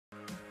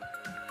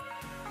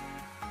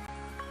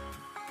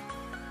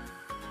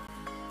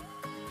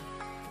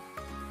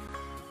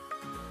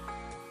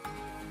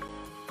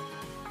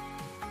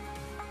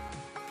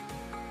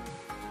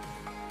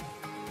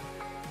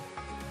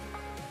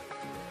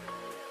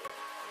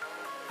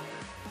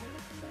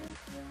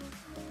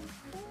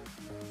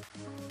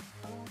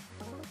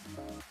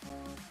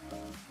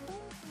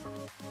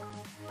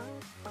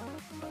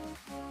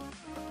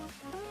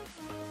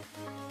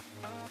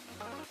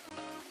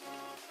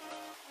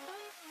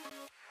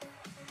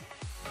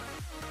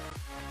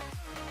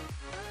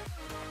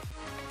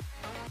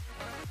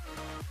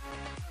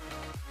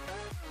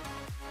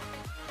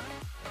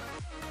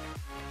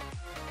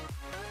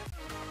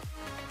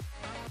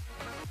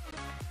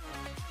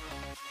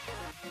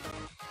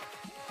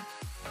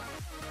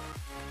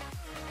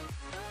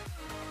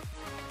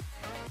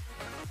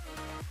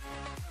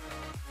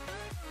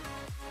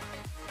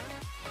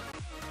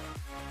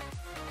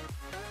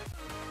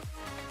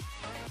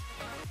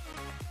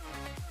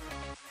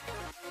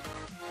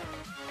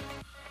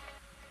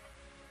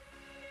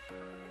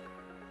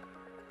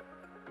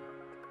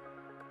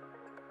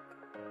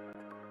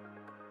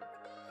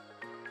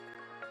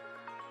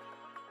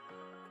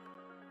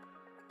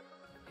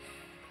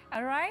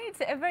All right,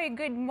 a very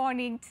good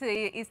morning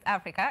to East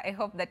Africa. I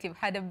hope that you've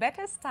had a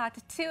better start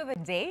to the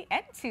day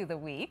and to the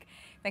week.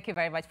 Thank you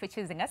very much for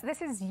choosing us.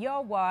 This is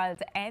Your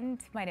World, and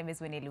my name is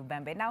Winnie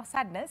Lubembe. Now,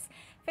 sadness,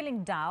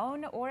 feeling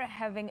down, or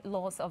having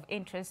loss of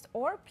interest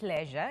or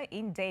pleasure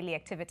in daily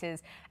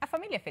activities are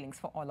familiar feelings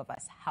for all of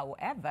us.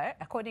 However,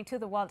 according to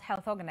the World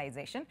Health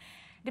Organization,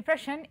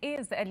 depression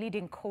is a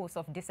leading cause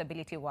of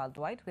disability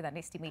worldwide, with an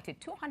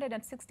estimated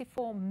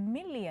 264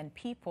 million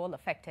people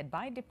affected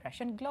by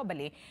depression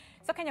globally.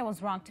 So Kenya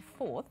was ranked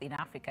 4th in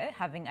Africa,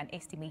 having an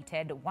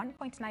estimated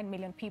 1.9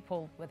 million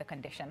people with the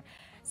condition.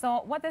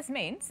 So what this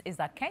means is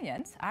that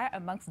Kenyans are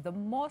amongst the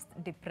most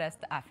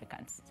depressed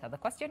Africans. So the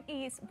question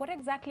is, what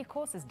exactly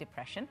causes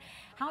depression?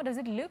 How does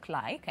it look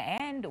like?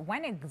 And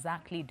when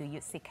exactly do you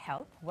seek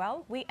help?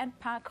 Well, we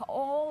unpack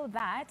all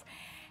that.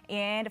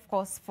 And of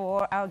course,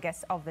 for our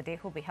guest of the day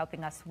who will be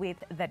helping us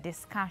with the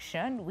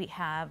discussion, we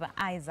have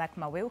Isaac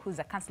Maweu, who's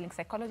a counseling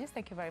psychologist.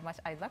 Thank you very much,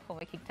 Isaac, for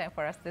making time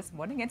for us this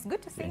morning. It's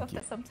good to see you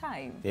after some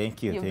time.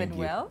 Thank you. You've been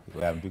well?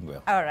 Yeah, I'm doing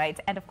well. All right.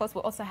 And of course,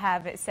 we also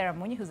have Sarah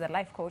Munyi, who's a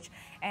life coach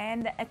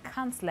and a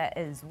counselor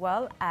as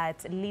well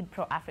at Lead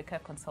Pro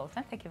Africa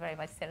Consultant. Thank you very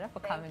much, Sarah,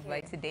 for coming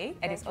by today.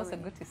 And it's also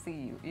good to see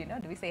you. You know,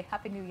 do we say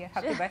Happy New Year,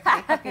 Happy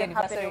birthday, Happy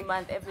anniversary, Happy New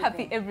Month, everything.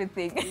 Happy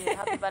everything. Yeah,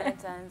 happy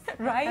Valentine's.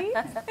 Right?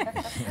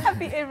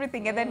 Happy everything.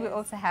 And then we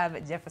also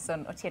have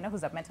Jefferson Otieno,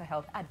 who's a mental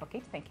health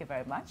advocate. Thank you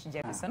very much,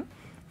 Jefferson,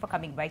 for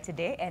coming by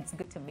today. And it's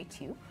good to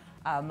meet you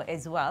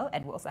as well.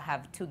 And we also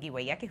have Tugi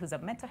Wayaki, who's a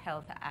mental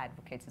health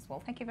advocate as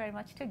well. Thank you very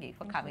much, Tugi,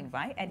 for coming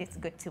by. And it's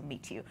good to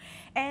meet you.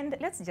 And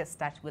let's just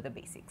start with the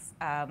basics.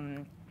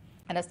 And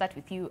I'll start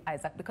with you,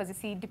 Isaac, because you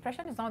see,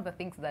 depression is one of the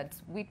things that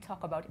we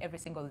talk about every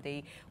single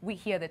day. We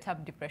hear the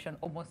term depression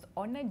almost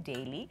on a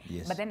daily.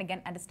 Yes. But then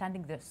again,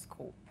 understanding the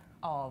scope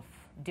of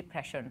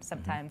depression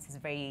sometimes is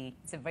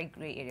it's a very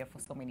gray area for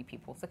so many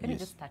people. So can you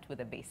just start with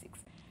the basics?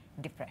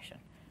 Depression.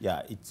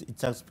 Yeah,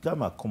 it has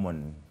become a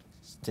common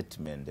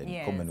statement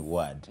and common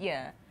word.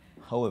 Yeah.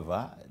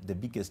 However, the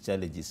biggest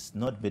challenge is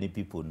not many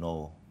people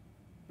know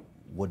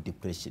what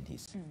depression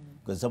is.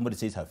 Because somebody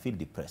says, I feel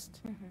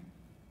depressed.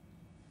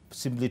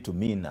 Simply to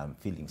mean I'm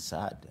feeling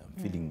sad,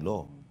 I'm feeling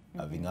low,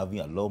 having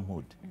a low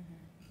mood.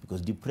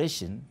 Because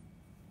depression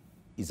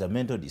is a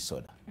mental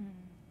disorder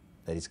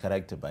that is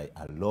characterized by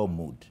a low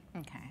mood,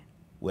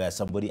 where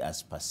somebody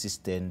has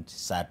persistent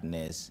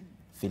sadness,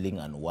 feeling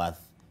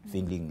unworth,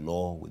 feeling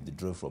low,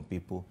 withdrawal from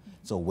people.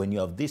 So when you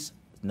have this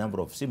number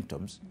of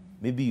symptoms,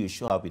 maybe you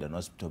show up in an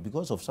hospital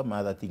because of some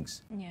other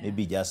things.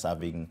 Maybe just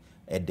having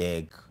a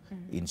headache,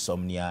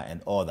 insomnia,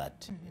 and all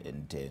that.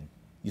 And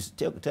you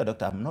tell a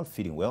doctor, I'm not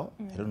feeling well.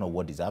 I don't know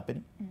what is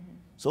happening.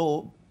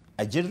 So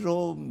a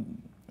general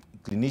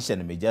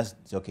clinician may just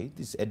say, okay,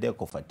 this headache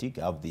or fatigue,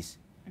 I have this.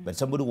 But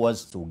somebody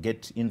wants to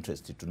get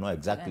interested to know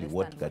exactly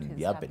what can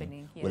be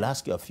happening. We'll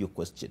ask you a few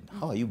questions.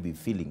 How are you been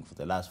feeling for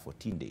the last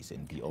 14 days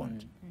and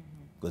beyond?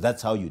 Because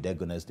that's how you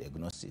diagnose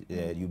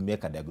you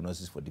make a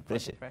diagnosis for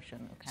depression.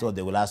 So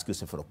they will ask you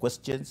several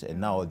questions, and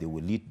now they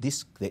will lead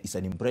this. There is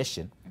an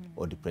impression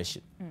or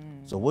depression.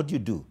 So what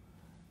do?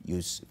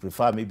 You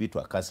refer maybe to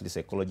a counseling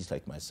psychologist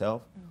like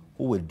myself,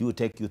 who will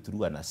take you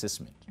through an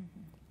assessment.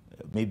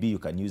 Maybe you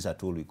can use a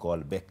tool we call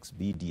BECS,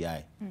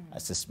 BDI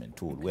assessment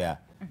tool, where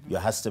you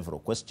ask several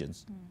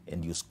questions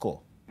and you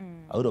score.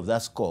 Out of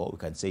that score, we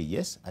can say,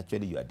 yes,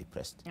 actually you are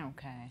depressed.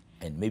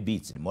 And maybe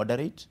it's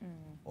moderate,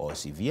 or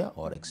severe,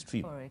 or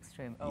extreme. Or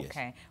extreme,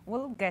 okay. Yes.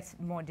 We'll get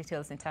more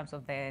details in terms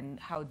of then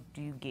how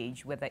do you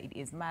gauge whether it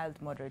is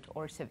mild, moderate,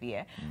 or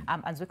severe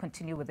as we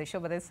continue with the show.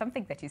 But there's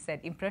something that you said,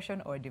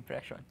 impression or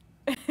depression.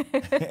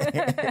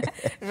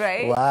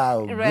 Right?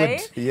 Wow,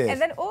 right? Good. Yes.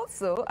 And then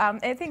also,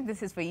 I think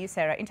this is for you,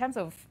 Sarah, in terms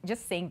of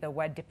just saying the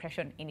word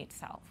depression in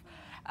itself.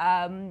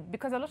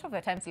 Because a lot of the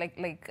times,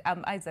 like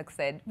Isaac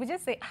said, we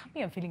just say,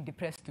 I'm feeling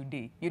depressed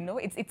today. You know,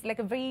 it's like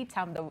a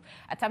term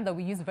that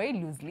we use very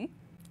loosely.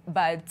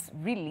 But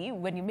really,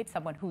 when you meet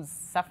someone who's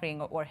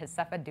suffering or has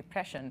suffered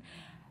depression,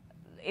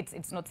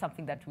 it's not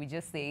something that we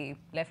just say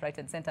left, right,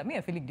 and center. Me,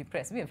 I'm feeling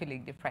depressed. Me, I'm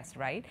feeling depressed,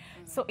 right?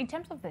 So in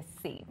terms of the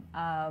same,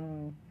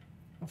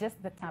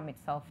 just the term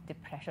itself,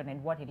 depression,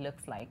 and what it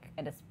looks like,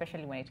 and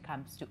especially when it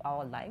comes to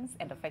our lives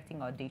and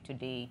affecting our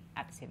day-to-day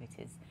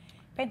activities.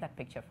 Paint that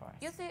picture for us.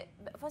 You see,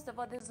 first of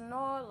all, there's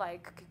no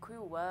like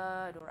Kikuyu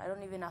word, or I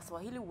don't even a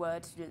Swahili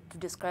word to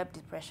describe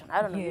depression.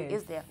 I don't know,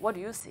 is there? What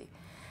do you see?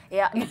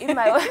 Yeah, in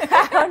my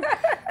own.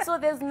 So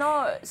there's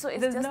no, so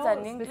it's There's just no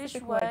an English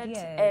specific word, word,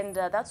 yes. and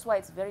that's why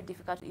it's very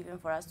difficult even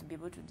for us to be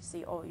able to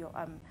say, oh,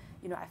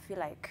 you know, I feel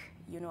like,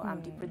 you know,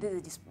 this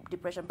is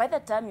depression. By the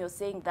time you're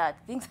saying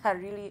that, things are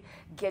really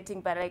getting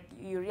better. Like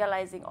you're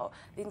realizing, oh,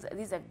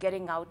 these are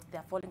getting out,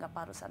 they're falling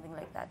apart or something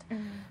like that.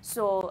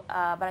 So,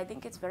 but I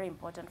think it's very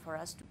important for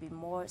us to be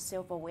more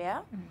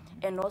self-aware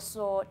and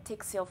also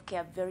take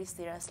self-care very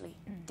seriously.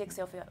 Take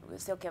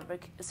self-care very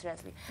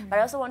seriously. But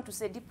I also want to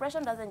say,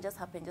 depression doesn't just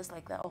happen just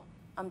like that. Oh,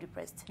 I'm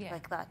depressed,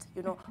 like that,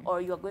 you know,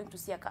 or you're going to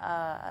see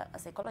a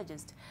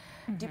psychologist.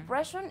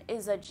 Depression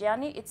is a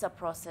journey, it's a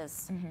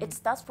process. It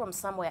starts from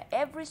somewhere.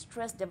 Every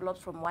stress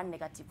develops from one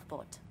negative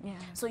thought. Yeah.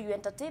 So you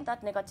entertain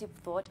that negative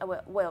thought.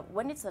 Well,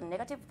 when it's a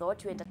negative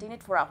thought, you entertain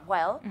it for a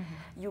while.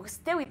 You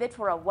stay with it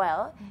for a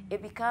while.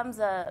 It becomes,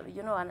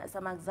 you know,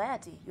 some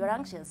anxiety. You're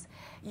anxious.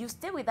 You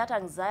stay with that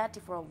anxiety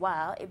for a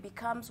while. It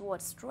becomes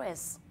what?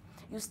 Stress.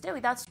 You stay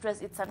with that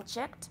stress. It's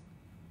unchecked.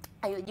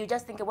 You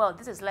just think, well,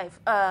 this is life.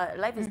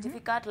 Life is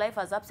difficult. Life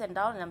has ups and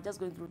downs, and I'm just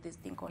going through this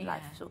thing called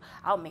life. So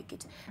I'll make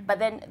it. But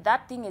then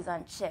that thing is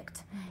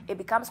unchecked. It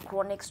becomes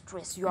chronic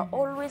stress. You are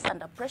always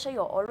under pressure.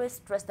 You're always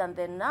stressed, and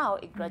then now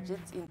it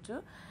graduates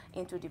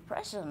into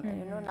depression.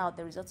 And you know, now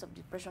the results of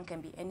depression can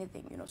be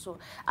anything. You know, so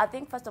I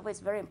think first of all, it's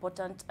very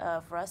important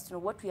for us to know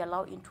what we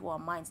allow into our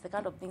minds, the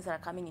kind of things that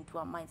are coming into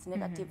our minds,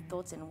 negative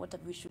thoughts, and what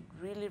we should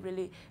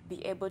really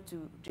be able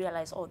to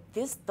realize. Oh,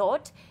 this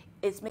thought,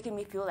 it's making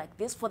me feel like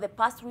this for the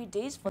past 3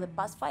 days, for the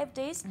past 5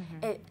 days,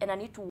 and I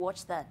need to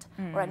watch that,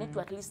 or I need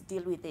to at least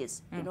deal with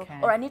this, you know,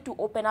 or I need to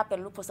open up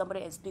and look for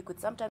somebody and speak with.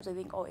 Sometimes I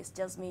think, oh, it's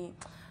just me,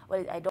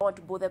 well, I don't want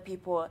to bother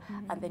people,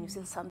 and then you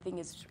see something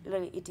is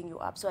really eating you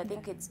up. So I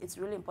think it's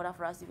really important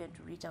for us even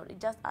to reach out.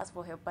 Just ask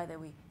for help, by the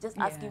way. Just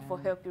asking for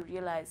help, you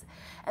realize.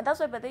 And that's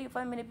why, by the way, you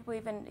find many people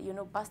even, you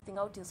know, busting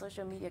out in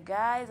social media.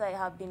 Guys, I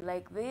have been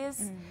like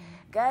this.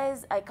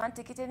 Guys, I can't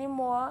take it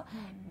anymore.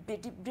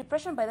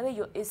 Depression, by the way,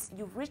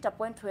 you've reached a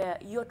point where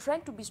you're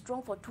trying to be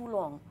strong for too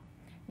long.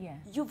 Yeah.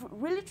 You've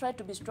really tried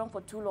to be strong for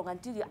too long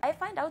until I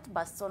find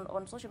outbursts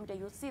on social media.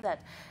 You'll see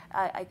that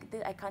I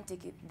can't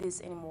take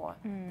this anymore.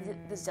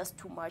 This is just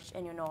too much,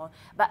 and you know.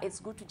 But it's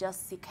good to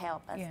just seek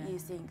help. As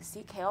he's saying,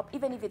 seek help.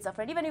 Even if it's a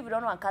friend, even if you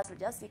don't know a counselor,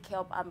 just seek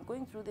help. I'm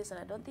going through this, and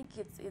I don't think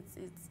it's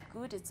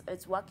good.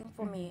 It's working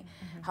for me.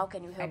 How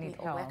can you help me,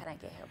 or where can I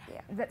get help?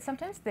 Yeah. That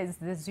sometimes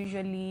there's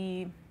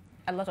usually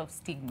a lot of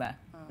stigma,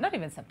 not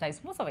even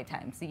sometimes, most of the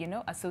times, you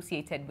know,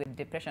 associated with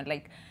depression.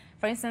 Like,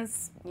 for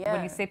instance,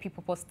 when you say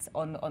people post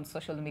on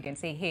social media and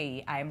say,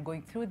 hey, I am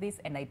going through this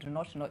and I do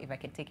not know if I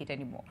can take it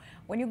anymore.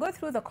 When you go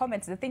through the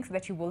comments, the things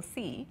that you will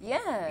see,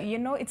 you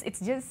know, it's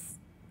just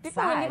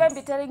people sad. will even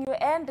be telling you,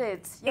 end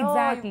it. Yo,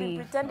 Exactly. You've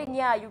been pretending,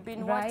 you've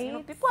been what? You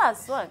know, people are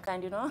so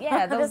unkind, you know.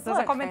 Yeah, there was so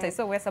a comment I unkind.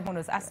 saw where someone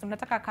was asked,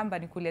 "Unataka kamba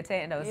nikulete,"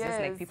 and I was just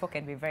like, people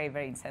can be very,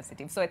 very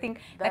insensitive. So I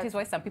think that is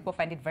why some people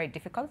find it very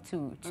difficult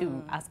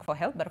to ask for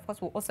help. But of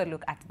course, we'll also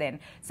look at then,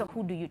 so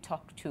who do you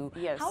talk to?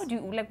 Yes. How do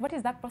you, like, what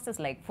is that process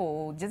like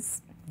for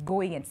just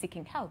going and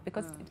seeking help?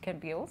 Because it can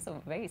be also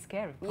very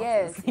scary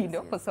process, you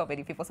know, for so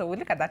many people. So we'll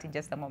look at that in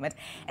just a moment.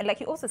 And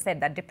like you also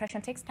said, that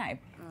depression takes time.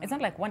 It's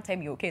not like one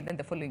time you're okay, then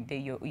the following day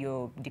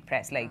you're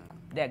depressed. Like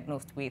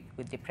diagnosed with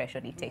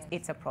depression,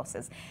 it's a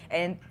process.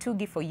 And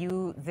Tugi, for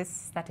you, this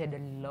started a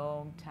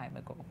long time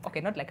ago. Okay,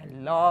 not like a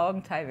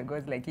long time ago.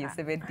 It's like you're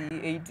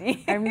 70,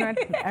 80. I'm not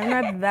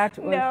that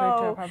old for it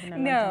to have happened a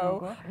long time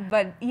ago.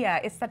 But yeah,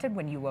 it started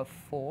when you were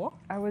 4.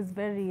 I was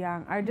very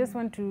young. I just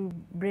want to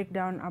break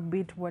down a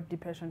bit what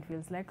depression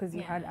feels like, because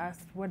you had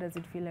asked, what does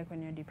it feel like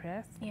when you're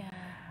depressed?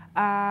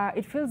 Yeah.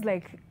 It feels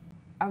like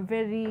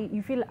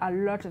you feel a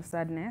lot of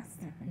sadness.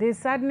 There's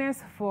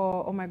sadness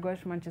for, oh my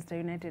gosh, Manchester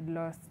United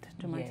lost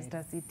to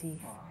Manchester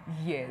City.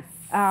 Yes.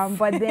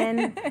 But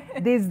then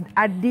there's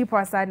a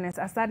deeper sadness,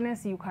 a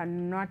sadness you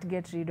cannot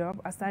get rid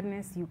of, a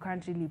sadness you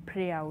can't really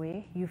pray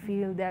away. You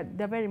feel that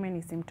there are very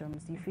many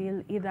symptoms. You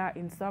feel either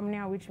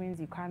insomnia, which means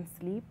you can't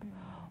sleep,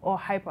 or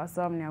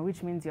hypersomnia,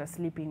 which means you're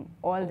sleeping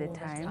all the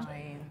time.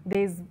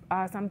 There's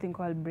something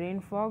called brain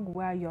fog,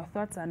 where your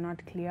thoughts are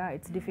not clear.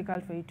 It's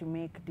difficult for you to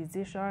make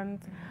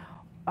decisions.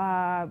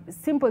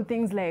 Simple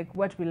things like,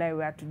 what will I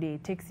wear today,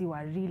 takes you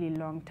a really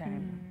long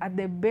time. At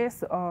the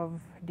base of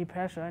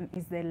depression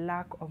is the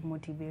lack of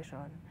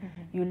motivation.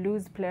 You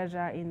lose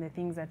pleasure in the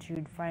things that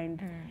you'd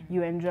find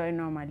you enjoy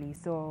normally.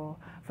 So,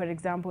 for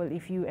example,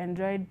 if you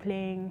enjoyed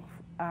playing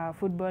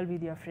football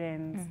with your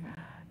friends,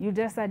 you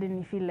just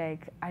suddenly feel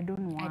like, I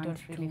don't want to.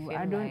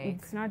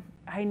 It's not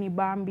Haini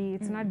Bambi,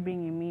 it's not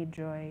bringing me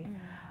joy.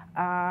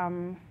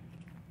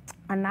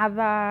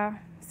 Another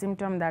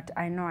symptom that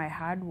I know I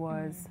had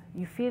was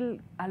you feel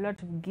a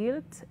lot of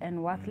guilt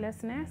and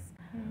worthlessness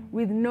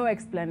with no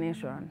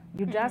explanation.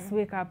 You just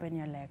wake up and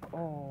you're like,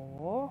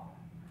 oh,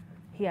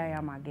 here I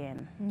am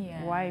again.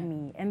 Why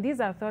me? And these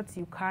are thoughts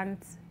you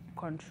can't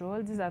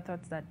control. These are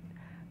thoughts that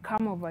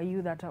come over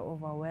you that are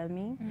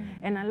overwhelming.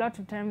 And a lot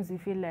of times you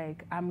feel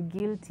like, I'm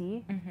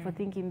guilty for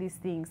thinking these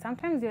things.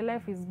 Sometimes your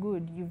life is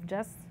good. You've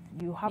just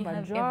you have a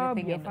have job,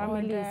 everything your in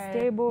family is order.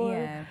 stable,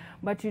 Yeah.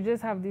 but you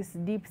just have this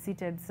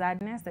deep-seated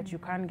sadness that you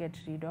can't get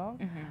rid of.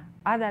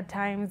 Other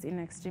times, in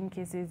extreme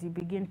cases, you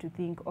begin to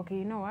think, okay,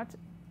 you know what?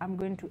 I'm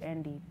going to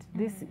end it.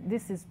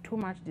 This is too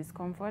much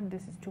discomfort.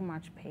 This is too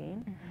much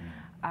pain.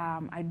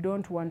 I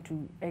don't want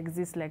to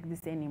exist like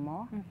this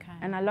anymore. Okay.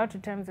 And a lot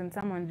of times when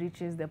someone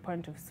reaches the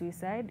point of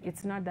suicide,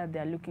 it's not that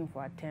they're looking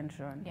for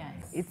attention. Yes.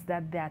 It's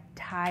that they're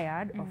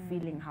tired of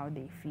feeling how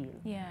they feel.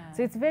 Yeah.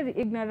 So it's very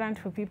ignorant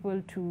for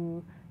people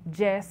to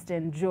jest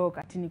and joke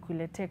at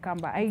Nikulete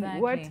Kamba.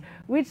 Exactly.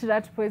 Which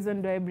rat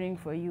poison do I bring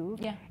for you?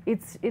 Yeah.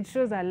 It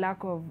shows a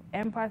lack of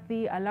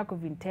empathy, a lack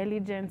of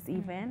intelligence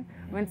even.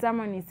 When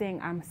someone is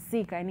saying, I'm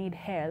sick, I need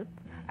help,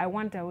 I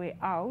want a way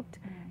out,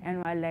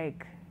 and we're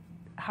like,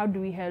 how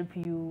do we help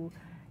you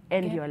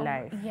end Get your over-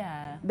 life?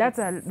 Yeah. That's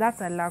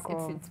a lack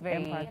of It's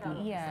very,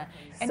 empathy. yeah.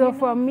 And So you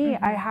for know- me,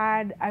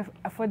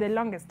 for the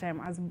longest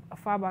time, as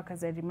far back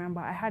as I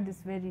remember, I had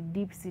this very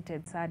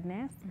deep-seated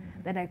sadness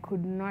that I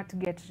could not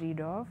get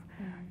rid of.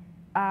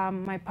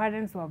 My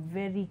parents were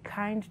very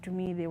kind to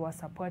me. They were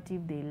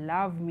supportive. They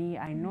love me.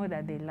 I know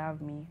that they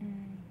love me.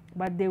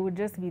 But there would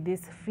just be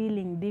this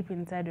feeling deep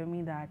inside of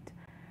me that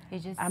You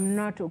just, I'm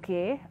not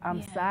okay. I'm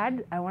Yeah.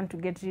 sad. I want to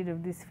get rid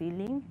of this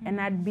feeling. And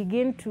I'd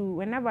begin to,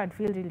 whenever I'd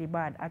feel really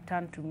bad, I'd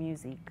turn to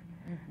music.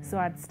 So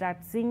I'd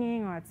start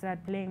singing or I'd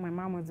start playing. My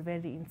mom was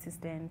very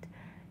insistent.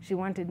 She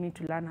wanted me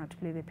to learn how to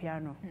play the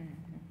piano.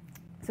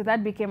 So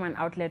that became an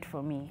outlet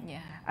for me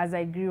Yeah. as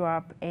I grew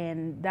up,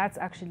 and that's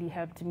actually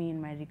helped me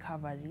in my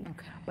recovery.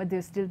 Okay. But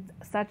there's still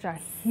such a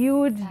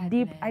huge,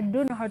 deep, I Sadness.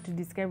 don't know how to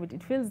describe it.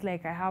 It feels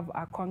like I have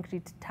a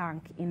concrete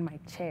tank in my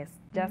chest,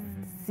 just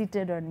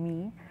seated on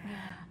me.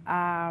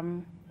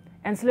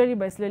 And slowly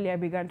by slowly, I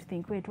began to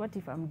think, wait, what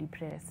if I'm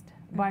depressed?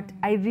 But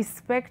I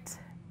respect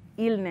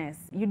illness.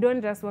 You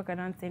don't just walk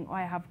around saying, oh,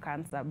 I have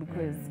cancer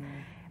because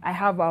I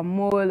have a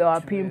mole or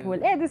a pimple.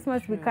 Hey, this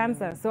must be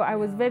cancer. So I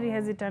was very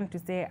hesitant to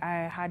say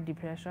I had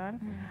depression.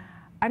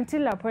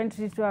 Until a point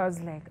where I was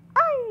like,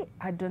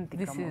 I don't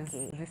think I'm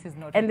okay. This is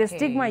not And the okay.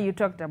 stigma you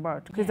talked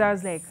about, because I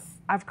was like, Yes.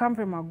 I've come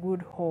from a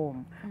good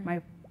home.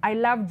 I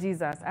love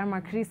Jesus. I'm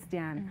a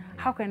Christian.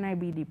 How can I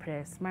be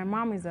depressed? My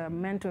mom is a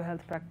mental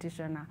health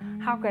practitioner.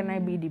 How can I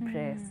be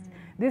depressed?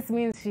 This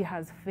means she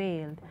has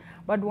failed.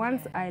 But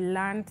once I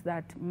learned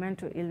that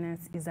mental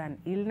illness is an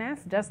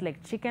illness, just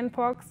like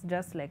chickenpox,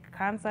 just like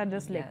cancer,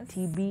 just like Yes,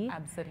 TB,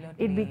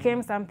 absolutely. it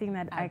became something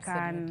that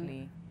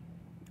Absolutely.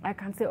 I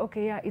can say,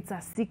 okay, yeah, it's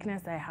a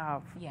sickness I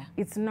have. Yeah.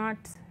 It's not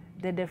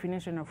the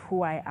definition of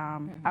who I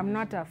am. I'm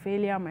not a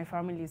failure. My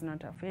family is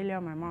not a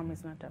failure. My mom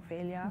is not a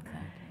failure.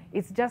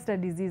 It's just a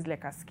disease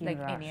like a skin Like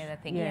rash. any other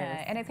thing. Yes.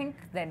 Yeah. And I think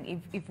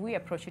then if we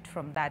approach it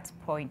from that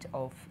point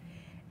of,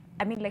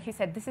 I mean, like you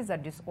said, this is a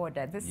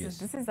disorder. This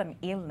is an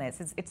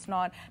illness. It's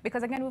not,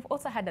 because again, we've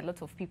also had a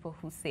lot of people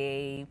who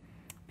say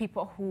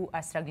people who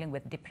are struggling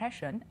with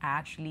depression are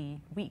actually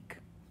weak,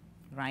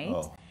 right?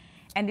 Oh.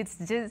 And it's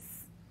just,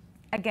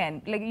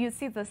 again, like you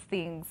see those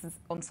things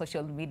on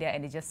social media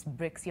and it just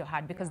breaks your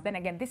heart, because then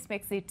again, this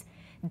makes it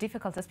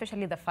difficult,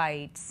 especially the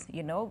fight,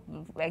 you know,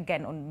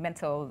 again, on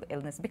mental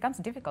illness becomes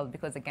difficult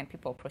because again,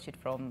 people approach it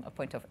from a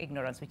point of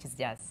ignorance, which is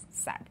just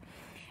sad.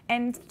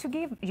 And to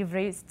give, you've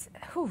raised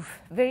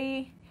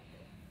very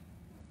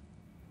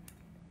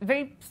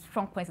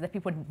strong points that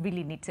people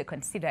really need to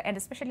consider, and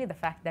especially the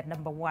fact that,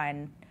 number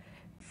one,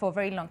 for a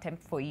very long time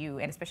for you,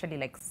 and especially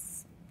like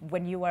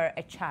when you were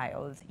a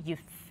child, you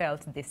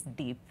felt this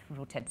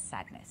deep-rooted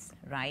sadness,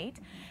 right?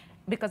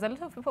 Because a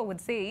lot of people would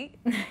say,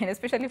 and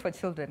especially for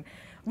children,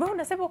 well,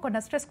 unasema uko na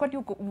stress,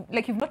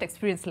 like you've not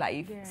experienced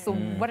life. Yeah. So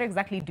what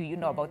exactly do you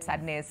know about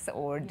sadness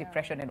or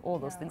depression and all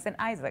those things? And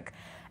Isaac,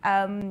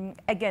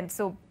 again,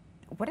 so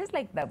what is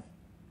like the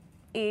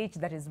age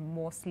that is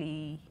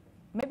mostly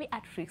maybe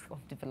at risk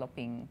of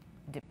developing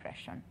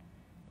depression?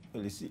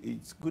 Well, you see,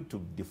 it's good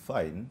to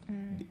define.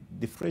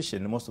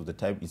 Depression, most of the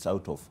time, is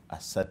out of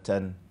a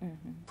certain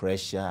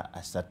pressure,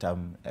 a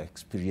certain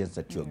experience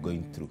that you're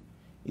going through.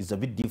 It's a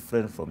bit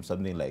different from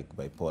something like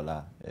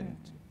bipolar and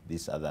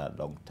these other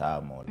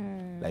long-term or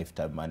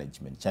lifetime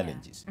management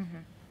challenges.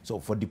 So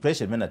for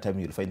depression, many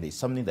times you'll find there's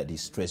something that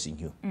is stressing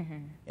you.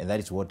 And that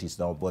is what is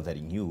now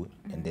bothering you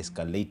and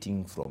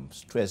escalating from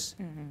stress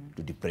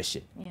to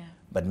depression. Yeah.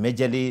 But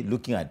majorly,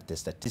 looking at the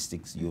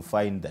statistics, you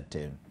find that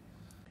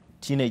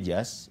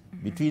teenagers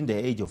between the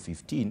age of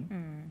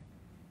 15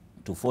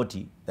 to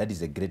 40, that is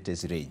the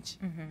greatest range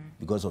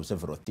because of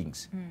several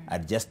things.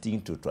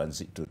 Adjusting to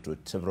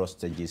several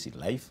stages in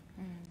life,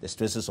 the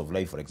stresses of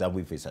life, for example,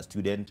 if it's a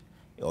student,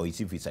 or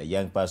if it's a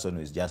young person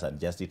who is just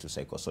adjusted to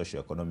psychosocial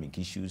economic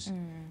issues.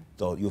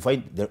 So you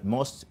find the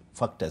most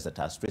factors that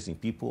are stressing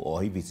people,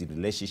 or if it's in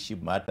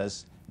relationship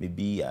matters,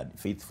 maybe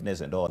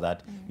faithfulness and all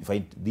that, you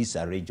find this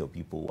a range of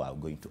people who are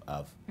going to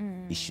have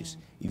issues.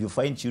 If you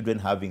find children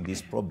having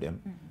this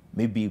problem,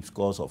 maybe it's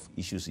because of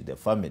issues in the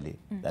family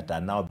that are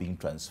now being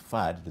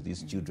transferred to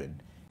these children.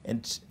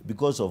 And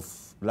because of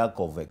lack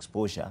of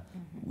exposure,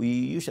 we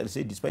usually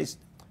say, despite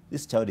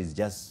this child is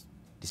just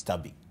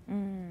disturbing,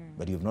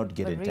 but you've not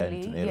given But time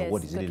really, to know yes,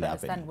 what is got really to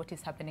understand happening. what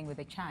is happening with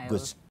the child.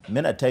 Because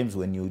many times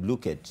when you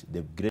look at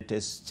the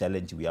greatest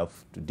challenge we have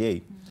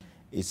today,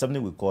 is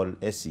something we call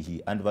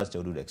SCE, adverse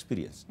childhood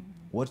experience.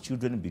 What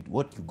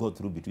what you go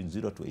through between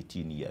 0 to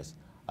 18 years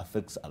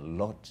affects a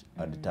lot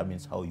and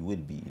determines how you will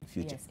be in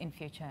future. Yes, in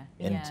future.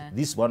 And Yeah.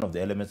 this is one of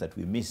the elements that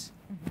we miss.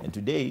 And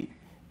today,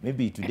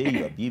 maybe today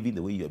you are behaving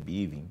the way you are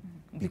behaving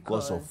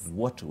because Because of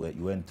what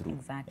you went through.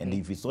 Exactly, And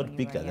if it's when not you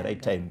picked were at the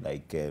right younger. time,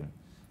 like a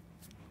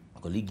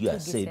colleague you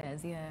has Tugi said,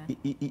 says, yeah.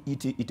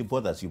 it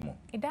bothers you more.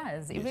 It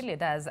does. It Yes. really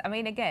does. I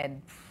mean,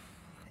 again,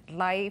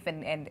 life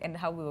and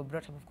how we were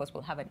brought up, of course,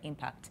 will have an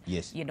impact,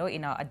 Yes. you know,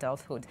 in our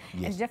adulthood.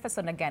 Yes. And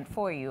Jefferson, again,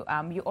 for you,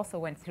 you also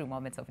went through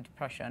moments of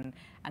depression,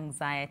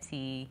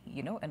 anxiety,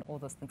 you know, and all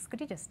those things.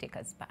 Could you just take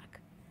us back?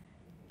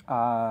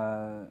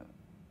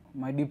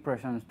 My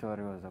depression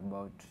story was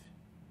about,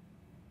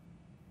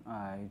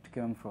 it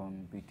came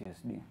from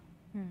PTSD.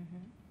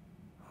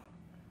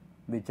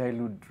 The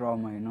childhood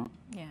trauma, you know.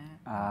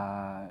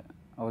 Yeah.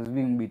 I was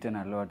being beaten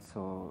a lot,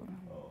 so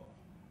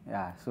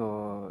yeah,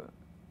 so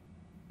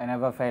I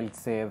never felt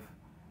safe.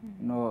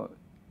 You know,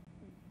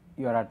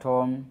 you're at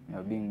home,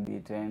 you're being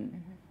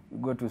beaten, you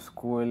go to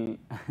school,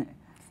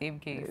 Same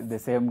case. the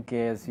same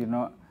case, you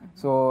know.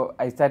 So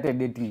I started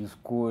dating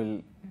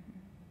school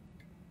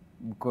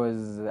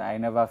because I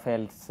never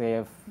felt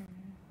safe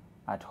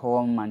at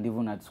home and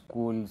even at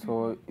school.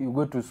 So you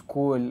go to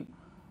school,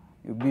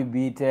 you be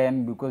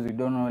beaten because you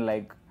don't know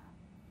like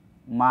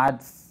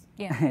maths.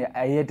 Yeah.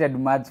 I hated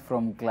maths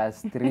from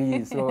class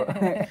 3. So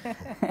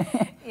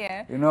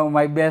Yeah. you know,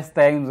 my best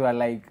times were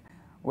like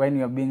when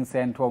you're being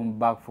sent home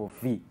back for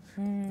fee.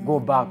 Go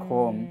back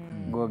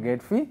home, go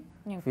get fees.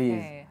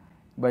 Okay.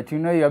 But you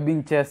know, you're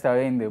being chased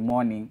away in the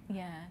morning.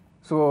 Yeah.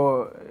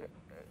 So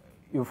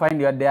you find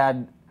your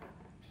dad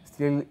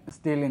still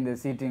in the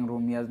sitting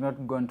room. He has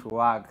not gone to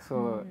work.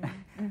 So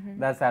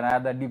that's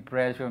another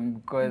depression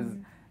because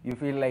you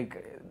feel like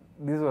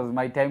this was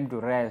my time to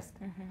rest.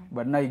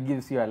 But now he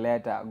gives you a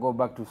letter, go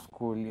back to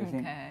school, you see.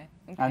 Okay.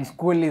 And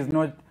school is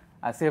not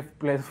a safe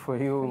place for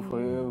you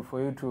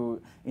for you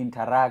to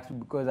interact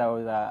because I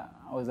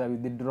was a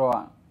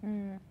withdrawer.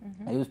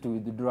 I used to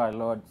withdraw a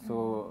lot.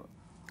 So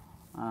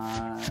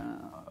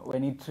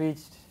when it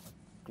reached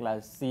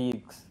class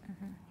 6,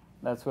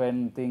 that's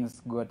when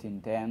things got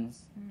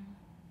intense.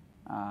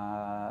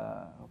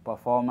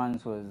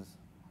 Performance was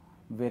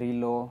very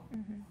low,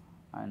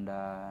 and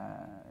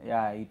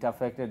yeah, it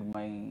affected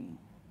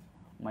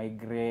my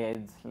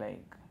grades.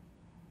 Like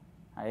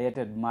I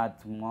hated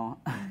math more.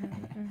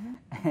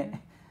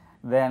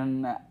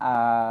 Then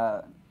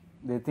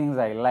the things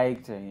I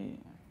liked,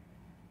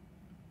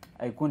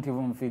 I couldn't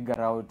even figure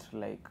out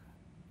like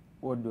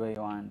what do I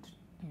want.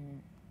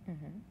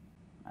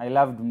 I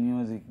loved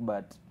music,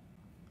 but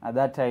at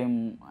that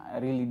time I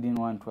really didn't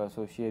want to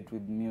associate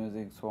with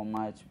music so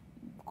much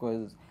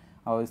because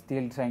I was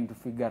still trying to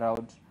figure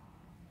out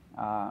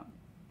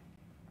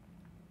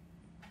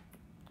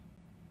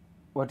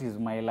what is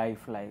my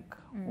life like,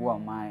 who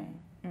am I.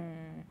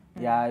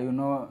 Yeah, you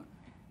know,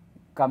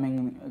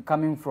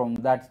 coming from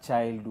that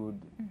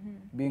childhood,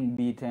 being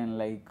beaten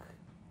like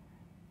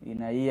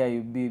in a year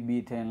you be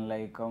beaten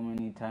like how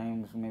many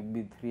times?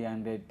 Maybe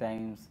 300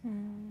 times.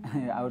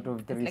 Out of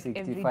It's like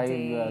every 365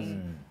 years,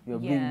 day. you're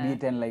Yeah. being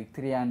beaten like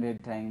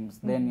 300 times.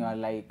 Then you are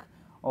like,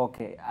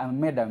 okay, I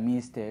made a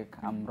mistake,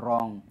 I'm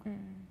wrong,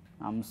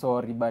 I'm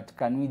sorry, but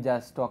can we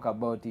just talk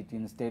about it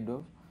instead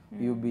of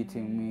you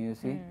beating me, you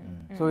see?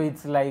 So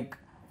it's like,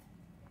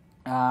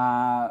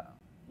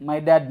 my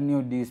dad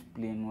knew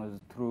discipline was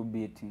through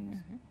beatings,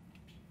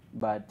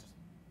 but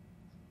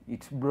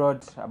it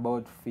brought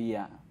about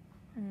fear.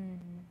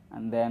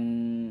 And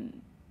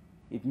then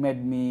it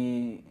made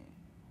me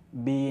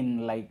be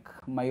in like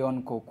my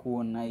own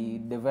cocoon. I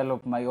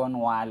developed my own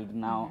world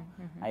now.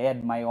 I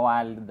had my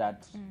world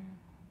that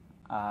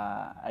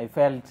I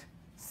felt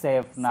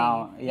safe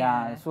now. Safe,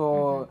 Yeah. yeah.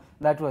 So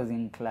that was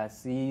in class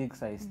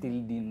 6. I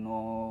still didn't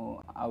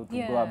know how to go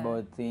Yeah.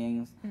 about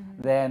things.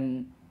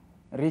 Then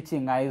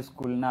reaching high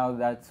school now,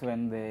 that's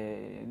when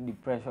the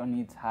depression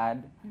hits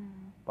hard.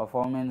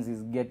 Performance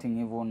is getting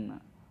even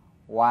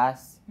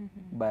worse,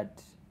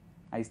 but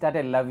I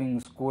started loving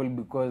school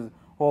because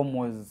home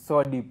was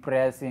so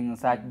depressing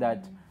such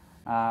that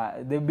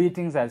the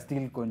beatings are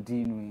still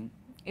continuing.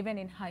 Even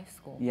in high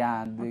school.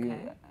 Yeah,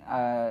 Okay.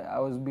 I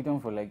was beaten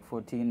for like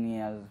 14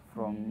 years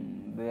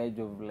from the age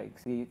of like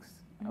 6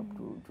 up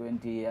to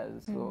 20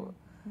 years. So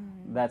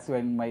that's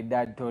when my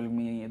dad told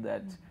me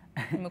that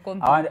Umekuwa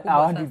mtu I want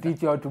mkubwa to sasa.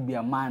 teach you how to be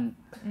a man.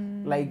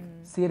 Like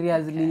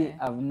seriously, Okay.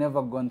 I've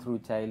never gone through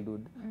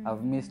childhood.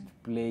 I've missed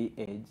play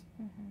age.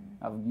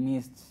 I've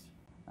missed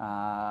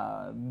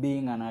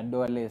being an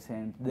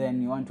adolescent.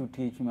 Then you want to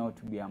teach me how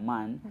to be a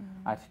man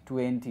at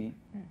 20.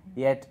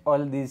 Yet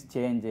all these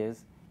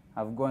changes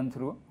I've gone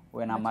through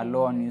when I'm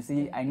alone. You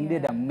see, I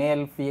needed a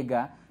male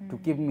figure to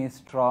keep me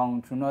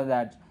strong, to know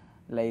that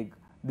like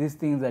these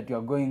things that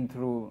you're going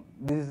through,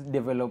 these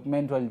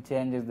developmental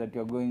changes that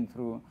you're going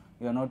through,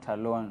 you're not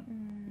alone.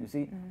 You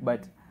see,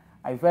 but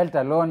I felt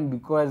alone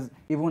because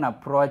even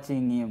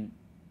approaching him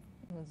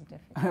It was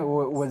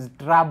difficult. was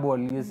trouble,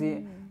 you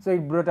see. So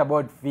it brought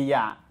about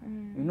fear.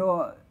 You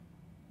know,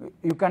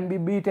 you can be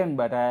beaten,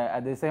 but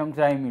at the same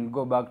time, you'll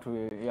go back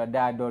to your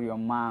dad or your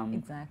mom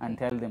Exactly. and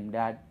tell them,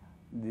 Dad,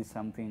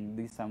 something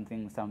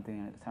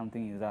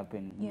is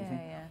happening. you Yeah, see.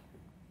 yeah.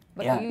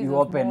 But Yeah, for you it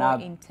was open more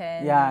up.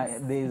 intense. Yeah,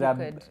 there's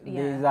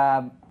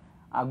yeah.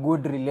 a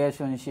good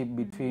relationship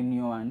between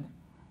you and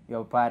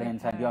your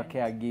parents and your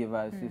parents.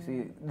 caregivers. You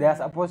see, they're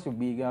supposed to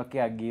be your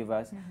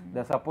caregivers.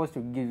 They're supposed to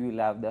give you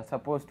love. They're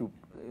supposed to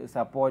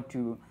support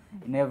you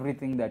in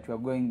everything that you're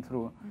going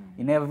through,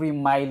 in every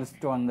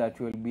milestone that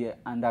you'll be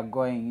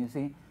undergoing. You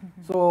see,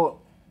 so.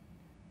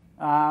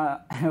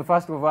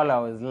 First of all, I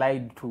was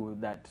lied to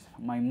that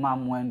my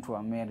mom went to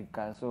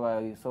America. So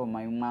I saw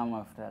my mom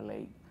after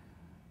like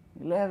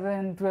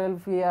 11,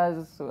 12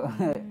 years. So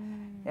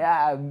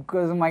yeah,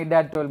 because my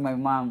dad told my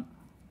mom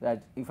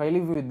that if I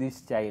live with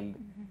this child,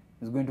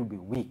 he's going to be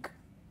weak.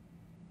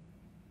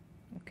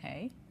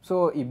 Okay.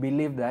 So he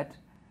believed that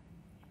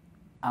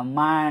a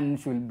man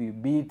should be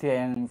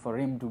beaten for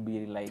him to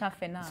be like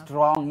Toughen up.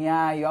 strong.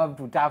 Yeah, you have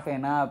to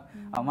toughen up.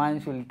 A man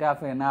should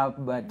toughen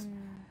up, but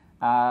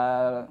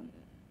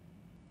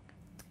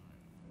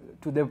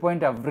to the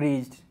point I've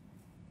reached,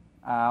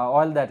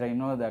 all that I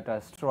know that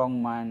a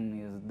strong man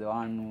is the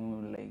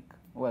one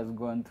who has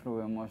gone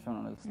through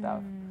emotional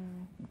stuff,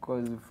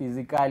 because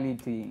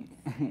physicality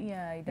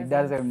Yeah, it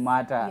doesn't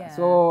matter. yeah.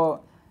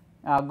 So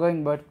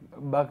going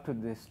back to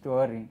the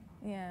story.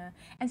 Yeah,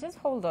 and just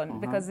hold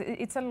on, because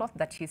it's a lot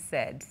that you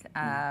said,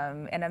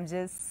 and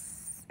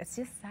it's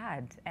just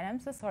sad, and I'm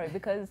so sorry,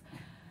 because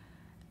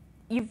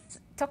you've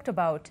talked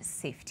about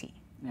safety.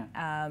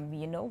 Yeah.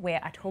 You know, where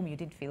at home you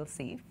didn't feel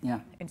safe. Yeah.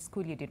 In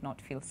school you did not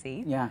feel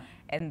safe. Yeah.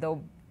 And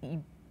though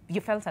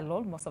you felt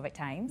alone most of the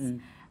times,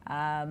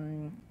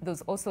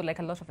 there's also like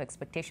a lot of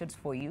expectations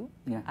for you.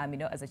 Yeah. You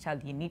know, as a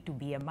child, you need to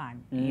be a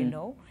man, you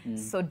know.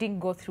 So didn't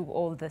go through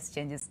all these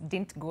changes,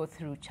 didn't go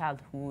through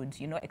childhood,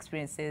 you know,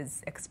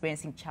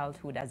 experiencing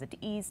childhood as it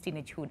is,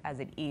 teenagehood as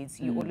it is.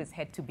 You always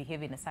had to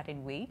behave in a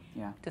certain way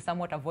Yeah. to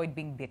somewhat avoid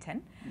being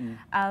beaten.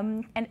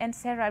 And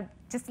Sarah,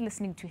 just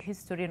listening to his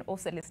story and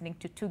also listening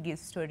to Tugi's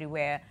story,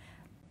 where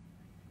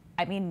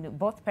I mean,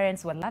 both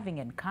parents were loving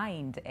and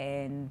kind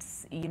and,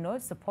 you know,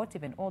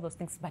 supportive and all those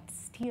things, but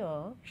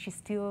still, she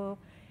still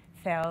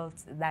felt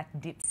that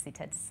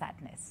deep-seated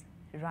sadness,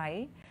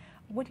 right?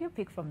 What do you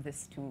pick from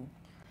these two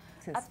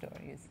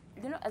stories?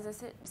 You know, as I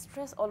said,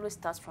 stress always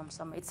starts from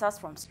somewhere. It starts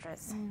from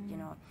stress, you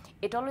know.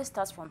 It always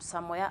starts from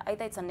somewhere.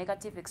 Either it's a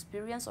negative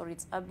experience or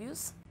it's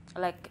abuse.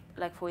 Like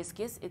for his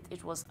case,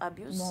 it was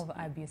abuse. More of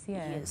abuse,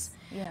 yes. Yes.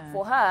 Yeah.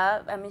 For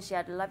her, I mean, she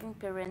had loving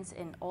parents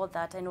and all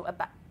that. I know,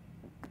 but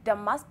there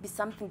must be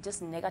something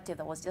just negative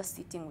that was just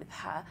sitting with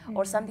her,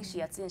 or something she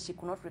had seen she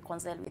could not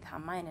reconcile with her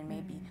mind and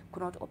maybe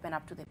could not open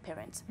up to the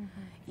parents.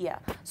 Yeah,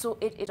 so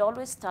it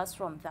always starts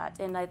from that.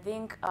 And I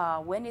think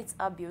when it's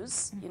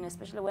abuse, you know,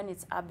 especially when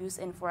it's abuse,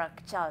 and for a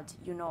child,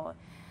 you know,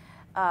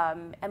 I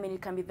mean,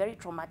 it can be very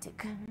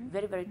traumatic,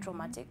 very, very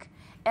traumatic.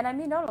 And I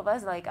mean, all of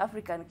us like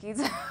African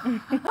kids,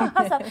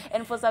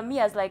 and for some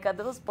years, like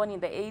those born in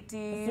the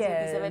 80s,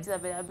 Yes. maybe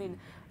 70s, I mean,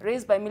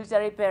 raised by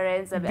military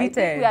parents. I mean, I think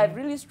Beaten. we are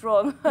really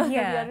strong.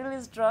 Yeah. We are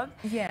really strong.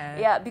 Yeah.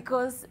 Yeah,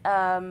 because,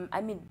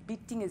 I mean,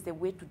 beating is the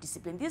way to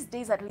discipline. These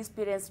days, at least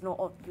parents know,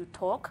 oh, you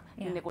talk,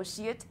 Yeah. you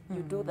negotiate,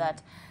 you do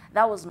that.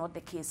 That was not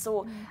the case.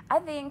 So I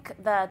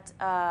think that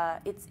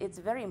it's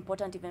very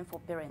important even for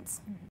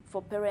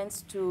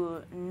parents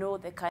to know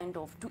the kind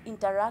of, to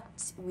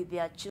interact with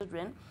their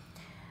children,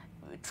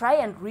 try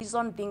and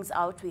reason things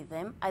out with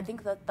them. I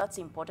think that that's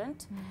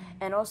important.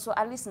 And also,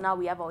 at least now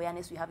we have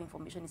awareness, we have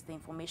information. It's the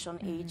information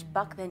age.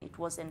 Back then it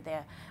wasn't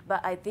there.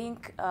 But I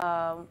think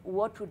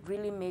what would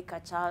really make a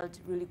child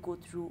really go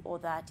through all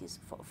that is,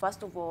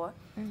 first of all,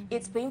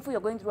 it's painful.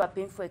 You're going through a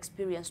painful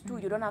experience. Two,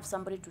 you don't have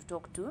somebody to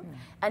talk to.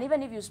 And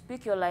even if you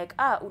speak, you're like,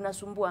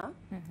 unasumbua.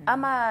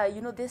 Ama,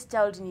 you know, this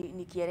child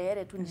ni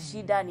kierere, tu ni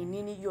shida, ni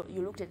nini, you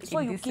looked at it. So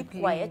you keep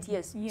quiet,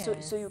 yes.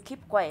 So you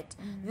keep quiet.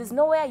 There's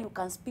nowhere you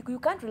can speak. You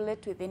can't relate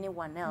with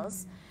anyone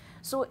else.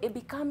 So it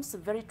becomes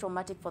very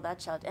traumatic for that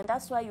child. And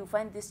that's why you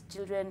find these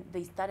children,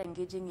 they start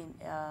engaging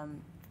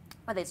in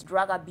whether it's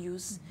drug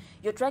abuse.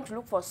 You're trying to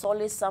look for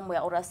solace somewhere,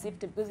 or a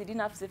safety, because you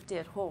didn't have safety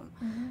at home.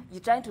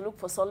 You're trying to look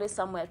for solace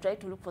somewhere, try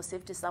to look for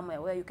safety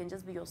somewhere where you can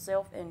just be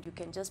yourself and you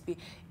can just be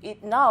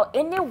it. Now,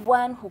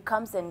 anyone who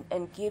comes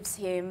and gives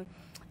him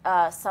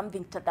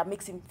something that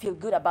makes him feel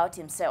good about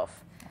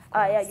himself.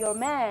 Yeah, you're a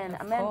man.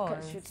 A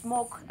man should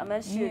smoke. A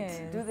man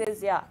should do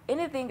this. Yeah,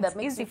 anything that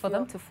makes easy you for feel,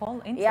 them to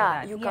fall into yeah,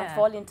 that. you can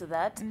fall into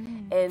that.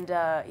 And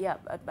yeah,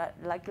 but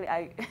luckily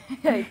I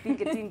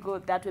think it didn't go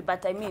that way.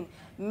 But I mean,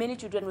 many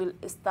children will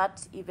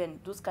start even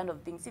those kind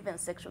of things, even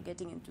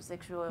getting into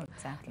sexual,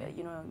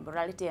 you know,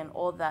 morality and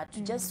all that,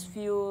 to just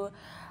feel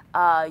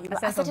you know,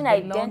 a certain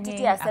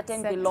identity, a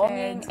certain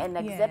belonging and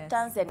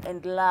acceptance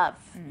and love,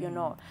 you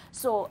know.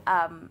 So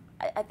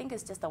I think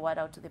it's just a word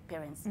out to the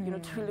parents, you know,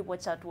 to really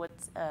watch out what,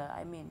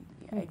 I mean,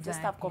 just have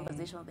Exactly.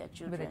 conversation with their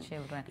children. With the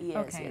children.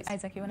 Yes, Okay. yes.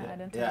 Isaac, you want to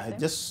add on to Yeah,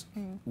 this? just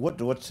what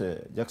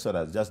Jackson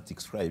has just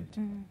described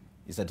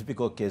is a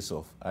typical case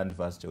of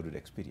advanced childhood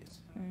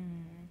experience.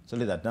 So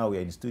that now we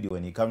are in studio,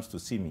 when he comes to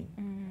see me,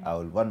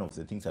 one of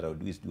the things that I will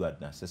do is do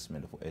an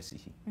assessment for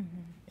SEE.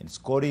 And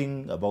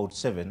scoring about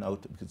 7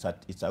 out, because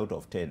it's out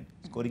of 10,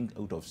 scoring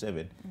out of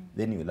 7,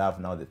 then you will have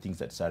now the things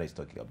that Sarah is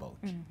talking about.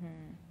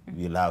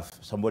 You'll have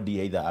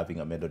somebody either having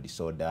a mental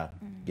disorder,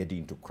 getting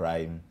into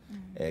crime,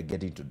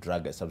 getting into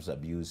drug and substance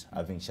abuse,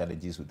 having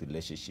challenges with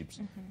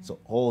relationships. So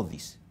all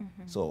this.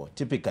 So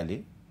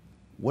typically,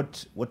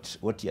 what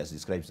he has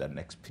described is an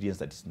experience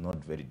that is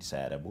not very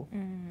desirable,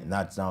 and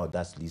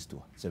that leads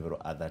to several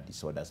other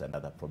disorders and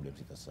other problems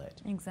in the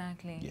society.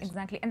 Exactly, Yes.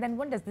 exactly. And then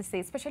what does this say,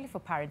 especially for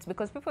parents?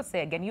 Because people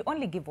say, again, you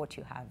only give what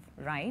you have,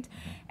 right?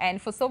 And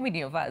for so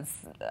many of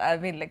us, I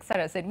mean, like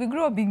Sarah said, we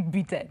grew up being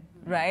beaten,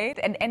 right?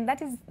 And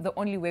that is the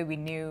only way we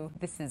knew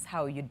this is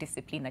how you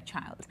discipline a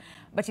child.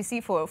 But you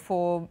see,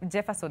 for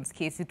Jefferson's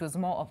case, it was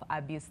more of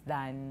abuse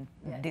than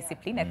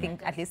discipline. I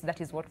think at least that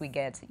is what we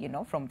get, you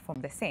know, from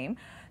the same.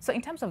 So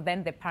in terms of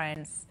then the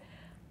parents,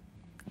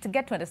 to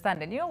get to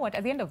understand, and you know what,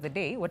 at the end of the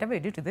day, whatever you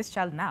do to this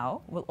child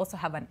now will also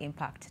have an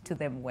impact to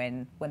them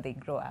when they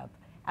grow up.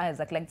 As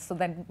like, so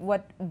then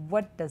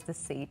what does this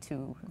say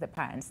to the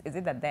parents? Is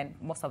it that then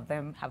most of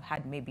them have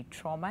had maybe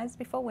traumas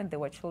before when they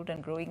were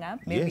children growing up?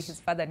 Maybe Yes. his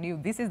father knew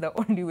this is the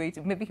only way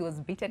to, maybe he was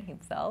beaten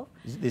himself.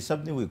 There's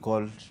something we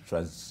call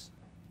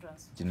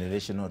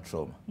transgenerational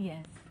trauma.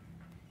 Yes.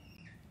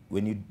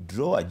 When you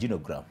draw a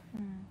genogram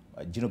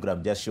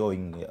just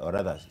showing, or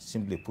rather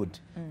simply put,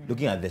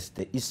 looking at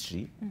the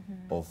history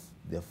of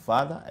the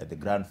father and the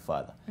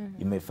grandfather,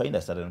 you may find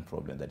a certain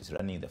problem that is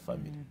running in the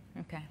family.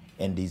 Okay.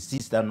 And it's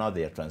this that now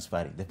they are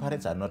transferring. The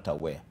parents are not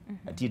aware.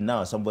 Until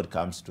now somebody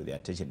comes to their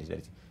attention and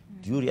says,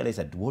 do you realize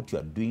that what you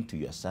are doing to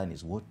your son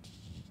is what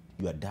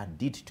your dad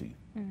did to you?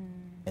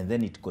 And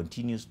then it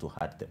continues to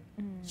hurt them.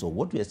 So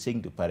what we are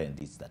saying to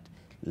parents is that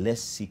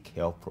let's seek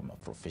help from a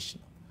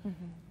professional.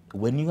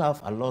 When you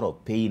have a lot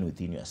of pain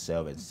within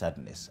yourself and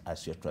sadness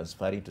as you're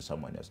transferring to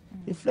someone else,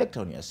 reflect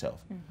on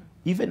yourself.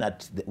 Even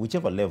at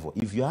whichever level,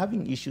 if you're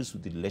having issues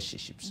with the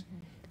relationships,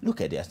 look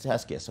at it,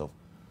 ask yourself,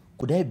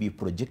 could I be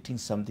projecting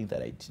something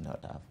that I did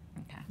not have?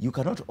 Okay. You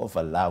cannot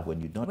offer love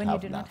when you don't When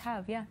have you do love. not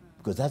have, yeah.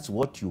 Because that's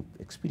what you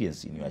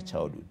experience in your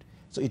childhood.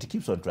 So it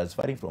keeps on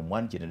transferring from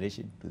one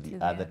generation to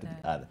the other to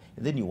the other.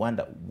 And then you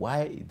wonder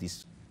why is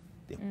this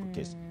the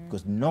case?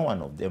 Because none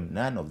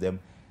of them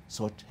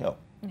sought help.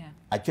 Yeah.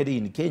 Actually,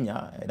 in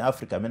Kenya, in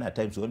Africa, many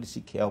times we only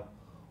seek help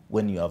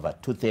when you have a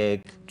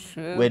toothache,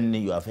 True. when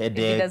you have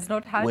headache, does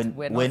not hurt,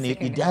 we're not when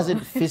seeking it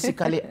doesn't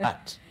physically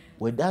hurt.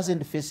 When it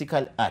doesn't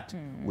physically hurt,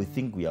 we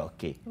think we are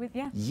okay.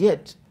 Yeah.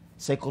 Yet,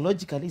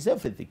 psychologically is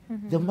everything.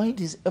 The mind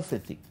is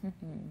everything.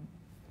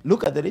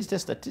 Look at the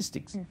latest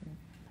statistics.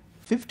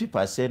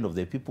 50% of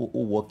the people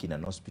who work in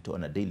an hospital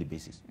on a daily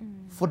basis,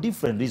 for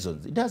different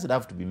reasons, it doesn't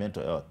have to be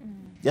mental health,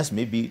 just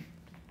maybe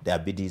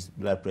diabetes,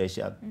 blood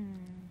pressure,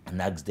 an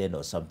accident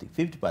or something,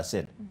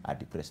 50% are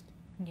depressed.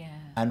 Yeah.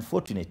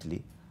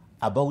 Unfortunately,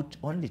 about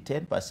only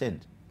 10%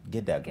 get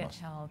Get diagnosed.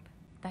 help.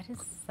 That is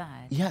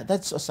sad. Yeah,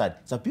 that's so sad.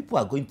 So people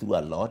are going through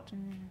a lot,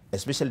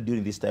 especially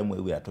during this time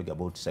where we are talking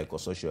about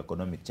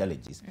psycho-socio-economic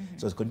challenges.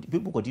 So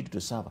people continue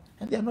to suffer,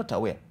 and they are not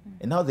aware.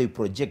 And now they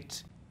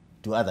project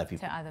to other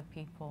people. To other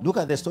people. Look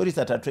at the stories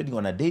that are trending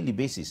on a daily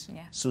basis.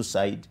 Yeah.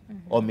 Suicide,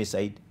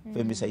 homicide,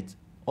 femicide,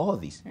 all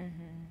this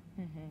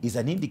is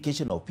an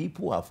indication of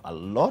people who have a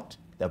lot,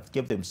 they have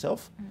kept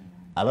themselves,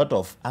 a lot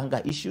of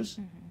anger issues.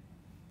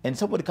 And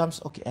somebody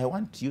comes, okay, I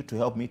want you to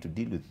help me to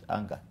deal with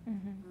anger.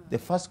 The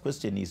first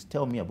question is,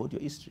 tell me about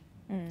your history.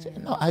 Say,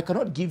 no, I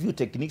cannot give you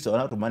techniques on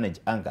how to manage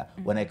anger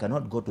when I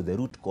cannot go to the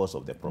root cause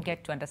of the problem.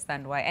 Get to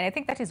understand why. And I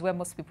think that is where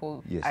most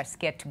people Yes. are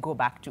scared to go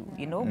back to,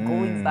 you know,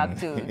 going back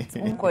to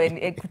Unko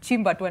and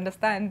Kuchimba to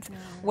understand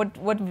what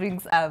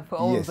brings up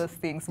all Yes. those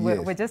things. Yes.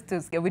 We're just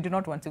too scared. We do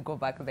not want to go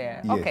back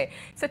there. Yes. Okay.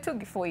 So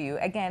Tugi, for you,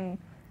 again,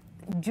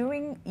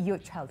 during your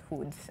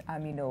childhood,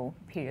 you know,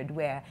 period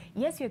where,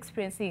 yes, you're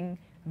experiencing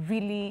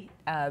really,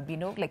 you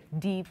know, like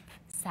deep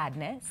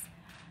sadness,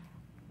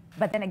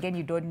 but then again,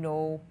 you don't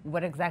know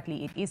what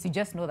exactly it is. You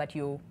just know that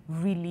you're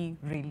really,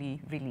 really,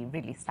 really,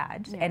 really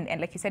sad. Yeah. And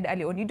like you said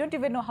earlier on, you don't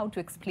even know how to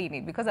explain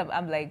it, because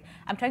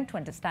I'm trying to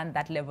understand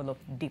that level of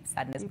deep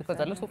sadness, because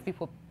a lot of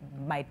people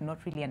might not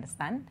really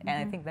understand.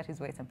 And I think that is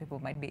why some people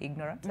might be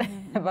ignorant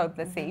about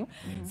the same.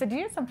 So do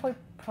you at some point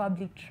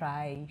probably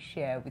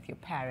share with your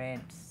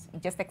parents,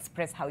 just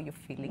express how you're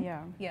feeling?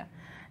 Yeah. Yeah.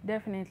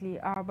 Definitely.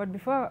 But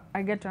before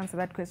I get to answer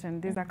that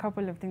question, there's a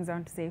couple of things I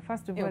want to say.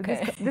 First of all,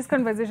 Okay. this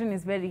conversation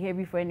is very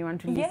heavy for anyone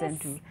to listen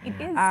to. It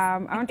is. I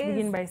want It to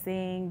begin is. by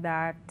saying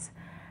that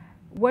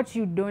what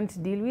you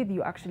don't deal with,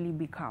 you actually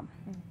become.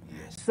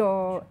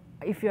 So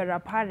if you're a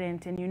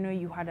parent and you know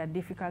you had a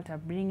difficult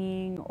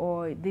upbringing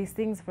or these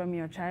things from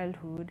your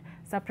childhood,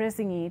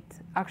 suppressing it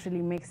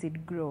actually makes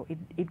it grow.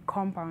 It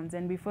compounds,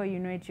 and before you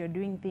know it, you're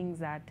doing things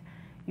that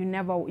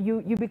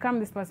you become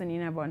this person you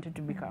never wanted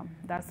to become.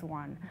 That's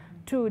one.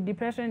 Two,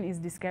 depression is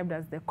described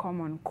as the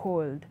common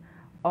cold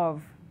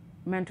of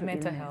mental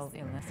health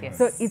illness, yes.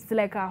 So it's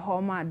like a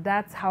homa.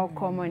 That's how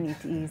common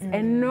it is.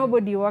 And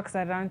nobody walks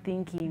around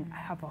thinking, I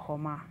have a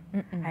homa.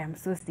 I am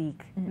so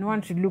sick. No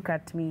one should look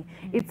at me.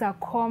 It's a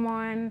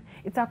common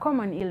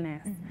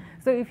illness.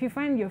 So if you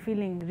find you're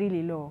feeling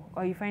really low,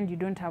 or you find you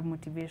don't have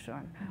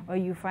motivation, or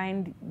you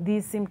find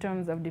these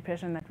symptoms of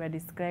depression that we're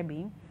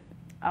describing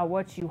are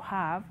what you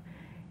have,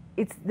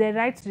 it's the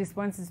right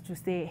response is to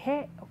say,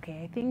 hey,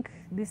 okay, I think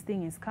this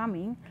thing is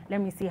coming.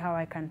 Let me see how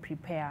I can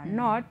prepare.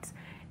 Not,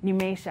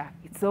 nimeisha,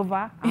 it's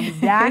over, I'm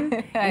done.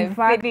 In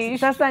fact,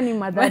 sasa ni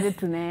madhari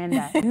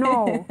tunaenda.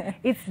 No,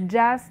 it's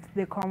just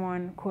the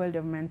common cold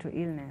of mental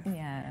illness.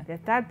 Yeah. The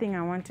third thing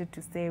I wanted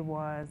to say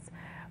was,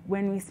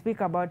 when we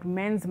speak about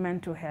men's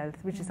mental health,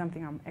 which is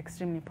something I'm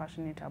extremely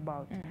passionate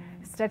about,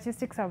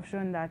 statistics have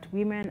shown that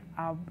women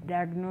are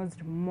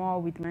diagnosed more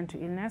with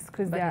mental illness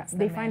because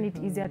they find it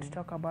easier to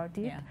talk about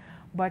it. Yeah.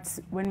 But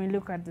when we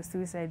look at the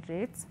suicide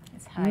rates,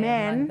 it's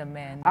higher among the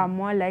men are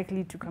more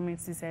likely to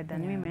commit suicide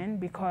than women,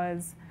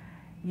 because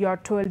you're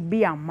told,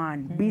 be a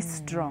man, be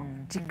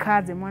strong,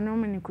 jikaze,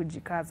 mwanaume ni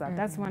kujikaza.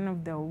 That's one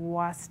of the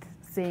worst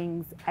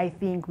sayings I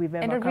think we've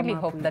ever come up with. And I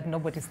really hope that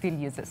nobody still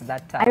uses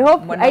that term. I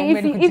hope,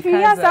 if you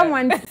hear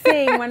someone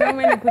saying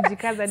mwanaume ni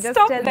kujikaza, just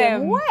tell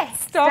them, what?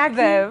 Stop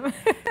them.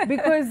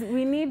 Because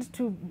we need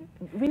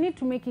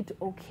to make it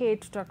okay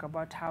to talk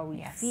about how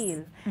we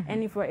feel.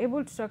 And if we're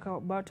able to talk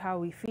about how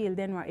we feel,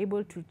 then we're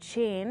able to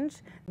change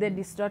the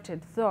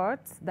distorted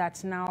thoughts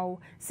that now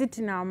sit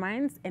in our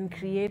minds and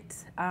create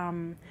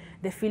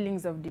the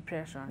feelings of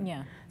depression.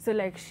 Yeah. So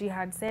like she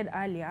had said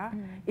earlier,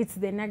 it's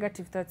the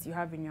negative thoughts you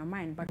have in your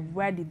mind, but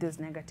where did those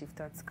negative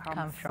thoughts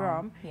come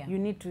from? Yeah. You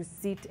need to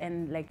sit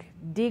and like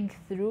dig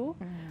through,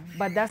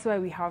 but that's why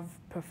we have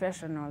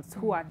professionals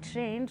who are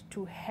trained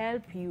to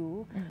help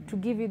you, to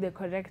give you the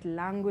correct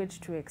language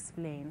to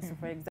explain. So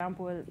for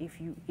example,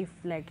 if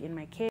like in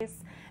my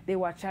case, they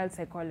were child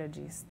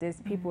psychologists, there's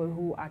people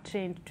who are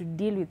trained to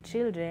deal with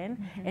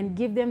children and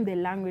give them the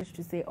language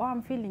to say, oh,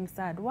 I'm feeling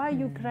sad. Why are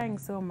you crying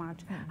so much?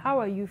 How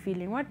are you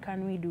feeling? What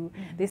can we do?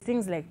 There's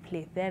things like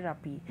play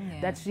therapy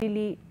that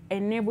really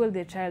enable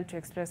the child to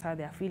express how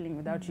they're feeling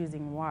without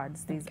using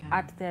words. There's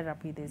art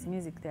therapy, there's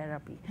music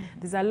therapy.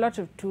 There's a lot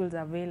of tools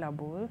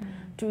available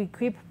to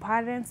equip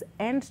parents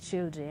and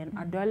children,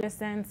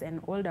 adolescents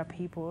and older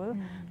people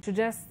to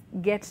just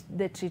get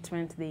the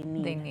treatment they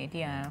need.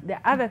 The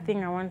other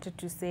thing I wanted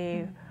to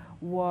say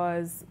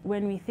was,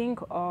 when we think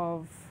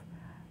of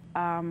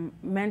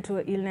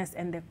mental illness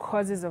and the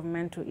causes of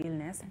mental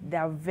illness,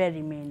 there are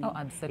very many. Oh,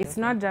 absolutely. It's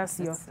not just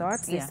your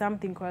thoughts. There's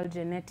something called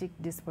genetic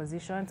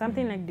disposition.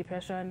 Something like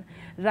depression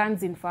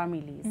runs in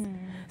families.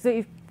 So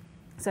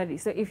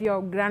if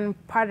your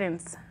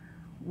grandparents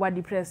were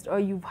depressed, or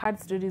you've heard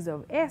stories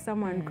of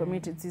someone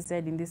committed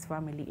suicide in this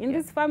family. In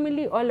this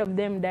family, all of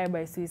them die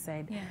by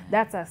suicide.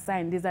 That's a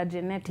sign. There's a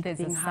genetic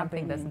thing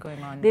happening. That's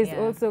going on. There's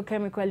also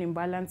chemical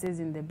imbalances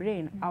in the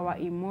brain. Our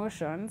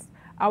emotions,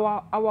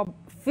 our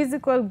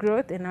physical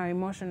growth and our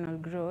emotional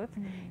growth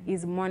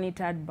is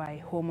monitored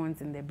by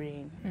hormones in the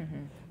brain.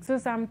 So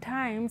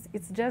sometimes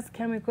it's just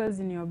chemicals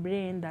in your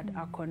brain that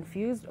are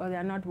confused, or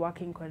they're not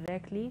working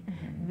correctly.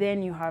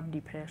 Then you have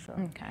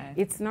depression.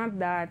 It's not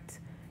that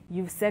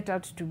you've set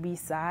out to be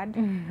sad,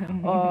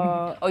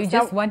 or you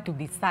just want to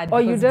be sad,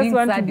 or you just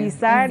want to be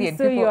sad.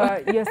 So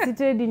you're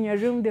seated in your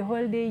room the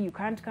whole day. You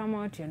can't come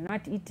out. You're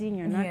not eating.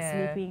 You're not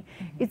sleeping.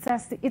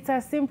 It's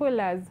as simple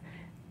as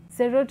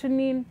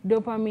serotonin,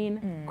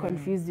 dopamine,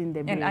 confused in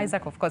the brain. And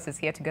Isaac, of course, is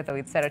here together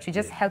with Sarah to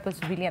just help us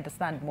really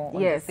understand more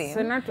on the same.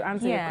 So not to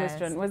answer your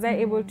question, was I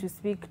able to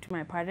speak to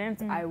my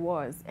parents? I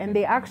was. And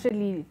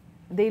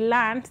they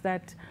learned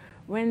that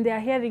when they're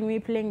hearing me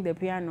playing the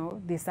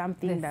piano, there's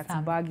something that's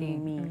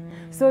bugging me.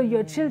 So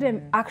your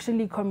children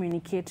actually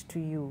communicate to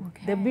you.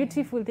 The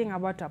beautiful thing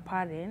about a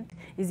parent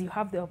is you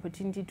have the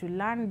opportunity to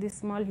learn this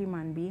small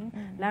human being,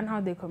 learn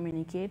how they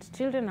communicate.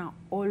 Children are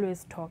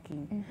always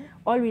talking.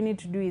 All we need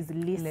to do is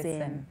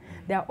listen.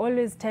 They're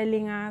always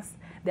telling us,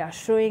 they're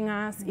showing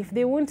us. If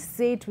they won't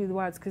say it with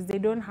words because they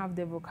don't have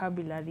the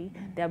vocabulary,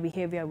 their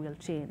behavior will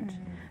change.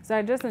 So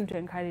I just want to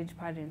encourage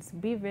parents,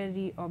 be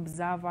very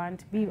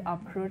observant, be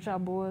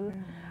approachable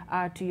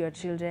to your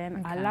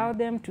children. Allow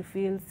them to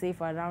feel safe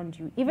around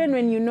you. Even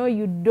when you know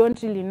you don't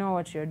really know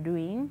what you're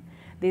doing,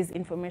 there's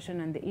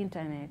information on the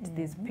internet.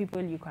 There's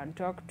people you can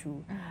talk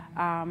to.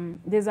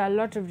 There's a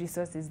lot of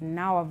resources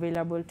now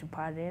available to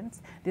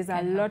parents. There's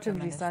a lot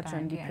of research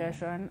on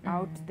depression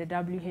out. The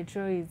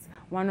WHO is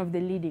one of the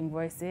leading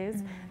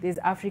voices. There's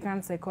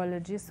African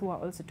psychologists who are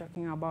also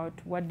talking about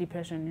what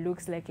depression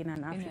looks like in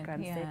an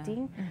African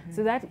setting.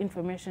 So that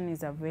information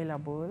is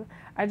available.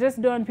 I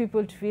just don't want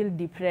people to feel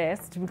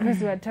depressed because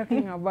we're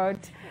talking about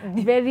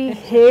very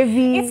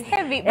heavy, it's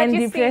heavy, but and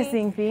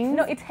depressing things.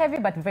 No, it's heavy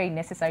but very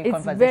necessary it's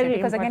conversation. Very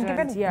because because again,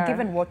 important, yeah.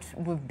 given what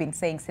we've been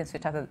saying since we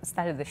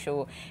started the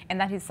show, and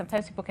that is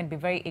sometimes people can be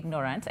very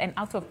ignorant, and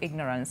out of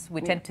ignorance,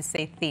 we tend to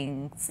say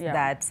things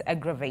that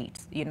aggravate,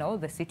 you know,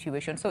 the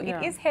situation. So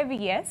it is heavy,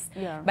 yes,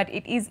 but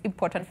it is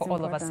important for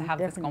all of us to have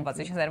these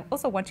conversations. And I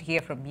also want to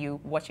hear from you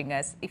watching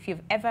us. If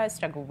you've ever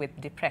struggled with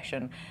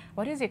depression,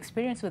 what is your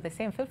experience with the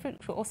same? Feel free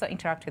to also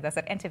interact with us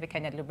at NTV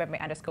Kenya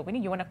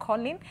 _Winnie. You want to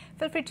call in?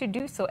 Feel free to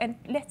do so, and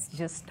let's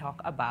just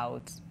talk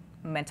about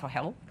mental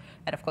health.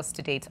 And of course,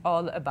 today it's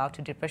all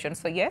about depression.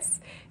 So yes,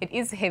 it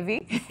is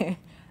heavy,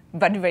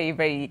 but very,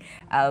 very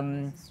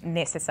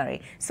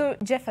necessary. So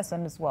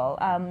Jefferson as well,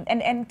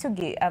 and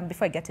Tugi,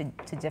 before I get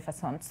to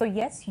Jefferson, so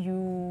yes,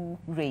 you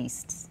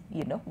raised,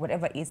 you know,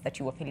 whatever it is that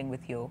you were feeling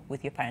with your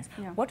parents.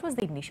 What was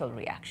the initial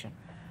reaction?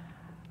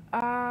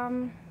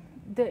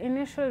 The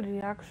initial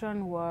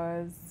reaction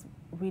was,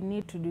 we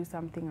need to do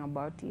something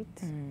about it.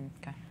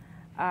 Okay.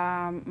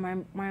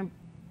 My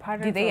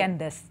parents... Did they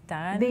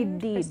understand? They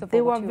did.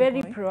 They were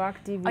very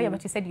proactive. Oh yeah,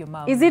 but you said your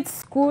mom. Is it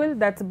school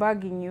that's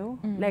bugging you?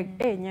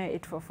 Like, hey, yeah,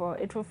 844.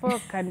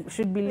 844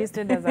 should be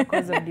listed as a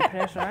cause of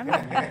depression.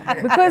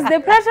 Because the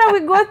pressure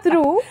we go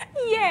through,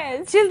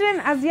 yes,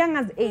 children as young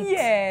as 8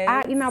 yes,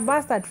 are in a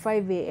bus at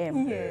 5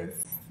 a.m. Yes.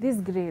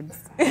 These grades.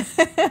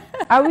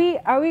 Are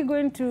we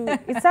going to...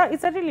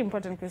 It's a really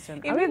important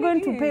question. Are we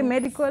going to pay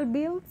medical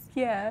bills?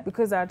 Yeah.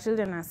 Because our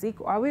children are sick?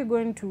 Or are we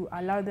going to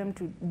allow them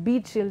to be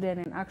children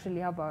and actually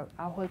have a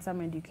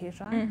wholesome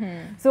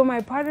education? So my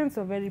parents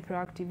were very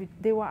proactive.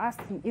 They were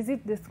asking, is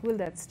it the school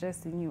that's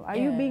stressing you? Are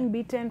you being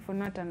beaten for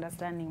not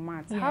understanding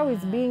maths? How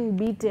is being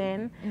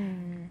beaten,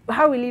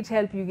 how will it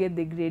help you get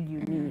the grade you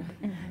need?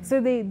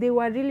 So they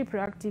were really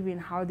proactive in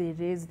how they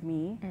raised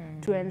me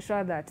to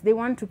ensure that they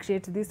want to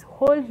create this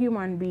whole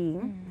human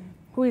being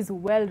who is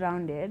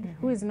well-rounded,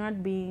 who is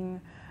not being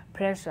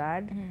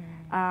pressured.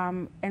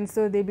 And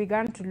so they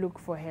began to look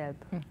for help.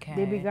 Okay.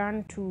 They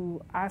began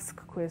to ask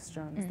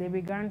questions. They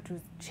began to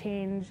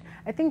change.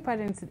 I think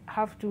parents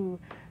have to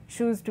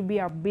choose to be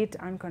a bit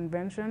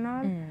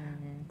unconventional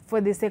for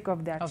the sake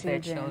of their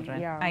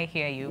children. Yeah. I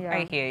hear you.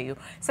 I hear you.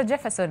 So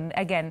Jefferson,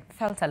 again,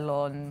 felt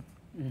alone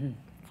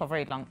for a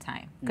very long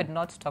time. Could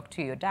not talk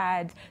to your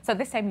dad. So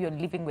this time you're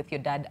living with your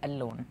dad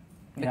alone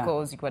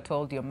because you were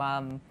told your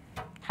mom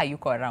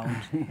hayuko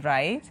around,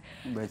 right?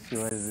 But she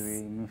was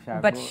in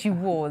Ushago. But she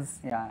was.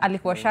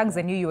 Alikuwa Shags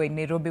and you were in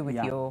Nairobi with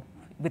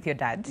your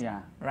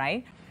dad,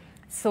 right?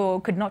 So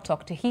could not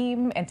talk to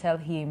him and tell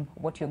him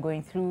what you're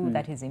going through,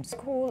 that he's in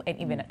school, and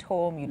even at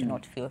home you do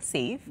not feel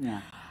safe.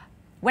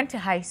 Went to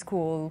high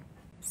school,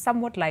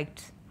 somewhat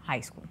liked high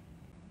school.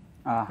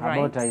 Right?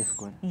 About high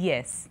school?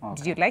 Yes. Okay.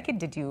 Did you like it?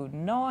 Did you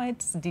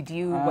not?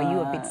 Were you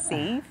a bit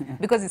safe?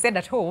 Because you said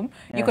at home,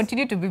 you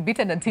continued to be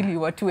beaten until you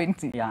were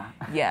 20.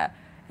 Yeah.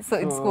 So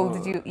in school,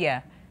 did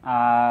you,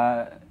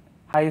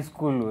 high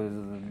school was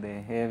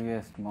the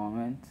heaviest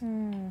moment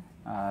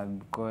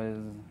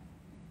because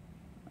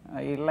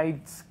I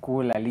liked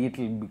school a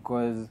little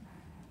because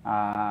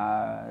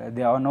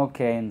there are no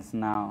canes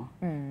now,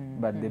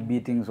 but the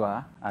beatings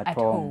were at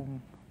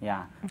home.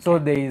 Yeah. Okay. So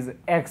there is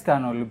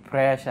external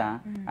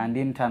pressure and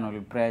internal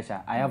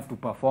pressure. I have to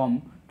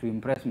perform to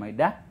impress my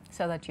dad.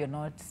 So that you're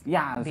not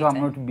beaten. So I'm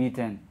not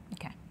beaten.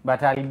 Okay.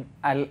 But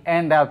I'll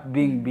end up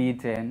being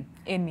beaten.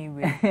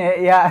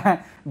 Anyway.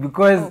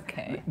 Because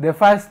the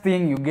first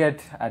thing you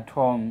get at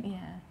home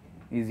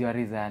is your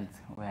results.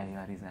 Where are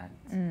your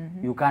results?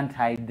 You can't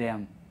hide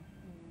them.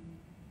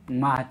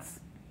 Maths.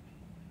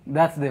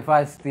 That's the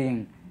first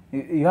thing.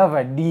 You have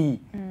a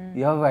D.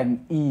 You have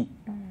an E.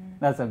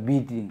 That's a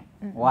beating.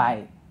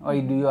 Why? Why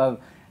do you have...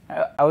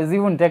 I was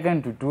even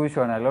taken to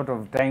tuition a lot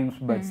of times,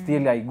 but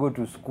still I go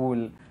to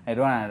school, I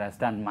don't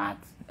understand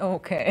maths.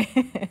 Okay.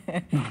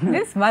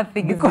 This math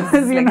thing is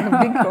like a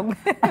big problem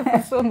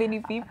for so many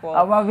people.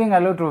 I'm having a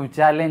lot of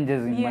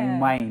challenges in my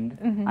mind,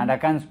 and I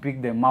can't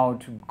speak them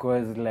out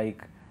because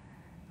like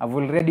I've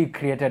already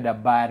created a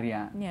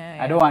barrier.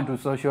 I don't want to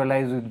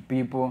socialize with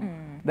people.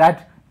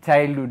 That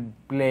childhood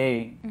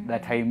play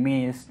that I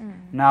missed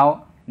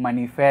now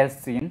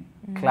manifests in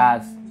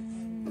class.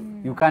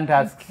 You can't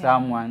ask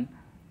someone,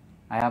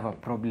 I have a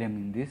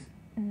problem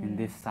in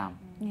this sum.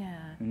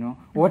 You know,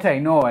 what I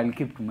know, I'll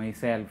keep to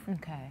myself.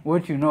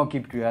 What you know,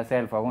 keep to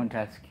yourself. I won't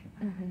ask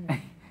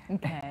you.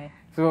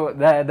 So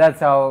that's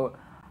how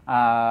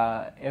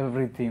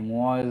everything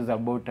was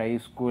about high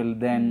school.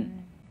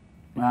 Then,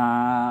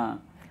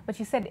 but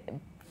you said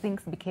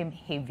things became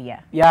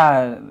heavier.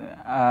 Yeah,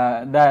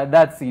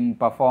 that's in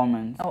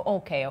performance. Oh,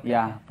 okay.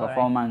 Yeah,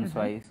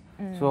 performance-wise.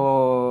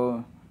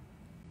 So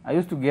I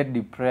used to get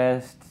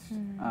depressed,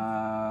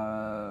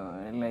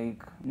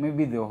 like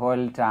maybe the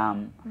whole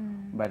term,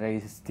 but I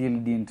still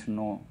didn't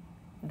know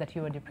that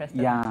you were depressed at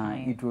the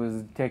time. Yeah, it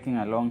was taking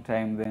a long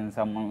time. Then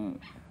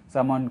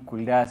someone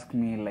could ask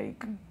me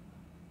like,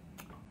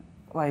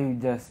 why are you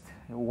just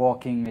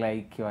walking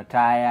like you're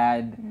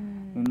tired?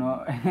 You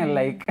know,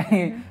 like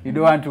you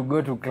don't want to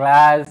go to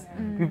class.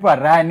 People are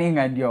running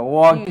and you're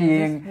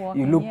walking.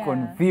 You look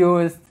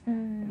confused.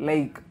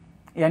 Like,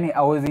 yani,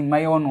 I was in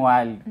my own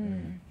world.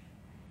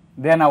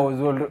 then I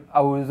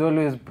was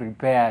always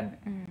prepared.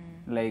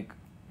 Like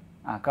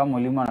kama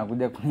mwalimu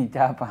anakuja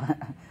kunichapa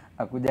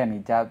akuja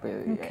nichape.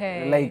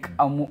 Okay. Like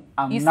I'm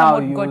You now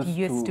somewhat got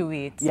used to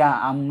it.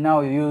 Yeah, I'm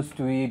now used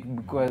to it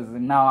because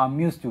now I'm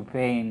used to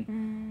pain.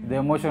 The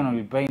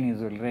emotional pain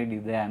is already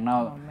there.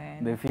 Now Oh,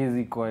 man. the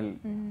physical.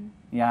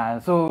 Yeah,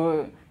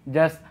 so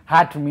just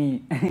hurt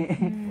me.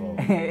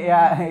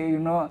 Yeah, you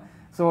know.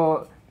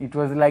 So it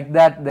was like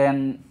that.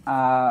 Then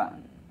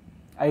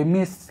I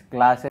missed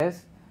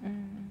classes.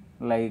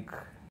 Like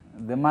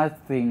the math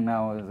thing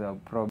now was a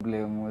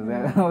problem.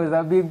 Was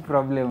a big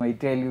problem, I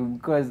tell you,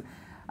 because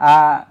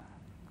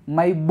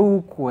my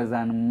book was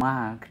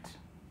unmarked.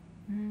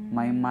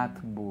 My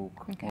math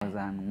book was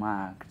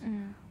unmarked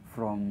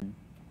from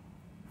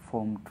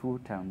Form 2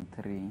 term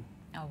 3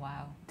 Oh,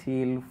 wow.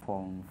 till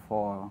Form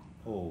 4,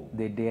 Oh.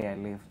 the day I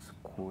left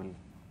school.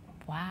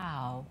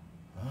 Wow.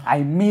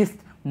 I missed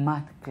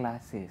math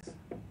classes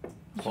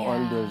for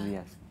all those Yeah.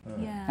 years.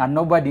 Yeah. And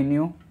nobody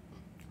knew.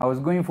 I was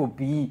going for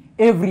PE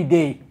every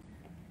day.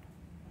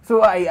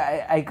 So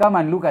I come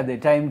and look at the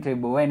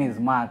timetable. When is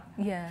math?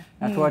 Yeah.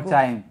 At You what go-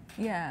 time?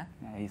 Yeah.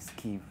 I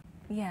skip.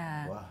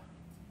 Yeah. Wow.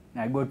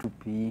 I go to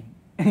PE.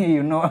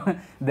 You know,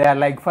 there are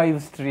like 5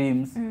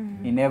 streams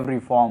in every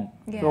form.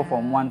 So Yeah.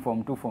 Form 1,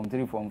 Form 2, Form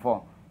 3, Form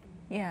 4.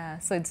 Yeah.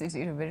 So it's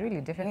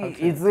really difficult.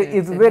 It's to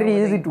it's know very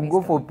whether easy you to missed go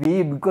them. for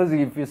PE because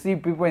if you see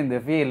people in the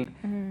field,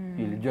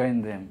 you'll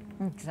join them.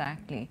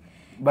 Exactly.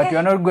 But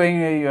you're not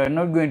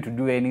going to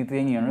do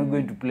anything. You're not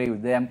going to play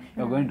with them.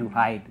 You're going to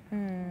hide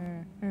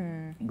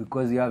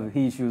because you have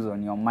issues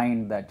on your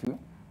mind that you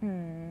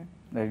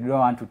don't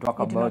want to talk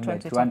You do about, not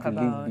want that to you want talk to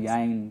leave about.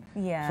 behind.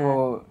 Yeah.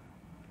 So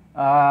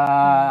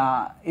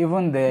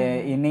even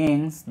the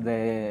innings,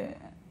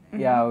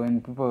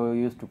 when people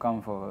used to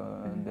come for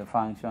the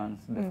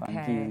functions, the Okay.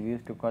 funkies, we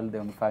used to call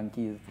them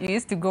funkies. You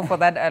used to go for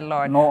that a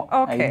lot. No,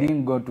 Okay. I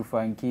didn't go to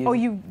funkies. Oh,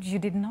 you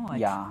did not?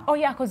 Yeah. Oh,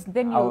 yeah, because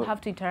then I you'll w-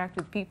 have to interact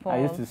with people. I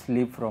used to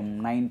sleep from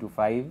 9 to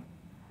 5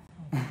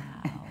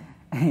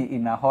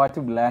 in a hot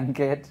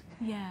blanket,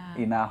 Yeah.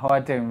 in a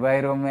hot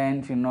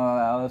environment. You know,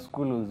 our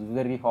school was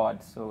very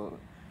hot, so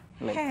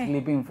like Hey.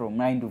 sleeping from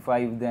 9 to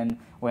 5. Then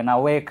when I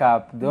wake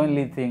up, the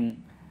only thing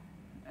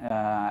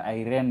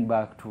I ran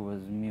back to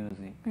was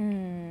music.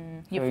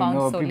 You So, found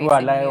solace people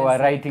in were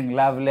music. writing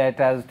love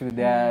letters to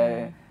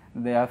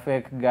their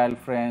fake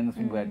girlfriends,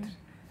 but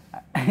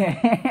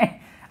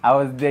I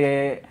was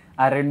the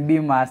R&B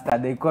master.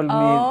 They called me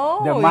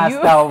the Oh, master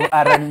you- of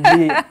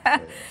R&B.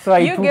 So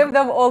You gave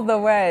them all the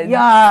words.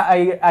 yeah,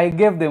 I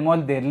gave them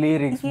all the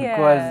lyrics Yeah.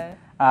 because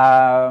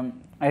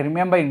I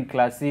remember in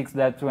class 6,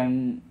 that's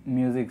when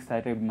music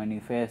started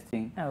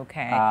manifesting.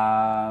 Okay.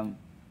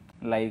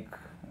 Like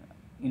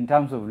in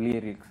terms of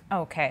lyrics.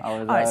 Okay. I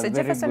was All right, a so very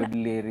Jefferson, good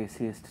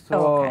lyricist.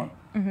 So,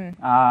 Okay.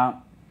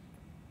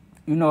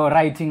 you know,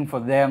 writing for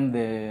them,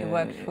 It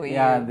worked for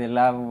yeah, you. the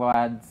love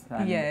words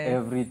and Yes.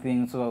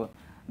 everything. So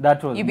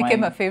that was you my,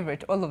 became a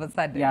favorite all of a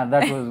sudden. yeah,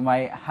 that was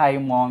my high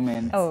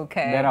moment.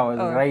 Okay, Then I was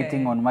okay.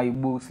 writing on my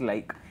books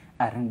like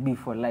R&B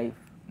for life.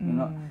 You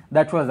know,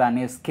 that was an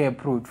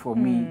escape route for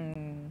me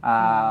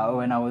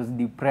when I was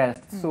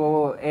depressed.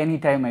 So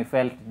anytime I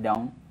felt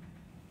down,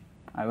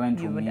 I went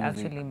You to would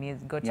music. actually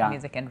go to Yeah.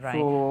 music and write.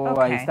 So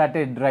Okay. I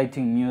started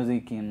writing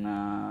music in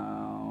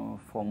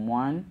Form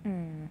 1.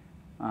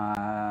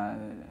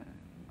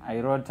 I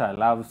wrote a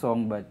love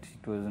song, but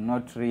it was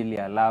not really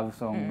a love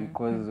song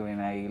because when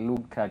I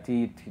looked at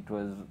it, it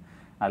was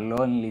a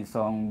lonely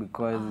song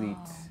because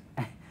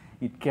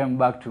it came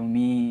back to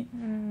me.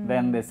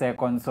 Then the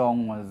second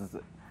song was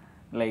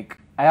like,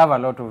 I have a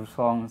lot of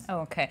songs.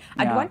 Okay.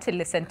 I'd Yeah. want to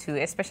listen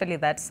to, especially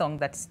that song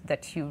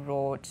that you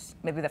wrote,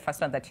 maybe the first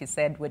one that you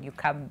said when you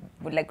come,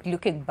 like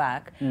looking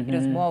back, it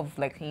was more of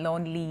like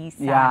lonely,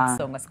 sad Yeah.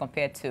 song as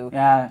compared to.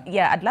 Yeah.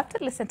 Yeah, I'd love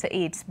to listen to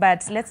it,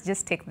 but let's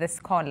just take this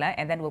caller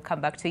and then we'll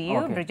come back to you.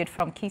 Okay. Bridget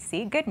from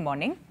Kisii, good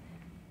morning.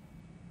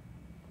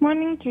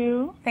 Morning to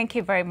you. Thank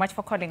you very much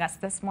for calling us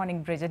this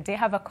morning, Bridget. Do you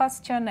have a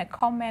question, a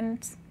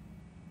comment?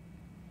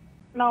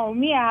 Now,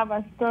 me, I have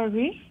a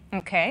story.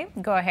 Okay,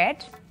 go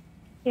ahead.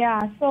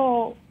 Yeah,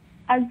 so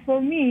as for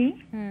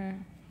me,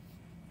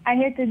 I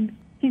hated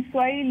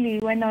Kiswahili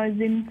when I was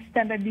in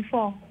standard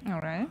 4. All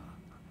right.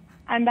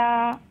 And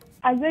as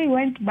I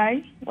went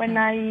by, when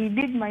I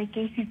did my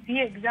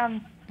KCPE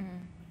exams,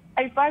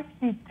 I passed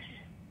it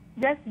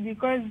just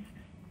because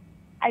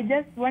I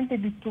just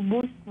wanted it to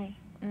boost me.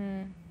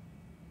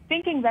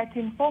 Thinking that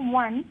in Form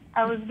 1,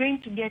 I was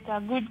going to get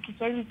a good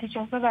Kiswahili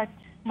teacher so that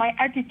my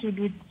attitude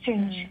would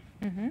change.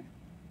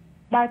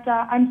 But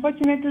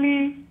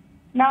unfortunately,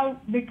 now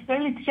the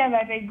Kiswahili teacher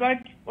that I got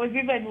was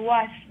even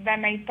worse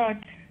than I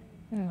thought.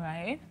 All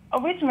right.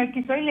 Of which my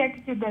Kiswahili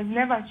attitude has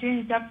never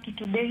changed up to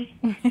today.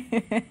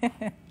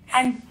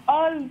 And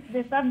all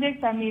the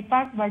subjects I may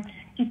pass, but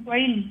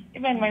Kiswahili.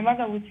 Even my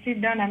mother would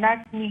sit down and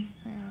ask me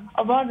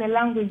about the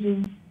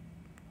languages.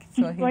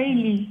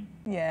 Kiswahili.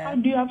 How Yeah.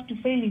 do you have to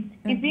fail it?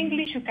 If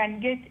English you can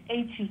get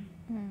 80,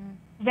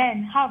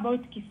 then how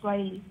about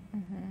Kiswahili?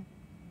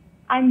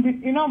 And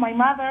you know, my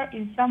mother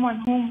is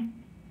someone whom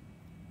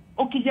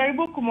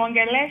ukijaribu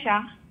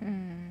kumwongelesha,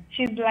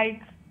 she's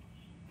like,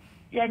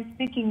 you're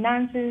speaking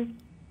nonsense,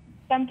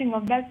 something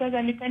of that sort,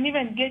 and you can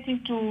even get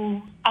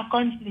into a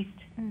conflict.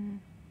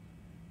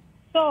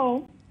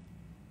 So,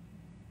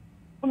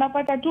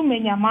 unapata tu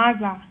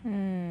menyamaza.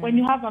 When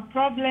you have a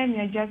problem,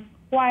 you're just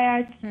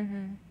quiet.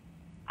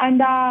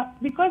 And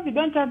because you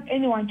don't have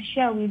anyone to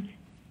share with,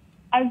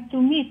 as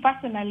to me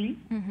personally,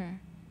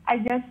 I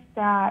just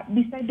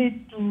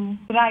decided to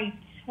write.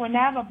 When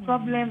I have a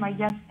problem, I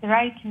just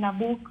write in a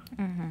book.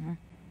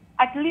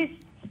 At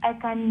least I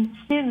can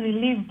feel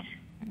relieved.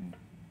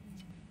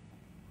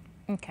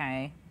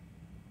 Okay.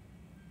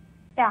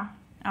 Yeah.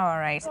 All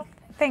right.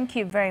 Thank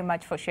you very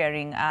much for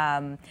sharing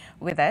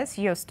with us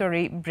your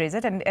story,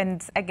 Bridget.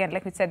 And again,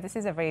 like we said, this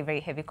is a very, very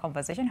heavy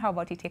conversation. How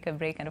about you take a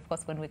break? And of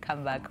course, when we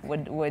come back,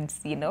 would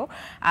you know,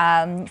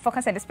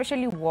 focus on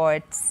especially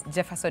what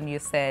Jefferson, you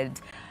said,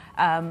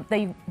 that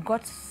you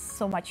got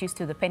so much used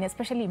to the pain,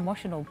 especially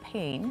emotional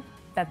pain,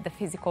 that the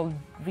physical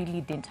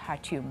really didn't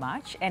hurt you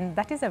much. And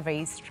that is a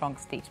very strong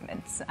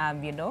statement,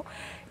 you know,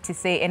 to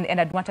say,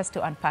 and I'd want us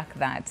to unpack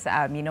that,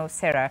 you know,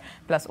 Sarah,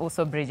 plus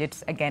also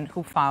Bridget, again,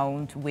 who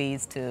found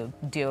ways to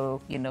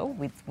deal, you know,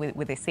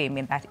 with the same,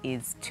 and that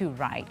is to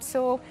write.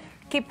 So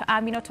keep,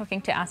 you know, talking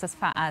to us as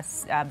far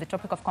as the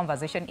topic of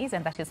conversation is,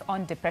 and that is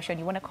on depression.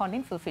 You want to call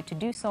in, feel free to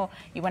do so.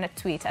 You want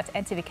to tweet at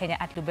NTV Kenya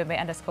at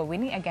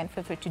Lubebe_Winnie. Again,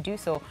 feel free to do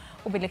so.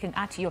 We'll be looking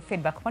at your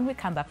feedback when we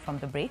come back from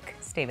the break.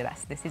 Stay with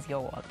us. This is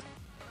Your World.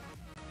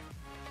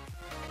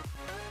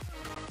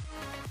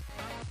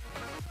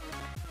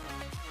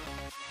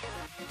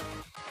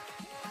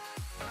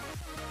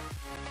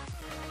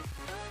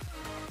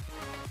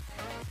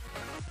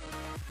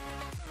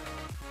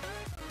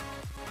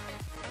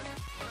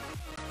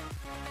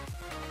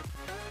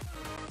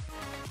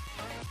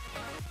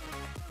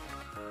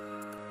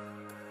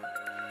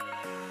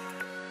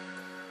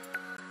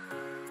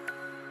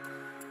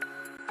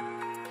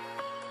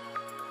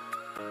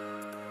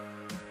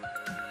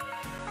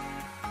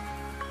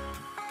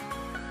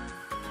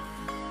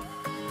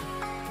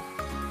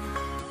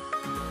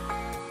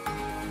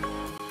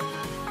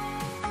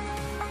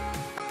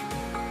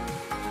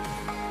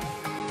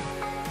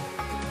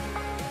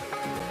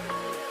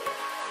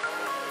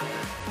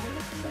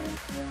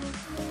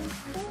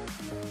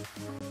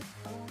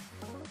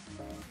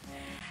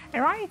 All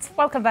right,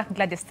 welcome back.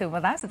 Glad you're still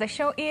with us. The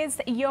show is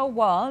Your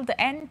World,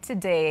 and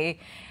today,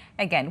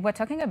 again, we're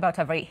talking about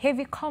a very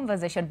heavy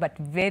conversation, but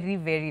very,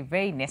 very,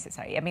 very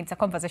necessary. I mean, it's a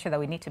conversation that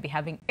we need to be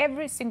having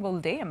every single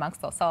day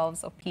amongst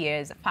ourselves, our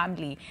peers,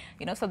 family,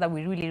 you know, so that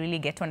we really, really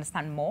get to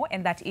understand more,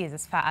 and that is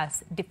as far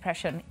as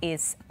depression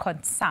is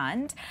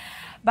concerned.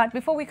 But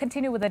before we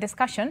continue with the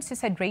discussion,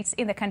 suicide rates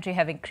in the country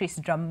have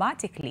increased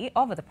dramatically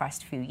over the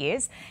past few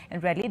years,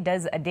 and rarely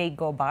does a day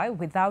go by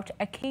without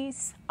a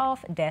case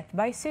of death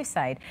by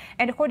suicide.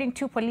 And according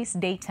to police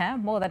data,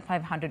 more than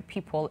 500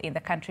 people in the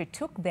country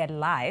took their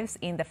lives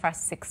in the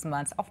first 6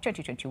 months of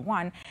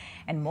 2021,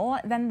 and more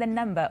than the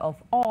number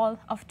of all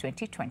of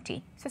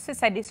 2020. So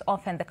suicide is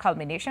often the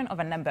culmination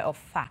of a number of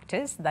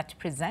factors that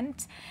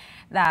present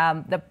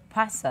the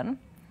person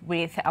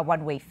with a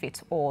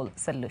one-way-fits-all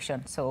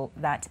solution, so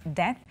that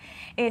death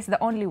is the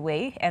only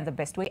way and the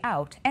best way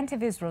out.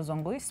 NTV's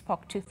Rozongui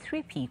spoke to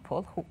 3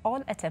 people who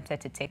all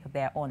attempted to take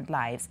their own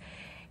lives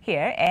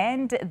here,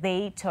 and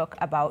they talk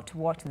about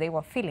what they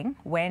were feeling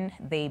when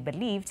they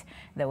believed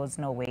there was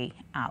no way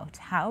out,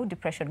 how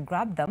depression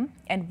grabbed them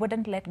and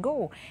wouldn't let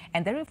go,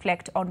 and they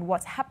reflect on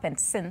what's happened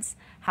since,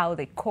 how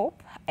they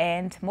cope,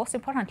 and most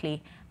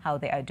importantly, how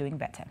they are doing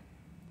better.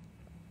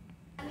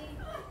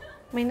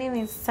 My name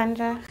is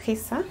Sandra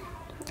Khisa.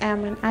 I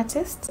am an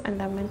artist and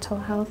a mental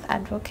health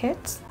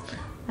advocate.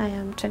 I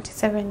am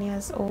 27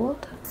 years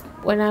old.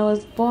 When I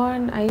was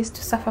born, I used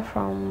to suffer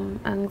from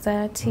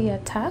anxiety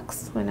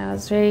attacks when I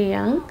was very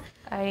young.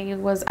 I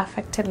was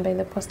affected by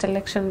the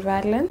post-election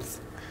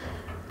violence,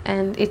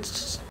 and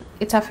it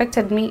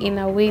affected me in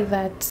a way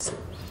that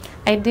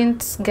I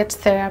didn't get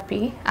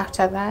therapy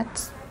after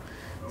that.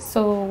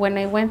 So when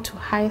I went to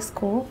high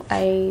school,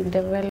 I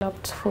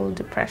developed full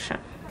depression.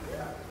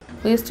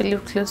 We used to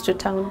live close to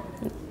town,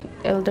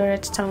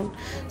 Eldoret town.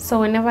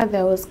 So whenever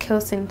there was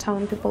chaos in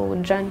town, people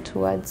would run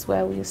towards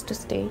where we used to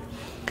stay.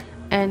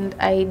 And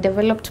I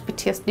developed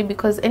PTSD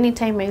because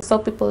anytime I saw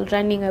people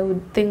running, I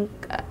would think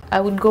I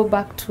would go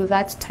back to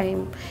that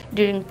time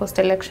during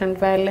post-election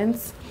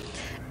violence.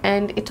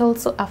 And it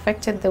also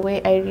affected the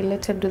way I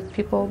related with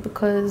people,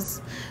 because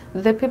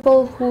the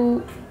people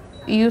who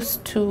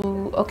used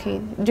to,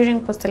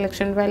 during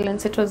post-election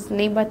violence, it was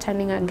neighbor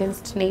turning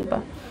against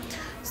neighbor.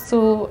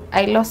 So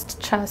I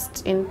lost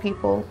trust in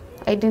people.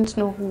 I didn't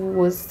know who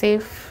was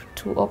safe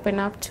to open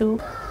up to.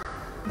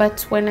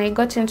 But when I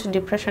got into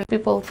depression,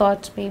 people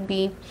thought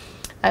maybe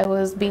I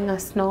was being a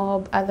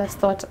snob. Others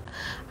thought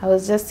I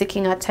was just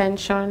seeking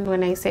attention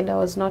when I said I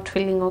was not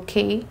feeling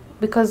okay.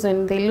 Because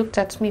when they looked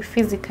at me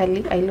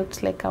physically, I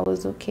looked like I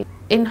was okay.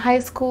 In high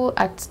school,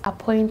 at a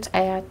point,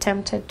 I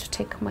attempted to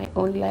take my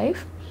own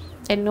life,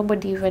 and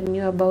nobody even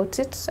knew about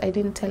it. I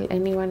didn't tell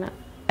anyone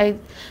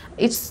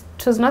It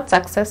was not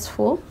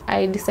successful.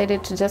 I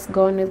decided to just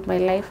go on with my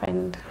life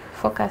and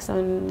focus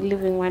on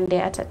living one day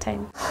at a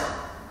time.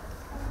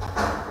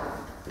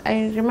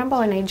 I remember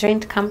when I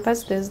joined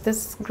campus, there's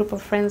this group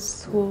of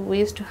friends who we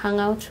used to hang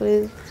out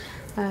with,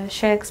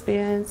 share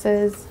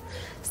experiences,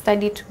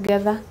 study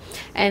together,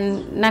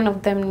 and none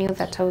of them knew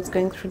that I was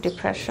going through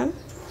depression.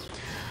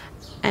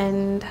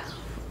 And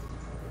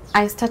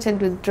I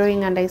started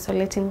withdrawing and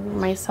isolating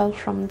myself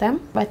from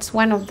them, but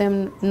one of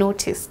them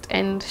noticed,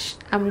 and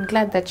I'm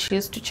glad that she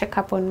used to check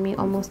up on me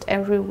almost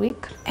every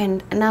week.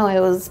 And now I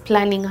was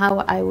planning how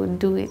I would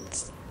do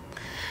it.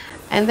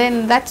 And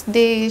then that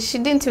day, she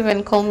didn't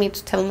even call me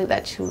to tell me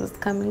that she was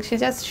coming. She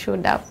just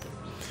showed up.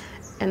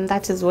 And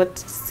that is what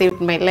saved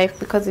my life,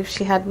 because if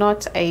she had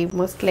not, I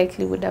most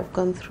likely would have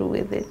gone through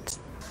with it.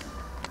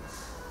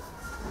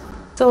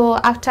 So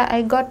after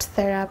I got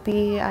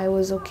therapy, I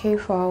was okay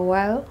for a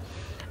while,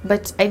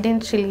 but I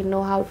didn't really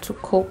know how to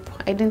cope.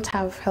 I didn't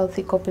have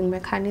healthy coping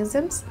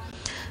mechanisms.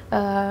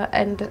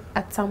 And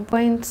at some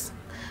point,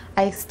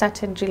 I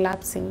started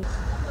relapsing.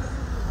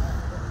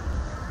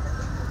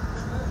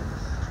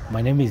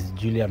 My name is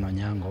Julian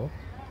Onyango,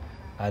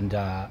 and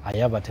I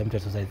have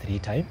attempted suicide 3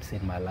 times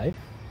in my life.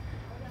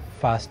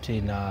 First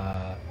in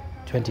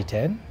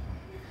 2010,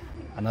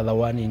 another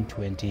one in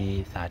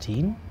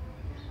 2013,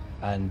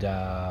 and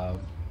the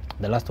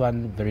last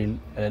one very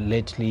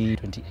lately,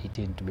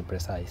 2018 to be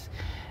precise.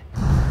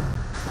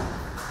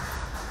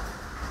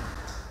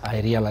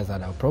 I realized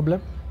that I have a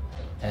problem,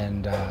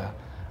 and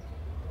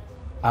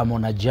I'm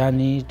on a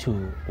journey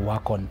to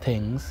work on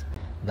things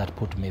that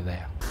put me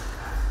there.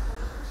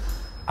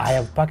 I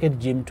have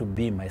packaged gym to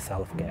be my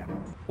self-care.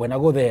 When I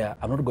go there,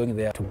 I'm not going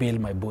there to build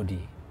my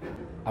body.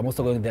 I'm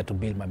also going there to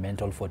build my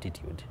mental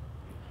fortitude.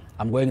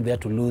 I'm going there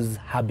to lose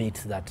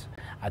habits that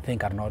I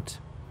think are not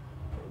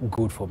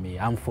good for me,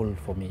 harmful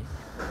for me.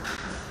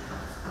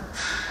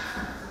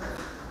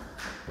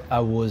 I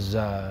was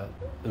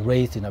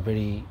raised in a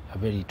very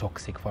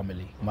toxic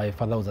family. My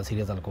father was a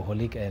serious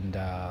alcoholic, and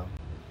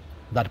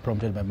that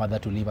prompted my mother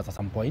to leave us at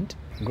some point.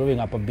 Growing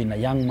up, I've been a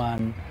young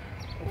man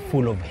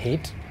full of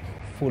hate,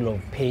 full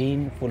of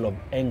pain, full of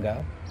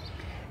anger,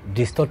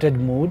 distorted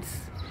moods,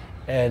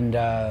 and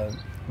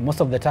most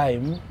of the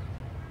time,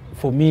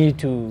 for me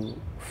to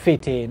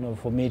fit in, or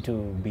for me to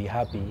be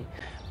happy,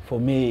 for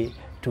me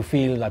to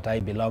feel that I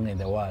belong in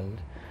the world,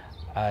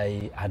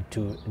 I had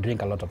to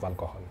drink a lot of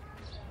alcohol.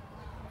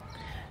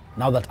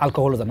 Now that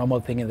alcohol was a normal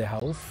thing in the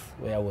house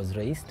where I was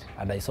raised,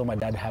 and I saw my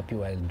dad happy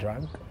while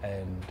drunk,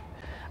 and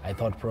I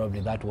thought probably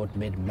that's what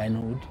made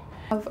manhood.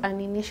 I have an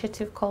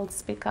initiative called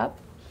Speak Up.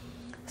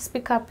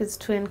 Speak Up is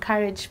to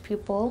encourage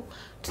people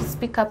to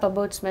speak up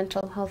about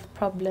mental health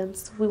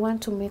problems. We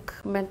want to make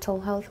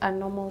mental health a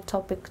normal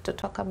topic to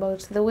talk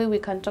about. The way we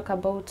can talk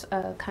about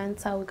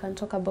cancer, we can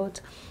talk about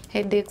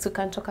headaches, we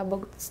can talk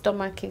about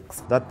stomach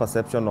aches. That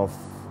perception of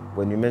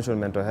when you mention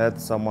mental health,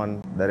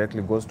 someone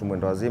directly goes to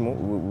mwendo wazimu,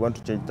 we want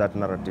to change that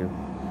narrative.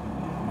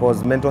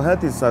 Because mental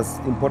health is as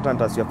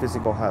important as your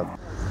physical health.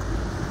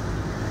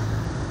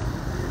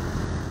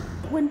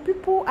 When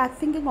people are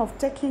thinking of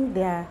taking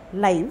their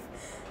life,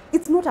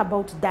 it's not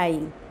about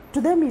dying.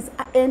 To them, it's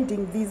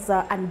ending this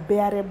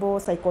unbearable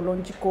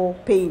psychological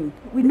pain.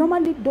 We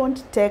normally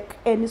don't take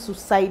any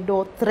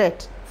suicidal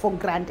threat for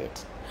granted.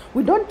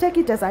 We don't take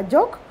it as a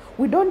joke.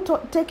 We don't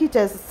take it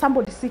as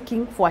somebody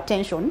seeking for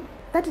attention.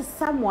 That is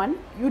someone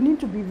you need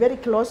to be very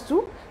close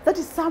to. That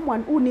is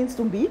someone who needs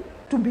to be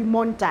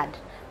monitored.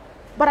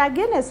 But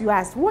again, as you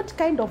asked, what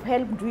kind of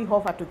help do we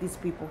offer to these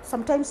people?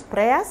 Sometimes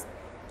prayers,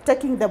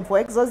 taking them for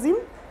exorcism,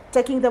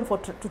 taking them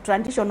to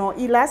traditional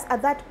healers.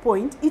 At that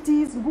point, it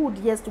is good,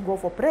 yes, to go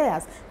for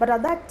prayers, but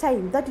at that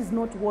time, that is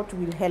not what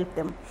will help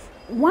them.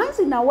 Once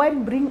in a while,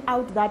 bring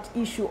out that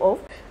issue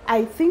of,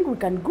 I think we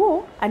can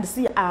go and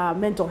see a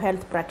mental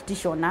health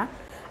practitioner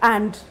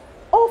and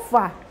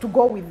offer to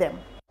go with them.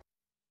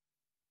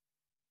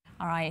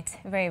 All right,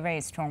 very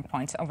strong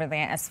point over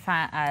there as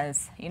far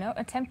as,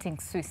 attempting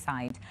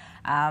suicide.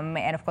 And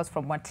of course,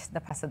 from what the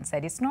person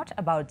said, it's not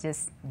about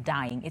just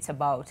dying. It's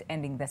about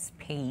ending this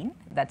pain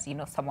that,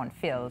 someone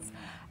feels,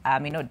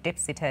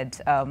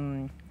 deep-seated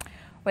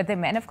with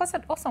them. And of course,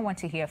 I'd also want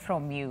to hear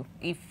from you.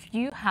 If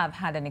you have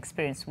had an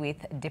experience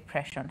with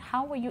depression,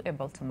 how were you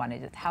able to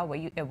manage it? How were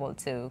you able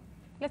to,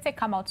 let's say,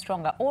 come out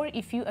stronger? Or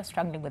if you are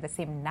struggling with the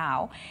same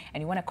now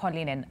and you want to call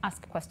in and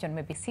ask a question,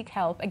 maybe seek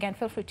help, again,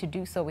 feel free to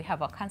do so. We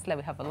have a counselor,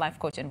 we have a life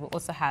coach, and we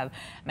also have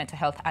mental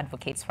health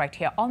advocates right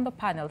here on the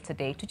panel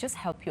today to just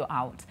help you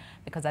out.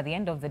 Because at the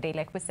end of the day,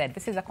 like we said,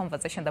 this is a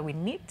conversation that we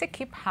need to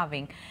keep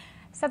having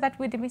so that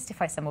we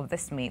demystify some of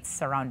these myths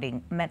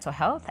surrounding mental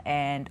health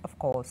and, of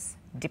course,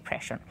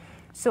 depression.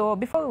 So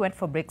before we went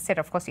for break, Sarah,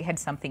 of course, you had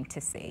something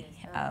to say.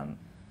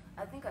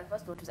 I think I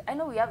first want to say, I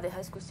know we have the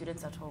high school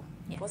students at home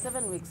for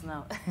 7 weeks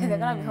now. Mm. They're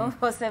going to be home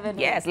for 7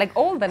 weeks. Yes, like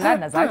all the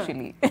learners,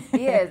 actually.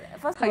 Yes.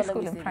 First high of all,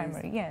 school and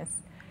primary, yes.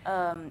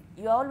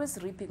 You're always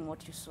reaping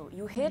what you sow.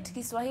 You hate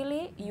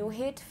Kiswahili, you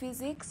hate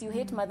physics, you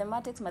hate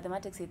mathematics,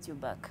 mathematics hits you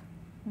back.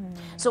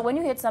 So when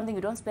you hate something,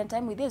 you don't spend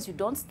time with this, you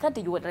don't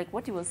study, you like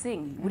what you were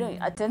saying, you wouldn't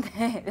attend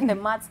the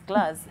maths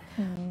class.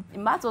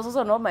 Maths was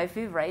also not my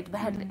favorite, but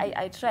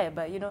I tried,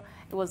 but you know,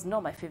 it was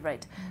not my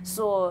favorite.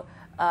 So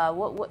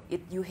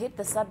you hate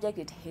the subject,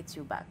 it hates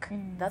you back.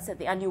 That's the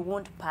thing, and you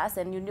won't pass,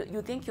 and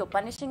you think you're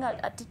punishing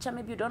a teacher,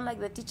 maybe you don't like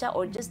the teacher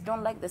or just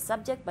don't like the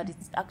subject, but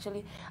it's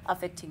actually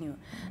affecting you.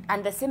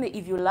 And the same way,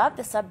 if you love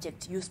the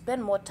subject, you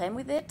spend more time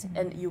with it,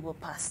 and you will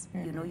pass.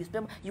 You know,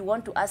 you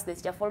want to ask the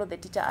teacher, follow the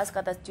teacher, ask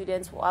other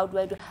students, how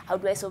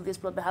do I solve this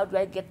problem, how do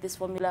I get this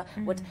formula,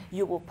 what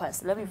you will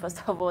pass. Let me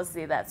first of all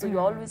say that. So you're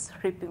always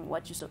reaping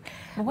what you sow.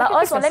 But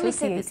also, let me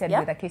say this,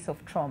 with a case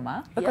of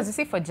trauma, because you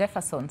see, for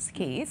Jefferson's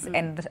case,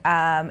 and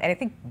I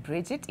think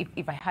Bridget,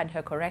 if I heard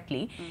her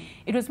correctly,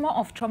 it was more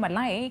of trauma,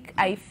 like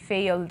I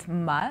failed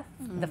math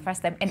the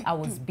first time and I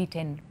was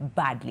beaten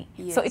badly.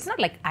 So it's not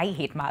like I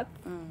hate math,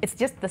 it's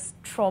just this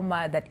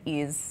trauma that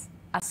is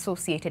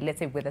associated, let's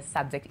say, with the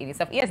subject in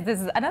itself. Yes,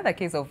 this is another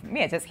case of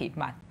me, I just hate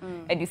math.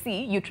 And you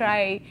see, you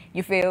try,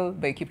 you fail,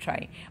 but you keep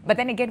trying. But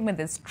then again, when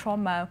there's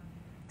trauma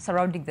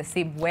surrounding the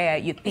same, where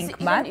you think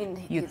math,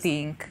 you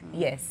think,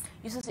 yes.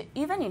 You see,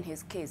 even in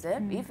his case,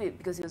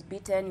 because he was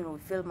beaten, you know,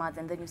 failed math,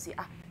 and then you say,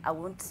 I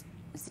won't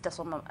sit as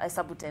a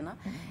sabutena.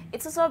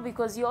 It's also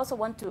because you also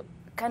want to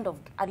kind of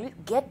at least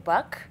get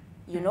back,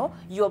 you know,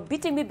 you're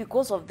beating me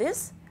because of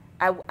this.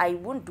 I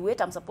won't do it.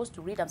 I'm supposed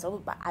to read,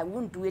 but I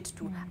won't do it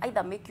to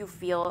either make you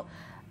feel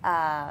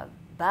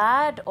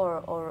bad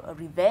or a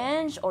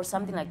revenge or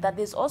something like that.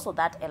 There's also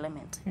that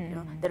element, you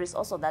know, there is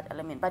also that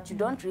element, but you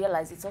don't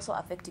realize it's also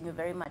affecting you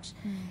very much.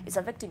 It's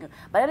affecting you.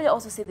 But let me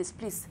also say this,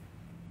 please,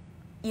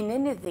 in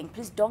anything,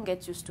 please don't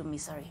get used to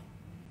misery.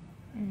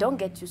 Don't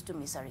get used to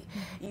misery.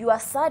 You are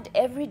sad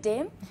every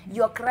day.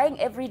 You are crying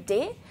every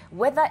day.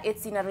 Whether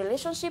it's in a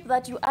relationship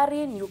that you are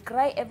in, you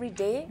cry every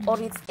day,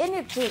 or it's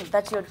anything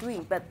that you're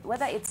doing. But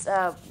whether it's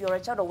you're a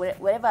child or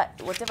whatever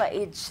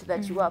age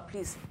that you are,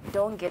 please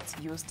don't get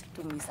used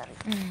to misery.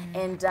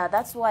 And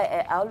that's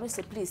why I always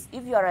say, please,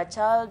 if you are a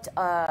child,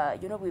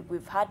 you know,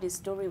 we've had this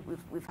story.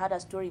 We've had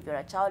a story. If you're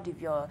a child, if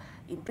you're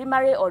in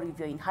primary or if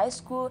you're in high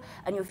school,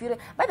 and you feel.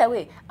 By the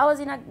way, I was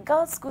in a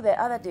girls' school the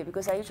other day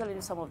because I usually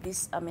do some of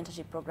these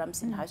mentorship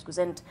programs in high schools,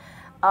 and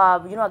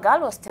you know, a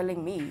girl was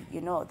telling me,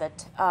 you know,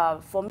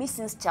 that for me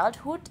since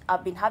childhood,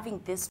 I've been having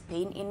this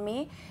pain in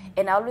me,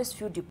 and I always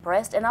feel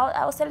depressed. And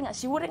I was telling her,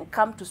 she wouldn't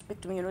come to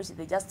speak to me, you know,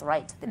 they just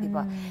write the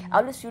paper. I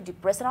always feel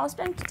depressed, and I was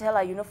trying to tell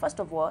her, you know, first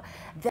of all,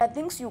 there are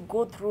things you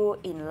go through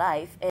in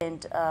life,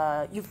 and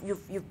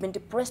you've been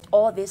depressed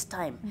all this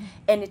time,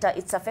 and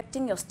it's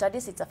affecting your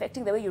studies, it's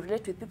affecting the way you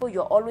relate with people.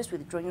 You're always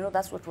withdrawn, you know.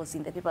 That's what was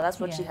in the paper, that's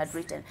what she had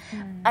written.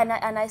 And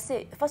I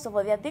say, first of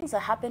all, there are things that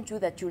happen to you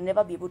that you'll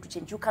never be able to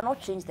change. You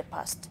cannot change the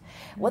past.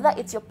 Whether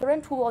it's your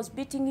parent who was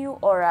beating you,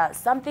 or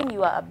something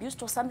you are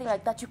abused or something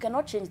like that, you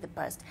cannot change the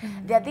past.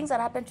 There are things that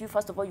happen to you,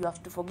 first of all, you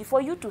have to forgive.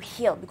 For you to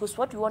heal, because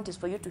what we want is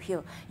for you to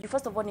heal, you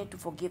first of all need to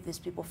forgive these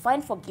people.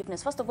 Find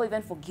forgiveness. First of all,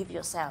 even forgive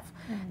yourself.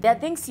 There are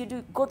things you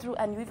do go through,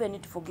 and you even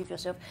need to forgive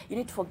yourself. You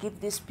need to forgive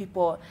these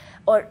people,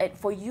 or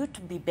for you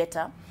to be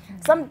better.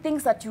 Some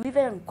things that you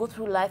even go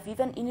through life,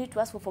 even you need to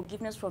ask for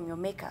forgiveness from your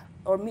maker,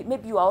 or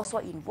maybe you are also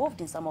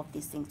involved in some of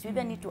these things. You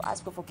even need to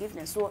ask for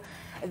forgiveness. So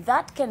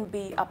that can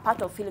be a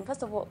part of healing.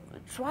 First of all,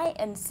 try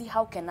and see,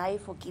 how can I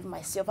forgive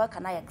myself? How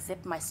can I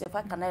accept myself?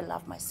 How can I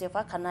love myself?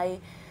 How can I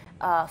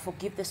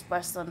forgive this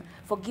person?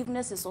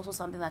 Forgiveness is also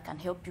something that can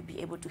help you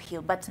be able to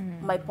heal. But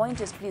my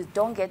point is, please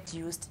don't get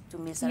used to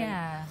misery.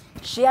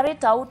 Share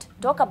it out,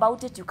 talk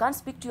about it. You can't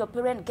speak to your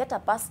parent, get a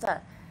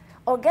pastor.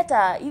 Or get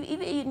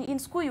in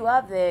school you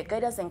have the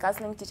guidance and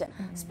counseling teacher.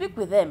 Speak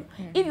with them.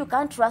 If you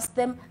can't trust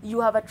them,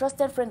 you have a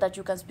trusted friend that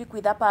you can speak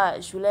with.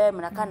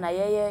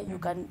 You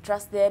can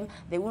trust them.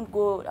 They won't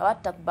go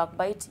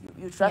backbite.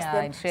 You trust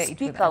them.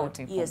 Speak out.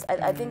 Yes,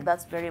 I think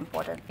that's very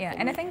important. Yeah,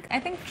 and I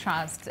think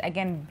trust,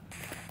 again,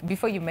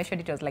 before you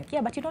mentioned it, I was like,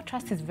 yeah, but you know,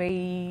 trust is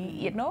very,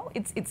 you know,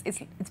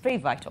 it's very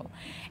vital.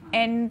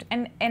 And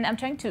I'm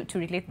trying to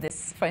relate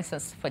this, for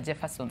instance, for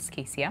Jefferson's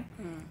case here.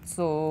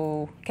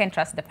 So can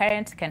trust the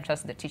parents, can trust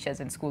the teachers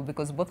in school,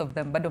 because both of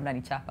them bado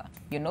mnanichapa,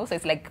 you know. So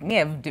it's like me,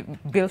 I've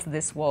built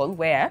this wall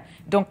where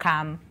don't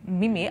come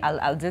mimi,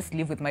 I'll just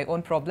live with my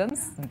own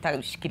problems.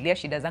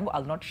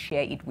 I'll not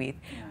share it with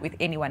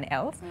anyone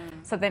else.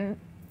 So then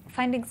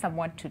finding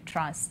someone to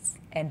trust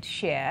and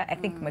share, I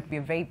think might be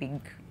a very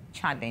big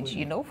challenge,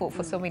 you know,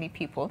 for so many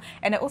people.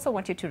 And I also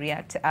want you to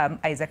react,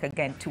 Isaac,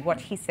 again, to what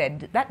he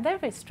said, that very,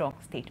 very strong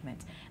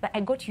statement, that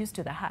I got used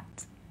to the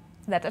hurt.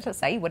 That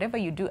whatever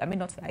you do, I mean,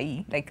 not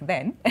like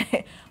then,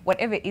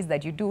 whatever it is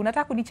that you do,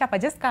 unataka kunichapa,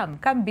 just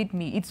come beat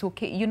me, it's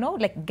okay. You know,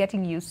 like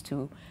getting used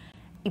to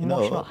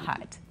emotional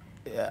hurt.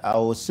 I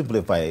will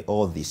simplify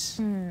all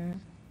this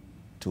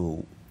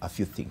to a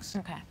few things.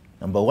 Okay.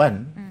 Number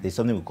one, there's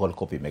something we call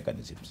coping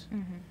mechanisms.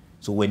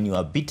 So when you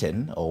are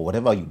beaten or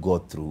whatever you go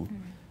through,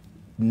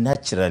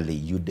 naturally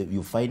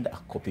you find a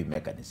coping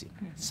mechanism.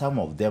 Some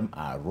of them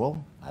are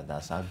wrong,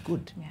 others are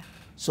good.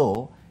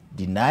 So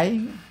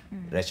denying,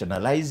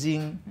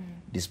 rationalizing,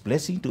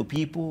 displacing to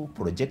people,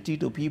 projecting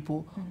to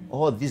people,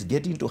 all this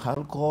getting to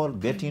alcohol,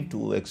 getting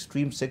to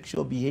extreme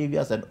sexual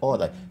behaviors and all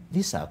that.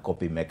 These are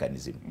coping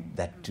mechanisms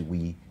that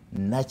we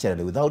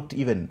naturally, without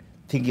even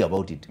thinking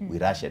about it, we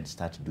rush and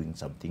start doing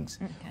some things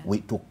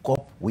to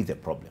cope with the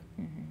problem.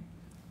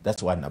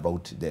 That's one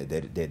about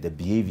the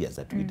behaviors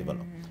that we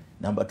develop.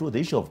 Number two, the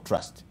issue of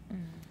trust.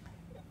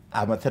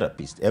 I'm a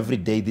therapist. Every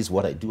day, this is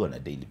what I do on a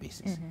daily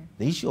basis.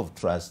 The issue of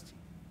trust,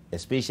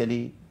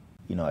 especially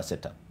in our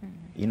setup,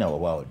 in our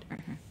world,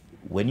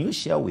 when you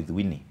share with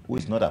Winnie, who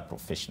is not a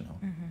professional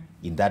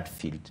in that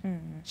field,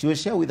 she will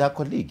share with her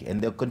colleague,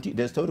 and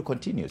the story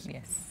continues.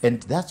 Yes.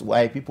 And that's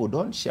why people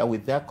don't share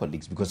with their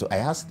colleagues, because I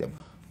ask them,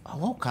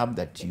 how come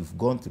that you've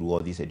gone through all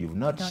this and you've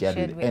not shared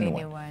with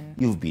anyone?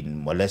 You've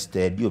been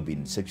molested, you've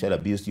been sexually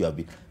abused, you have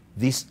been...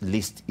 This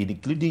list,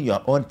 including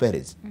your own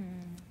parents,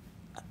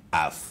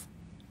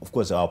 of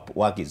course, our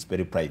work is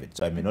very private,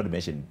 so I may not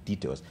mention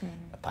details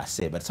per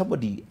se, but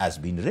somebody has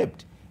been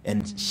raped,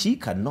 and she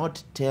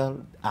cannot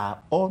tell her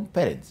own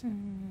parents.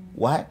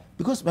 Why?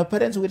 Because my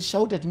parents will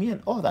shout at me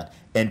and all that,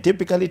 and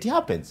typically it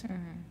happens.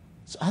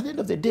 So at the end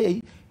of the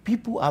day,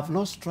 people have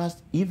lost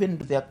trust, even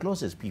to their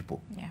closest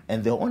people.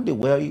 And the only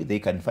way they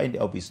can find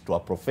help is to a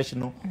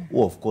professional,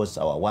 who, of course,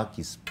 our work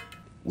is,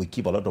 we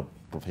keep a lot of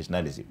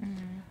professionalism.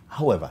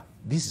 However,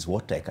 this is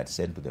what I can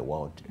send to the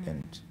world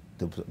and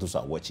those who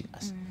are watching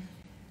us.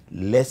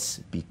 Let's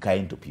be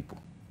kind to people.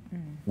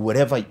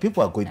 Wherever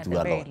people are going through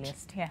a lot,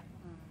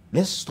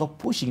 let's stop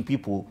pushing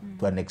people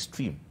to an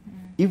extreme.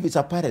 If it's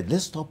a parent,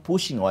 let's stop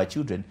pushing our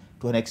children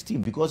to an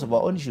extreme because of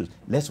our own issues.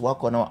 Let's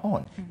work on our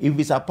own. If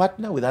it's a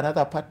partner with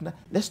another partner,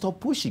 let's stop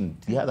pushing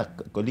the other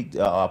colleagues,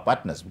 our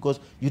partners, because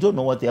you don't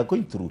know what they are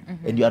going through,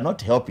 and you are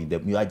not helping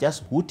them. You are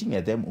just hooting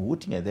at them,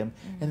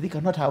 and they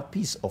cannot have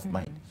peace of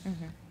mind.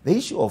 The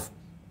issue of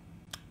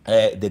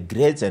the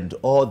grades and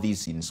all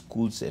this in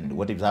schools and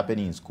what is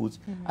happening in schools,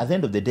 at the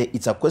end of the day,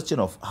 it's a question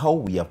of how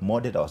we have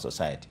molded our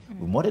society.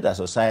 We molded a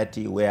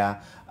society where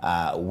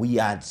we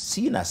are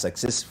seen as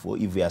successful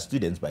if we are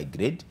students by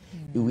grade.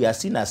 We are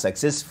seen as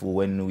successful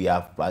when we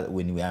are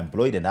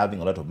employed and having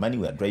a lot of money.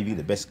 We are driving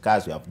the best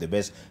cars, we have the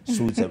best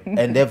suits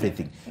and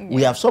everything.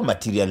 We are so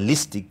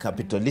materialistic,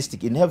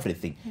 capitalistic in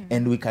everything,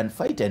 and we can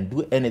fight and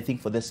do anything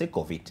for the sake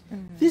of it.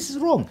 This is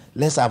wrong.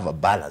 Let's have a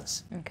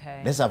balance.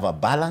 Let's have a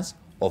balance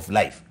of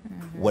life.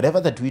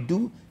 Whatever that we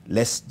do,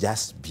 let's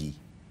just be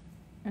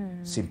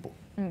simple.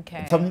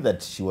 Something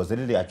that she was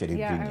really actually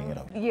bringing it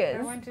up. Yes.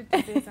 I wanted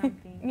to say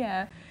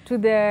something. To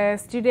the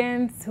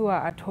students who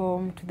are at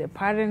home, to the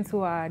parents who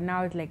are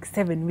now like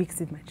 7 weeks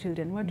with my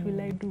children, what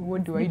will I do?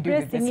 What do I do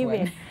with this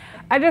one?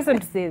 I just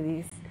want to say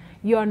this.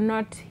 You're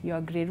not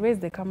your grade. Where's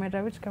the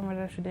camera? Which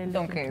camera should I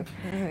look at?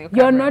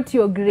 You're not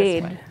your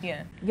grade.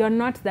 You're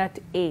not that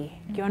A.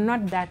 You're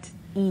not that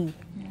E.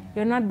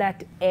 You're not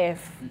that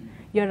F.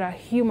 You're a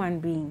human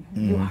being.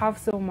 You have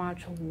so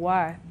much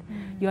worth.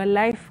 Your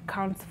life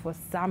counts for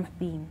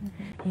something.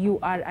 You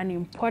are an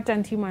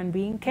important human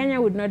being.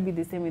 Kenya would not be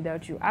the same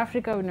without you.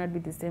 Africa would not be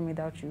the same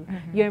without you.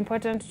 You're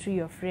important to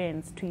your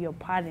friends, to your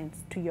parents,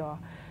 to your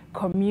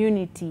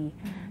community,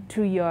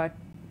 to your,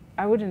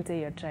 I wouldn't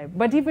say your tribe,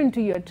 but even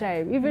to your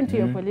tribe, even to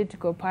your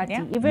political party,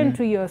 even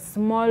to your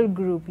small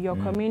group, your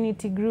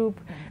community group,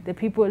 the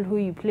people who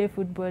you play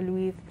football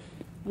with.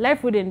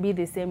 Life wouldn't be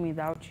the same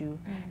without you.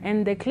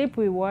 And the clip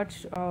we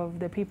watched of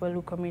the people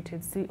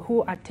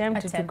who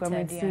attempted to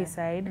commit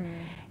suicide,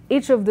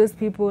 each of those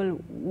people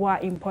were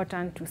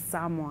important to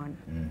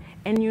someone.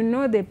 And you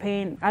know the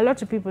pain, a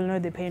lot of people know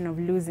the pain of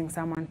losing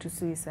someone to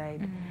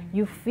suicide.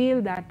 You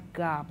feel that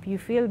gap, you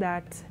feel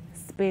that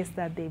space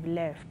that they've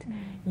left.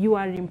 You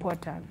are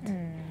important.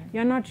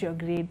 You're not your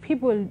grade.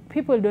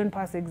 People don't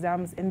pass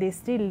exams and they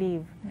still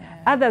live.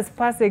 Others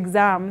pass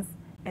exams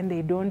and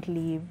they don't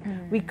leave.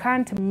 We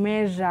can't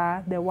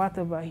measure the worth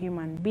of a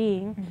human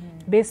being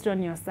based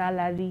on your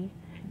salary.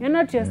 You're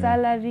not your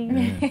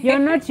salary. You're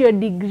not your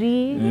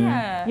degree.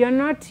 You're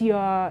not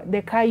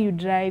the car you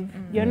drive.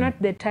 You're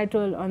not the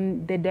title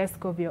on the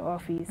desk of your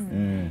office.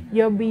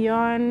 You're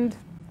beyond.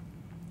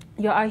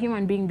 You're a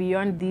human being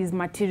beyond these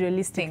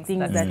materialistic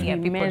things that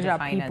we measure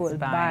people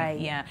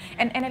by.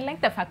 And I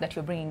like the fact that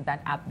you're bringing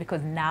that up,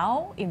 because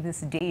now in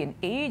this day and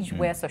age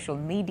where social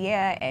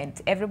media and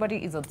everybody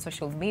is on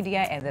social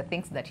media and the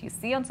things that you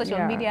see on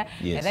social media,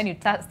 and then you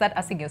start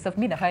asking yourself,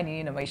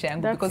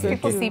 because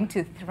people seem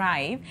to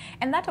thrive,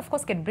 and that of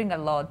course can bring a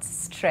lot of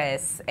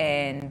stress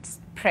and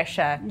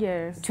pressure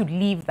to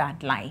live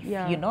that life,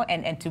 you know,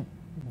 and to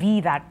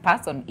be that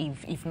person,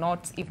 if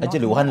not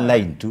actually one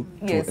line too.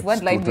 One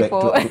line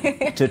before.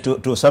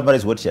 To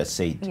summarize what she has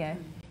said.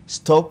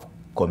 Stop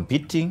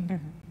competing,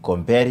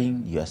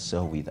 comparing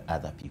yourself with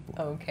other people.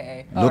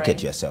 Look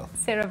at yourself.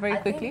 Sarah, very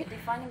quickly. I think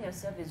defining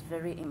yourself is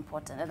very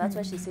important, and that's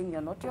why she's saying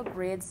you're not your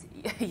grades,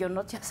 you're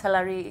not your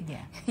salary,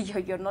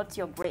 you're not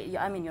your grade.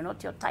 I mean, you're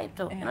not your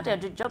title, you're not your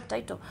job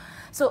title.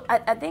 So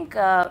I think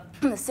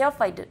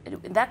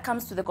that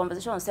comes to the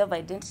conversation on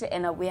self-identity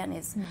and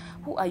awareness.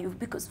 Who are you?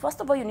 Because first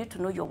of all, you need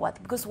to know your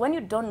worth. Because when you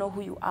don't know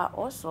who you are,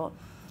 also,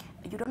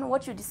 you don't know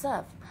what you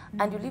deserve,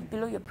 and you live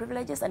below your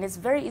privileges, and it's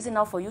very easy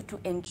now for you to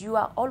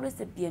endure, always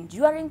be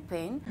enduring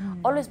pain,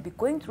 always be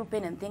going through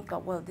pain and think, oh,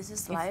 well, this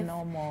is life. It's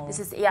normal. This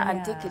is,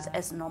 and take it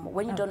as normal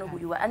when you don't know who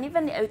you are. And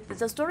even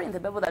there's a story in the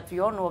Bible that we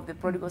all know of the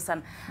prodigal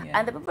son,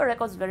 and the Bible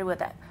records very well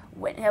that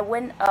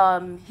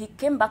when he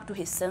came back to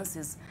his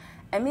senses,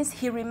 it means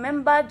he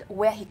remembered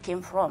where he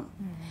came from.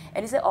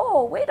 And he said,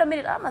 oh, wait a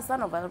minute, I'm a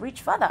son of a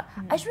rich father.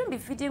 I shouldn't be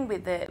feeding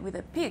with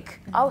a pig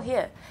out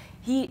here.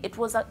 It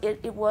was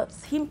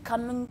him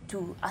coming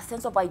to a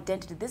sense of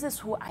identity. This is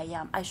who I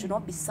am. I should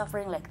not be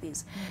suffering like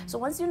this. So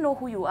once you know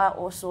who you are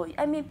also,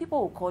 I mean, people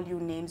will call you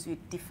names, will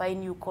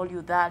define you, call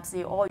you that,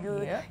 say, oh,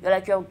 you're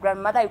like your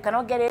grandmother, you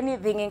cannot get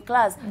anything in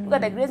class. Look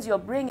at the grades you're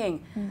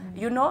bringing.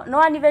 You know, no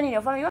one even in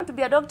your family, you want to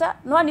be a doctor?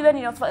 No one even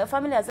in your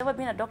family has ever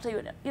been a doctor.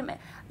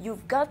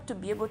 You've got to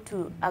be able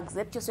to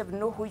accept yourself,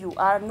 know who you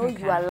are, know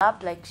you are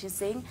loved, like she's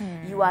saying.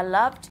 You are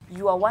loved,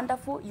 you are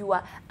wonderful,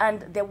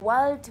 and the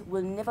world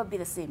will never be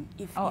the same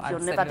if you're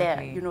never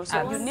there. You know,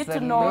 so you need to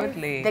know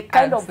the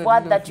kind of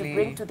word that you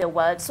bring to the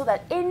world, so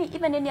that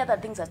even any other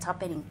things that's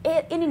happening,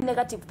 any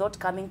negative thought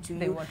coming to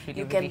you,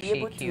 you can be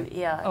able to,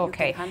 you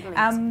can handle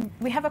it.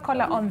 We have a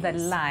caller on the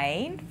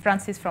line,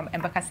 Francis from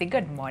Embakasi.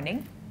 Good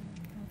morning.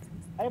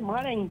 Good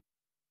morning.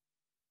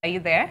 Are you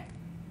there?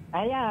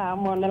 Yeah,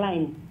 I'm on the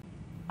line.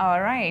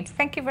 All right.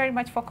 Thank you very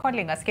much for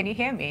calling us. Can you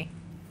hear me?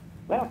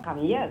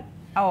 Welcome, yes.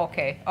 Oh,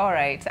 okay. All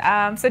right.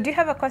 So do you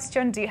have a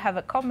question? Do you have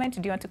a comment?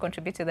 Do you want to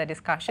contribute to the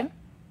discussion?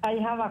 I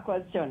have a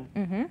question.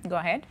 Go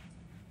ahead.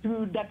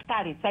 To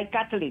Dr.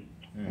 Psychiatrist.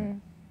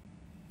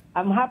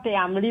 I'm happy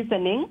I'm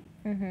listening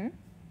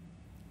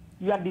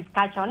your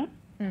discussion.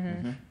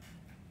 And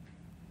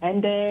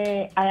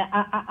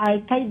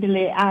I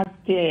kindly ask,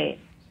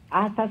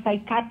 as a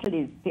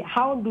psychiatrist,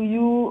 how do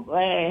you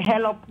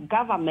help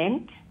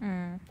government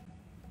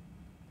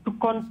to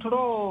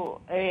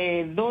control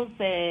those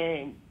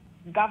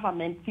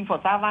government civil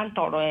servants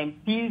or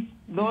MPs,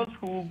 those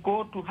who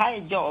go to high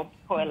jobs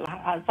who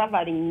are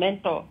suffering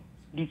mental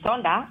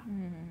disorder,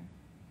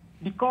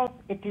 because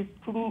it is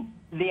true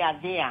they are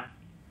there.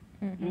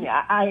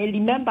 I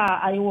remember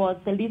I was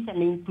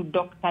listening to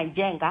Dr.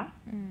 Jenga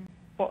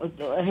for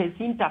his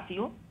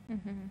interview,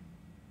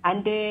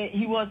 and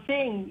he was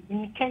saying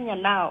in Kenya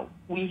now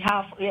we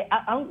have 4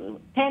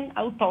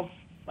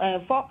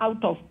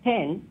 out of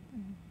 10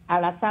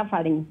 are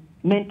suffering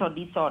mental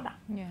disorder.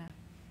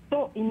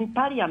 So in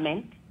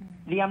parliament,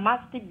 there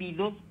must be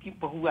those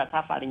people who are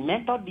suffering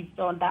mental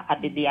disorder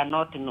and they are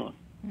not known.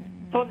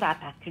 So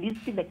that at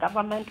least the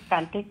government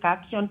can take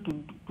action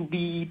to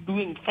be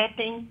doing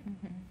vetting,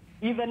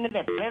 even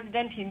the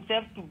president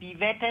himself to be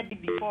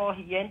vetted before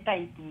he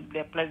enters into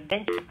the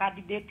presidential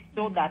candidate,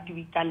 so that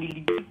we can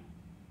relieve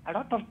a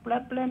lot of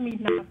problem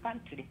in our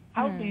country.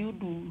 How do you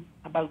do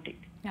about it?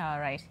 All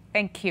right.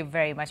 Thank you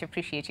very much.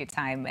 Appreciate your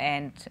time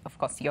and, of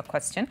course, your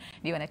question.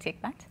 Do you want to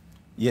take that?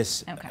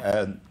 Yes.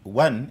 Okay.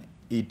 One,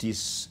 it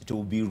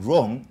will be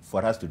wrong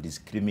for us to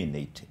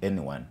discriminate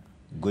anyone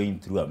going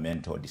through a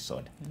mental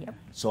disorder.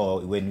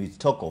 So when we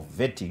talk of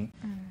vetting,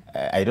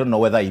 I don't know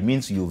whether it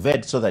means you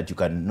vet so that you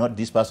can not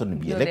this person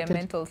be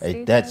elected.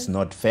 That's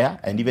not fair.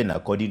 And even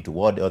according to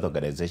World Health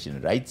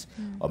Organization rights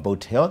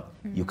about health,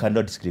 you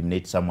cannot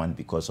discriminate someone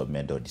because of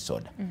mental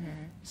disorder.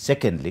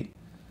 Secondly,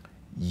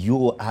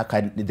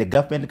 the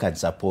government can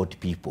support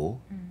people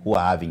who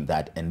are having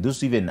that, and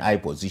those even high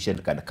position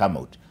can come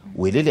out.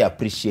 We really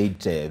appreciate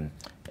this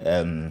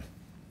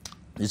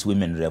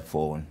women rep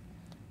for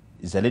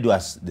is a lady who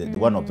has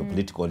one of the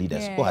political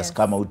leaders who has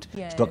come out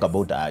to talk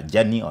about our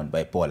journey on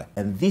bipolar,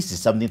 and this is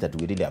something that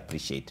we really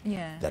appreciate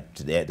that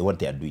what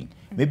they are doing.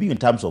 Maybe in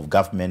terms of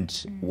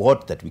government,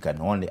 what that we can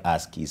only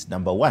ask is,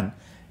 number one,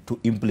 to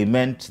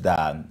implement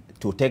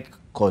to take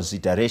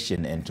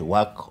consideration and to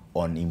work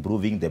on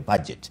improving the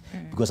budget,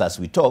 because as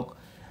we talk,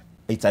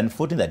 it's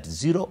unfortunate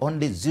that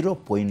only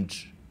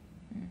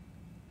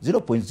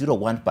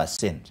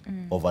 0.01%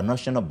 of our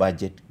national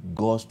budget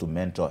goes to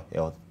mental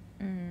health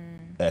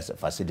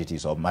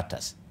facilities or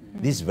matters.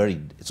 This is very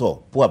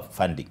poor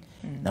funding.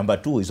 Number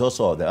two is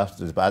also the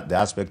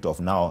aspect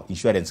of now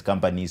insurance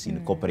companies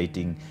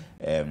incorporating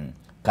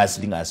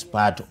counseling as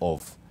part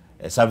of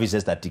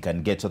services that you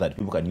can get, so that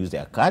people can use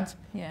their cards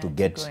to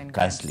get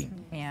counseling.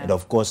 And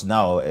of course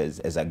now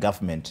as a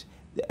government,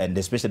 and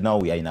especially now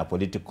we are in a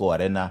political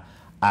arena,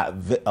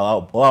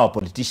 our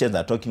politicians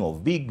are talking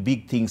of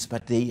big things,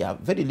 but they are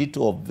very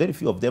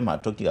few of them are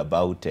talking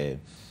about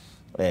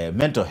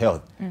mental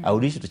health. I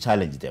would wish to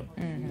challenge them.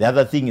 The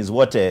other thing is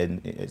what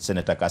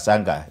Senator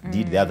Kasanga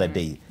did the other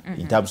day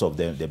in terms of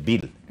the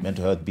bill,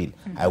 mental health bill.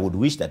 I would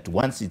wish that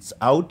once it's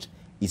out,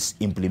 it's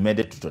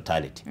implemented to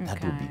totality.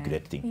 That would be a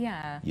great thing.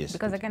 Yeah. Yes.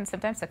 Because again,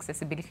 sometimes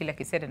accessibility, like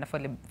you said, and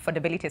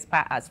affordability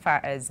as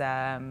far as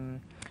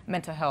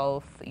mental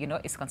health,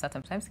 is concerned,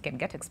 sometimes it can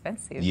get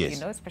expensive.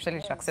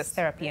 Especially to access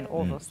therapy and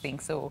all those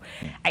things. So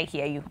I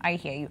hear you.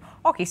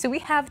 Okay, so we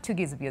have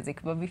Tugi's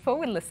music, but before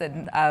we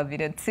listen,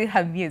 to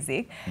her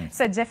music,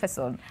 so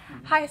Jefferson,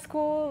 high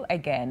school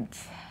again,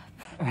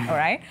 all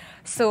right.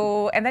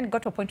 So and then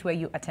got to a point where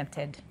you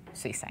attempted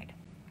suicide.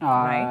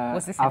 right?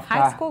 Was this in high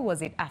after- school?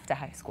 Was it after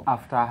high school?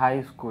 After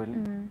high school,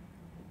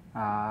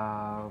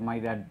 my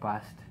dad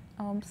passed.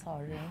 Oh, I'm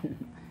sorry.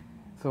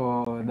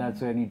 So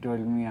that's when he told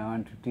me, I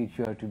want to teach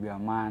you how to be a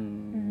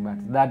man.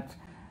 But that,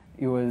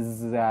 he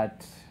was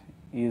at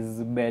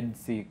his bed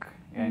sick,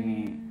 and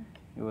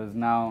he was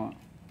now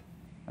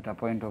at a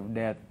point of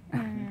death.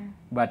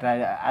 But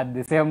at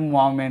the same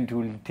moment, he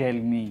will tell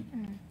me,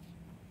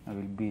 I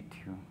will beat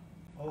you.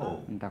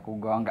 Oh.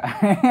 Nitakugonga.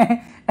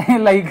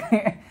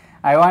 Like,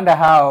 I wonder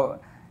how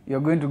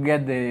you're going to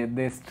get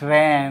the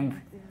strength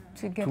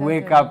to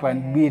wake up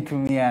and beat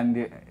me,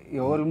 and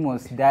you're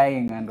almost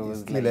dying, and I was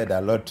Still like, had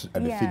a lot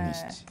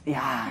unfinished.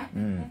 yeah.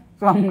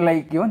 So I'm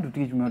like, you want to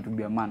teach me how to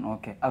be a man?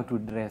 Okay. How to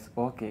dress?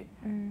 Okay.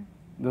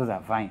 Those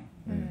are fine.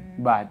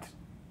 But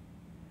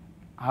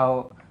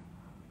how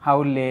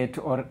late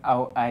or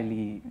how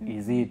early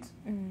is it?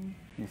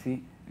 You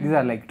see, these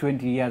are like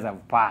 20 years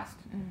have passed.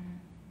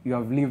 You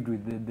have lived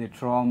with the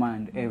trauma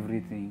and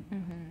everything.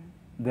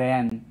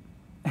 Then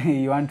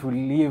you want to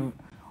live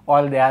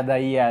all the other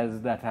years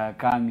that are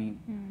coming.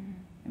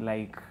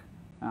 Like,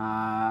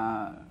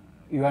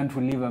 you want to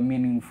live a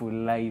meaningful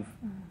life.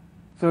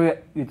 So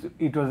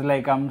it was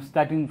like I'm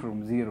starting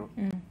from zero.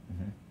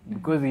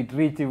 Because it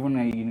reached even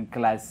in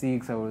class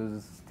 6, I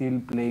was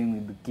still playing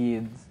with the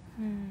kids.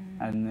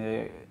 And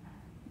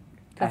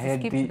the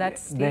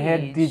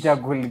head teacher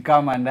could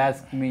come and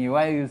ask me,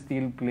 why are you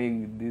still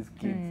playing with these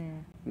kids?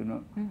 You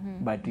know,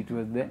 but it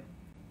was the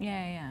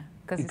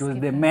it was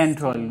the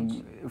mental.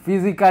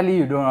 Physically,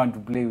 you don't want to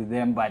play with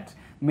them, but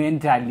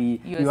mentally,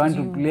 you want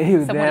to play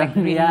with them.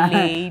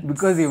 Like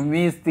because you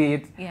missed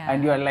it,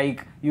 and you're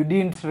like, you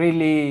didn't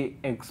really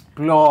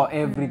explore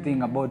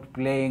everything about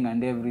playing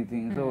and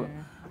everything. So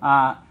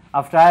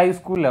after high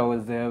school, I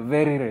was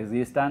very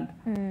resistant.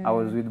 I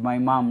was with my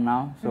mom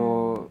now.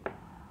 So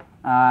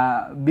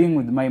being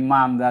with my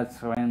mom, that's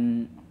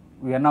when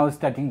we are now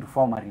starting to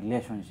form a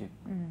relationship.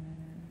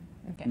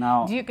 Okay.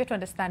 Now, do you get to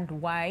understand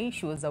why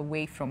she was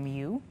away from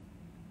you?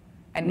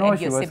 And no, and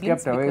she your was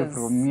siblings? kept away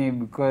from me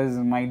because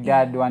my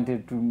dad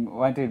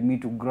wanted me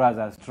to grow as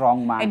a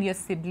strong man. And your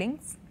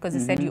siblings? Because you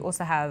said you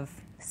also have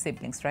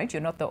siblings, right?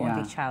 You're not the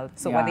only child.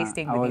 So were they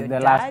staying I with was your the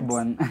dad? last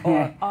born.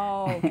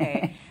 Oh,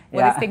 okay.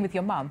 Were they staying with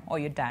your mom or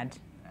your dad?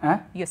 Huh?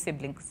 Your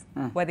siblings.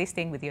 Were they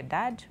staying with your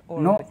dad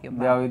or No, with your mom?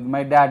 they are with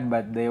my dad,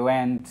 but they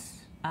went.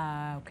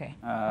 Okay.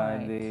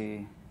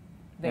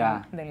 They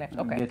left.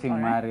 Okay.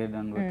 Getting married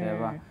and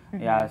whatever.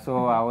 Yeah,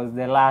 so I was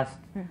the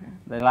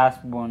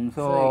last born.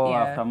 So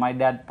after my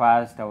dad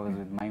passed, I was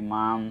with my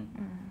mom.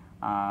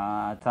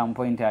 At some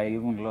point, I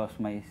even lost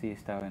my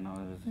sister when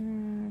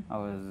I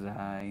was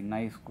in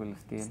high school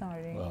still.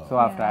 Sorry. Wow. So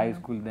after high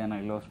school, then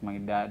I lost my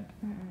dad.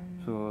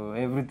 So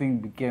everything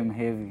became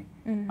heavy.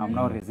 I'm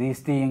now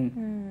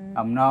resisting.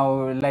 I'm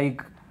now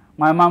like,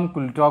 my mom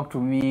could talk to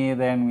me,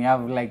 then we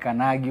have like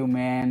an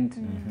argument.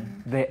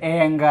 The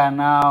anger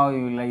now,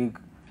 you like,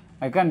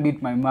 I can't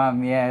beat my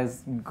mom,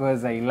 yes,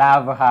 because I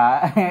love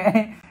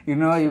her. You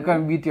know, you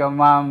can't beat your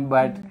mom,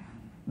 but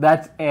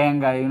that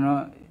anger, you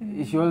know,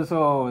 she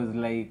also was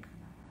like,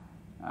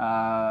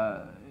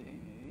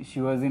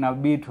 she was in a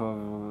bit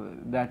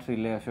of that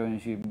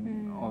relationship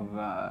of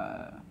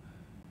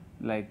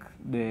like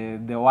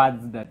the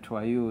words that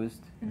were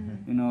used,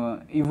 you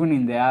know, even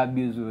in the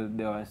abuse,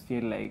 they were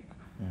still like,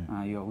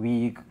 you're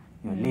weak,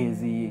 you're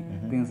lazy,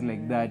 things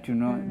like that, you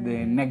know,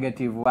 the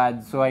negative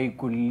words. So I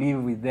could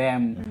live with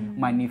them,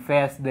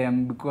 manifest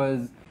them,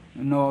 because,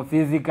 you know,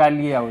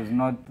 physically I was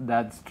not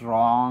that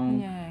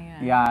strong.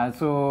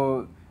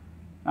 So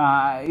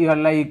you're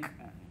like,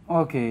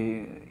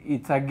 okay,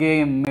 it's a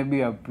game, maybe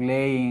you're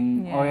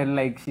playing, or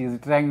like she's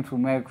trying to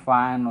make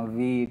fun of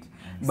it.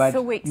 But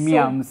so wait,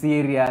 I'm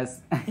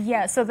serious.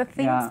 Yeah, so the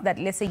things that,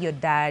 let's say, your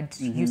dad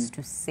used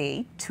to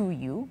say to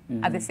you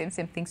are the same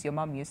things your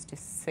mom used to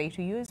say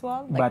to you as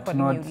well? Like but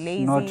calling you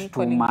lazy, not too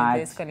calling much. you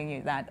this, calling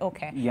you that.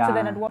 Okay. Yeah. So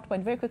then at what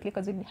point, very quickly,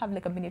 because we have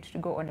like a minute to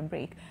go on a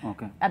break.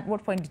 Okay. At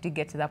what point did you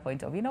get to that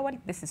point of, you know what,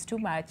 this is too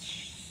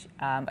much,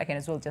 I can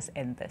as well just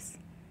end this?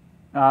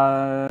 When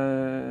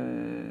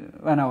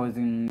I was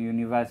in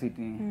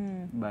university,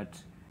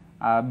 but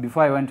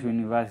before I went to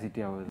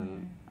university, I was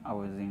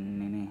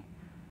in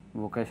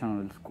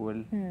vocational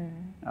school.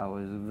 I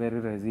was very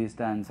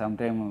resistant.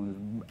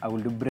 Sometimes I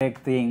would break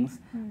things.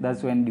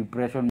 That's when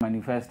depression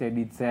manifested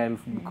itself,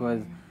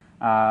 because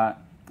I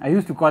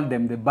used to call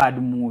them the bad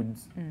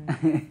moods.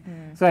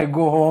 So I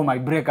go home, I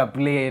break a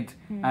plate,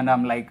 and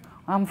I'm like,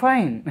 I'm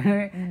fine.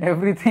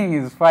 Everything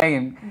is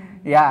fine.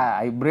 Yeah,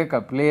 I break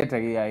a plate,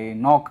 I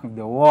knock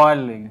the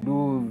wall, I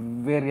do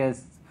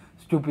various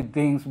stupid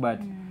things, but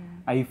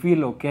I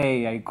feel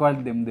okay. I call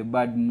them the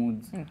bad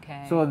moods.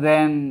 Okay. So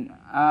then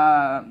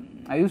I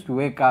used to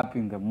wake up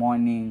in the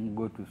morning,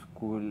 go to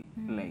school,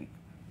 like,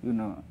 you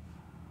know,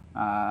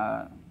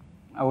 I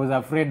was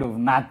afraid of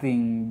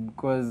nothing,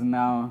 because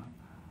now,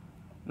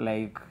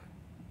 like,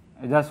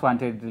 I just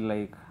wanted to,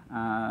 like,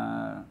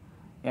 I'm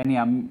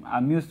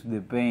used to the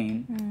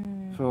pain.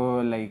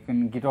 So like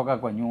nikitoka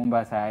kwa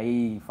nyumba saa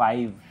hii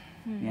 5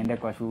 niende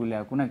kwa shule,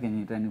 hakuna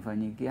kenye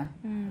itanifanyikia.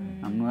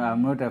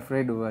 I'm not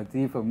afraid of a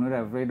thief, I'm not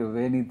afraid of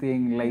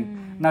anything. Like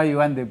now you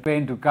want the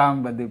pain to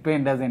come, but the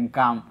pain doesn't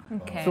come.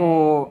 Okay.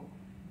 So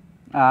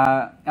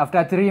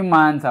after 3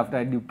 months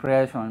after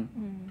depression,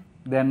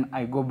 then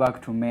I go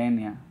back to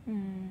mania.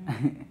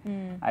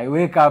 I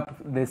wake up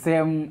the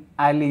same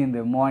early in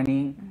the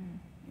morning,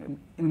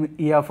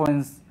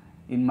 earphones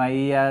in my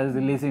ears,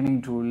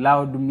 listening to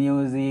loud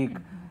music.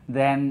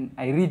 Then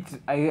I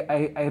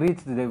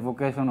reached the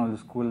vocational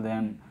school.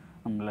 Then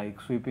I'm like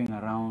sweeping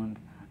around,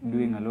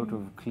 doing a lot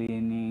of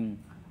cleaning.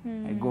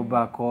 I go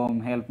back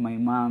home, help my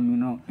mom, you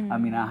know,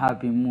 I'm in a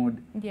happy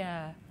mood.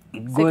 Yeah.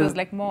 It So goes, it was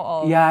like more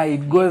of, yeah,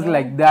 it goes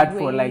like that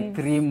for like waves.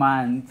 3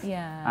 months.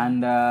 Yeah.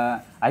 And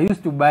I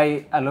used to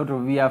buy a lot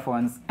of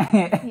earphones.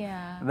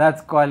 Yeah.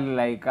 That's called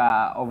like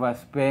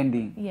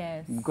overspending.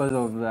 Yes. Because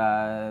of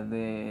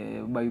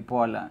the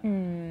bipolar.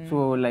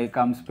 So like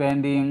I'm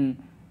spending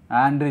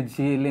 100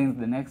 shillings.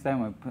 The next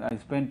time I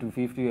spend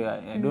 250.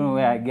 I don't know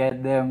where I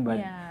get them, but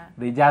Yeah.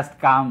 they just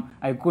come.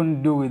 I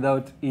couldn't do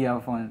without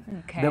earphones.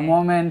 Okay. The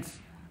moment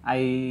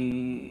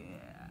I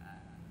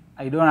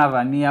don't have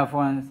an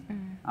earphones,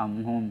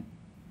 I'm home.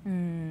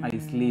 I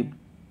sleep.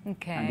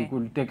 Okay. And it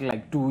could take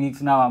like 2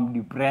 weeks. Now I'm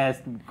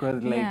depressed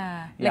because like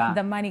like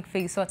the manic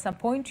phase. So at some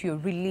point you're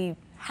really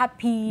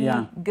happy,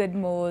 good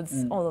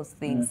moods, all those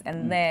things,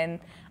 and then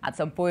at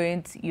some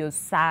point you're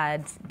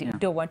sad,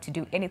 don't want to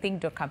do anything,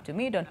 don't come to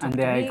me, don't talk to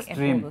me,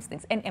 and all those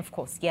things. And of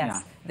course,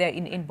 yes, they're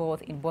in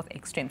both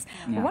extremes.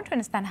 We want to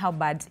understand how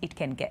bad it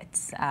can get,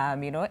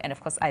 you know, and of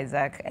course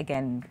Isaac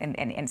again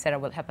and Sarah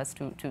will help us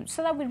to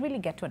so that we really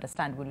get to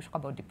understand when we talk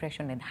about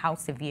depression and how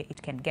severe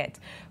it can get.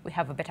 We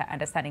have a better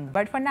understanding.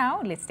 But for now,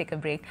 let's take a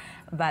break.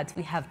 But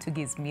we have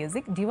Tugi's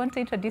music. Do you want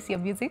to introduce your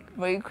music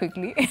very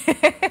quickly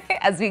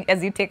as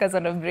you take us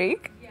on a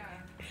break? Yeah.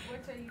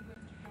 What are you going to do?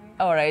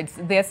 All right.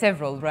 There are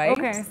several, right?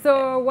 Okay.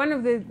 So one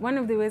of the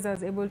ways I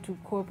was able to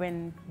cope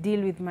and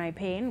deal with my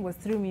pain was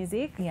through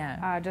music.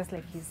 Yeah. Just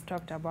like he's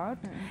talked about,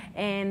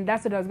 and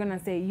that's what I was gonna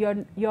say.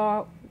 You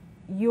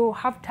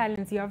have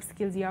talents, you have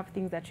skills, you have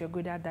things that you're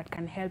good at that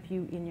can help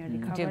you in your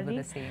recovery. Deal with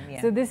the same, yeah.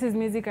 So this is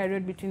music I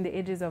wrote between the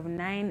ages of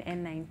 9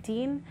 and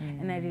 19,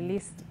 and I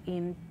released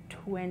in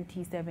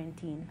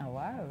 2017. Oh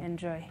wow!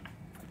 Enjoy.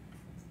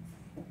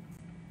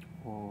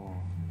 Oh.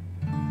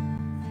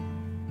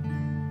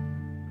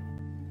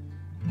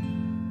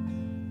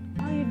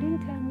 Oh, you didn't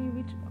tell me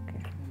which.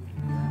 Okay.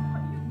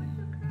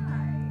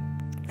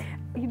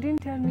 You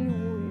didn't tell me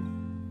who.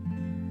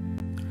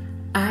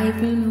 I've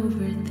been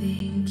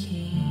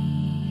overthinking.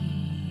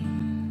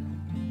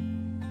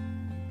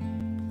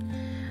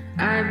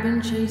 I've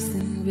been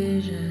chasing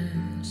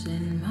visions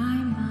in my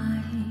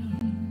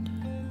mind.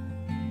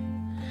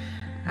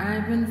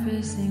 I've been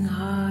facing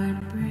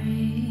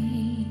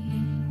heartbreak,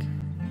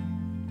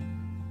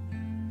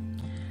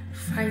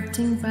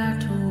 fighting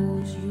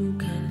battles you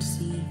can't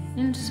see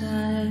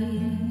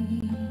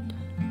inside.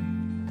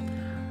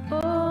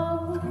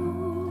 Oh,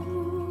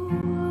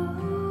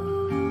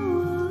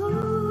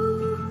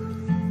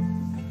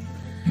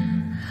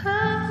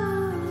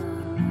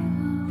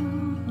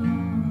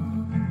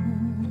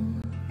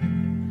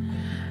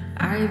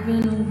 I've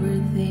been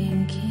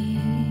overthinking.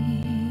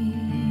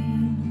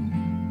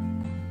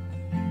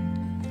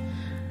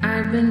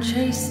 I've been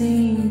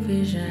chasing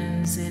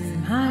visions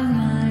in my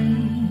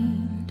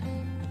mind.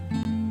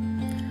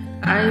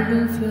 I've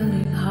been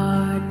feeling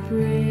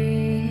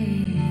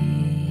heartbreak,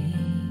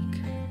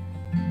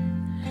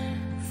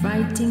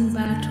 fighting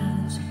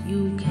battles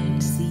you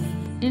can't see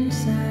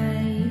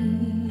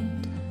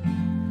inside.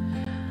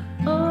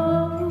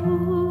 Oh,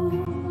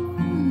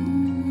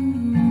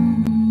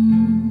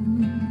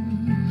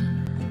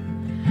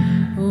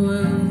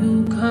 will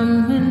you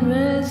come and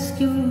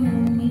rescue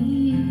me?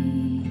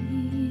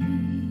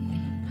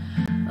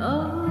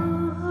 Oh,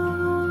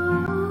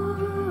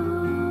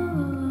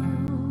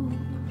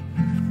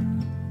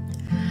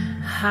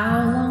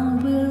 how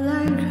long will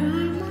I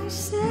cry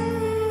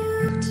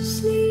myself to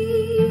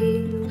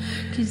sleep?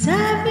 'Cause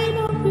I've been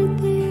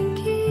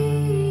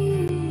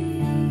overthinking.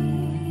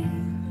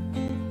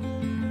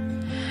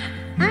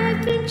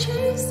 I've been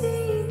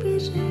chasing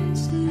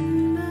visions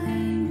in my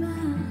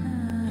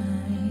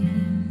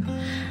mind.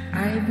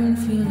 I've been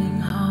feeling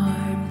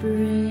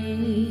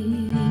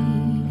heartbreak,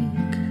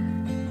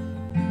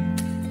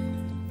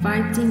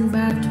 fighting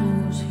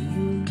battles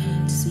you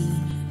can't see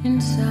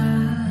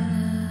inside.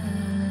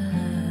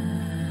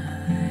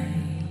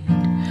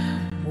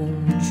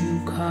 Won't you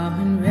come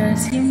and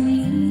rescue me?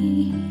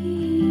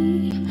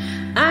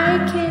 I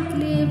can't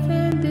live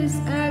in this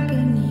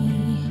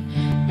agony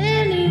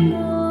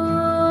anymore.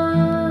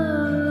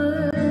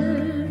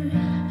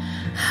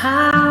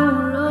 How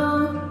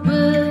long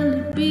will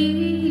it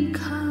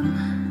become?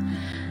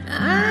 I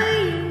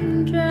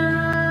am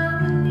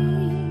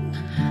drowning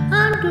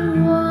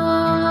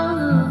underwater.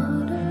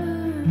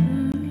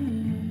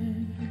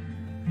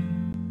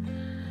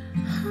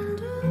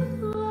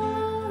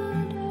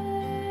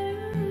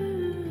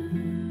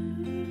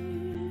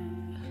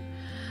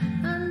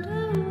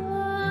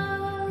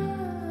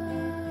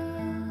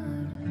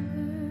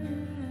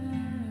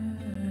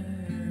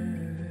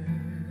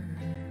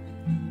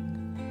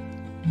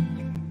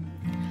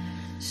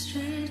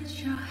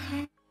 your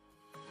hand.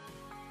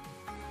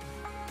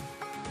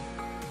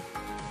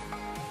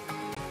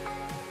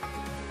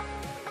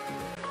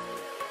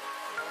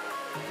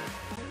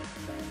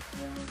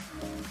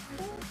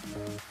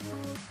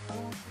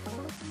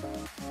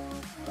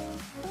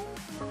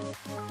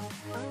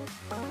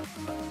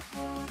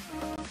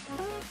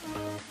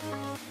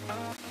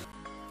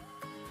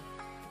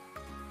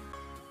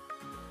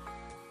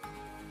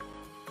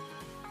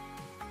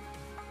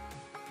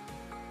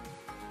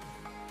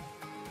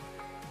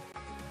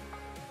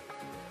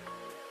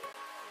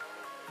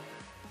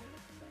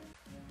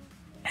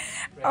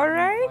 All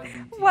right,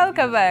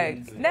 welcome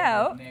back.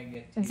 Now,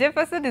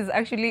 Jefferson is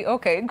actually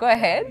okay. Go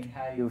ahead.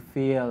 How you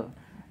feel?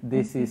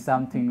 This is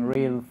something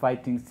real,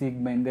 fighting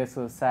stigma in the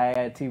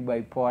society,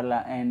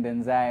 bipolar and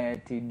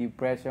anxiety,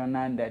 depression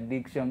and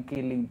addiction,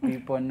 killing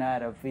people,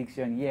 not a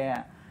fiction.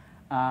 Yeah,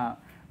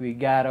 we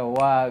gotta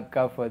work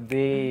out for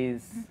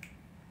this.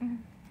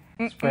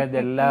 Spread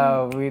the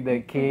love with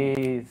the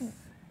kids.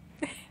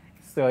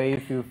 So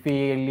if you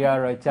feel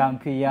you're a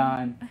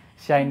champion,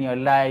 shine your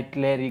light,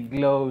 let it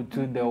glow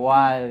to the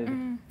world.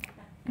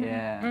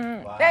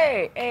 Yeah. Wow.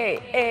 Hey.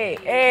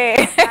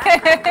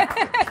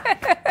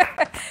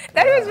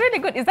 That was really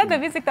good. Is that the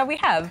music that we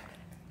have?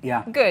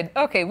 Yeah. Good.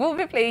 Okay, we'll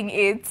be playing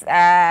it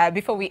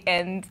before we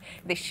end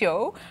the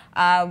show.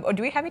 Or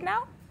do we have it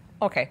now?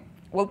 Okay.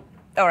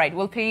 All right,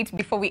 we'll play it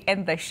before we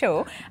end the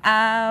show.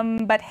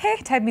 But hey,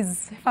 time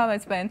is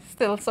fast spent.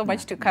 Still so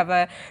much to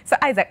cover. So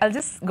Isaac, I'll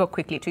just go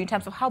quickly to you in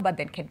terms of how bad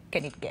then can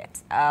it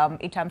get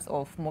in terms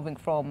of moving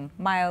from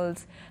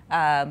mild,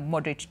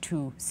 moderate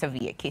to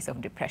severe case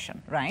of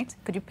depression, right?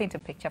 Could you paint a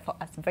picture for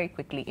us very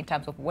quickly in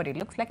terms of what it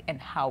looks like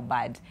and how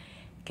bad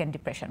can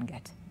depression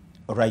get?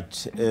 All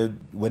right.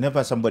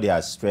 Whenever somebody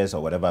has stress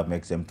or whatever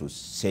makes them to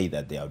say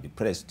that they are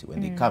depressed,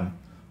 when they come,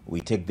 we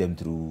take them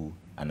through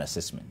an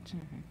assessment.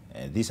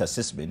 This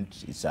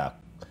assessment is a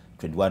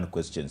 21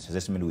 questions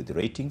assessment with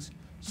ratings.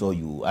 So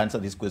you answer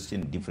this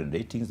question in different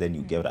ratings, then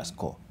you give it a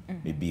score.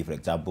 Maybe, for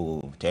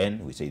example,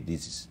 10, we say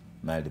this is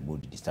mild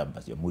mood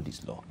disturbance, your mood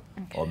is low.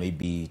 Okay. Or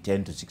maybe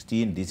 10 to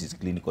 16, this is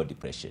clinical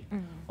depression.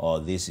 Or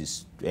this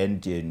is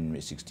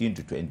 16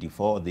 to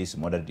 24, this is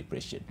moderate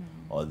depression.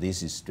 Or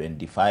this is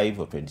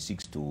 25 or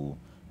 26 to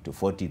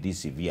 40, this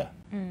is severe.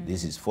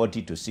 This is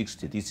 40 to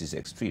 60, this is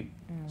extreme.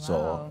 Wow.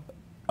 So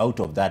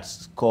out of that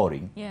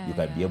scoring, you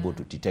can be able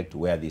to detect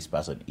where this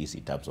person is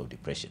in terms of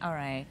depression. All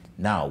right.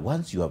 Now,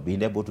 once you have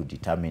been able to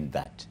determine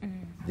that,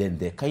 then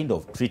the kind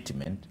of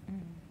treatment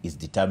is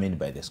determined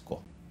by the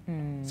score.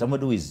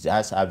 Somebody who is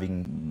just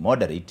having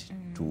moderate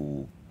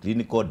to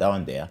clinical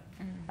down there,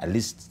 at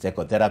least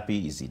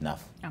psychotherapy is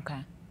enough.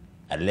 Okay.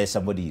 Unless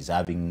somebody is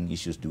having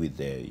issues to do with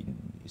the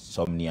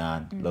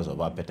insomnia, loss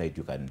of appetite,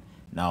 you can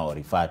now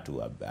refer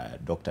to a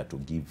doctor to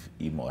give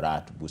him or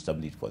her to boost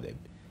something for the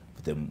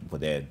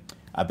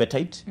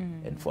appetite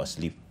and for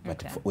sleep,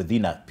 but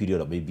within a period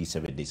of maybe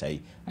 7 days. I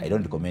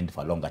don't recommend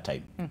for a longer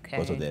time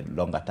because of the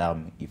longer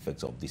term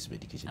effects of this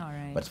medication.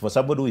 But for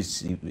somebody who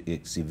is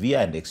severe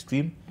and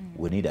extreme,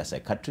 we need a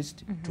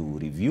psychiatrist to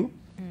review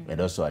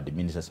and also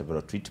administer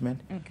several treatment.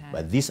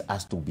 But this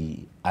has to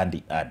be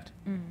hand-in-hand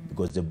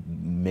because the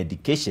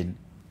medication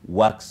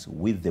works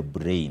with the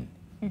brain,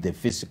 the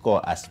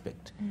physical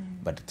aspect.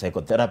 But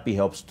psychotherapy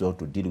helps to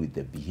deal with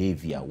the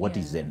behavior, what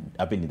is then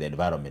happening in the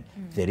environment,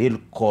 the real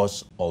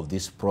cause of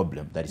this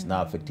problem that is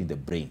now affecting the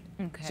brain.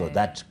 So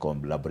that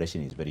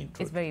collaboration is very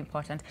important. It's very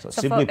important. So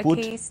simply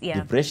put,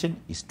 depression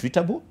is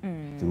treatable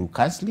through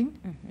counseling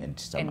and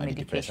some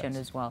medication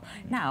as well.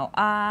 Now,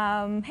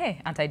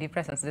 hey,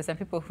 antidepressants. There's some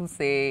people who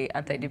say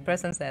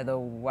antidepressants are the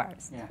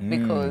worst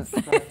because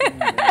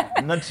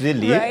not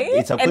really. Right?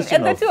 It's a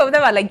question and the two of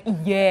them are like,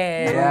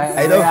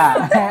 I know.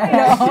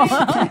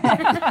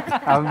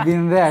 I've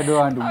been there. I don't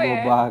want to go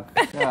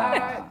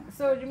back.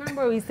 So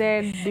remember we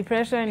said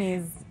depression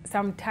is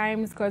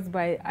sometimes caused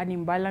by an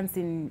imbalance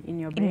in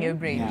your brain. In your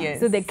brain, yes.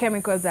 So the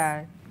chemicals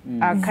are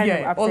kind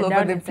of up all and over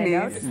down, the inside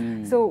place.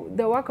 out. So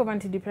the work of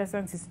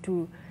antidepressants is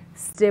to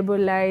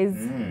stabilize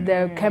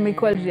the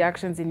chemical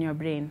reactions in your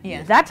brain.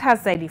 That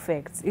has side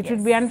effects. It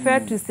would be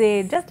unfair to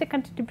say just take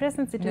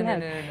antidepressants, it will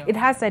help. It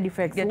has side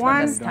effects.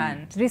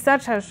 One,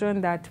 research has shown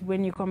that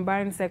when you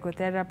combine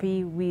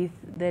psychotherapy with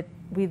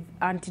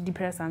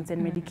antidepressants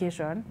and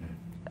medication,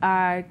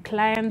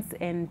 clients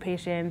and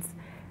patients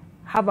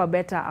have a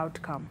better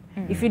outcome.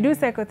 If you do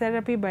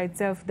psychotherapy by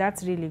itself,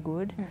 that's really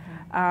good.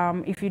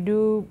 If you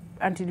do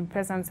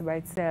antidepressants by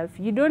itself,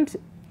 you don't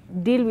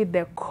deal with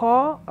the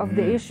core of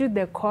the issue,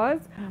 the cause,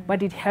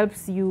 but it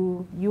helps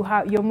you,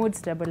 your mood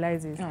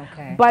stabilizes.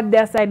 But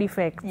there are side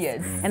effects.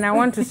 And I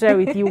want to share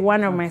with you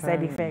one of my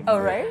side effects.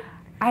 All right.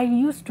 I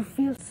used to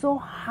feel so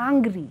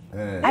hungry.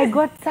 I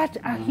got such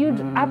a huge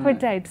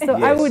appetite. So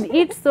I would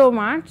eat so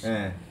much.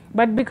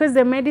 But because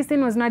the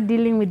medicine was not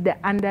dealing with the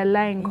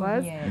underlying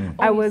cause,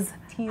 I was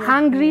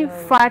hungry,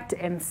 fat,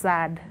 and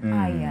sad.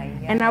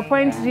 And a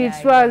point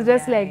reached where I was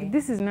just like,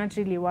 this is not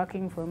really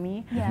working for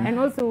me. And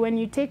also when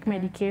you take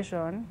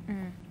medication,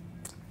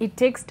 it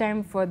takes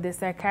time for the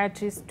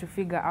psychiatrist to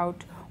figure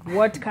out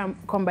what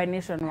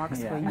combination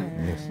works for you.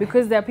 Yes.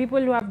 Because there are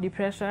people who have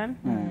depression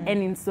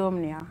and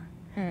insomnia.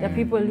 There are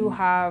people who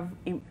have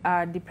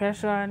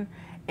depression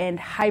and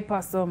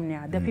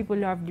hypersomnia. There are people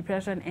who have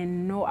depression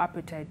and no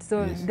appetite.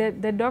 So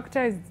the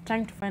doctor is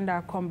trying to find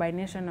a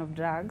combination of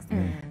drugs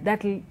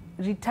that will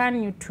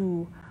return you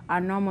to a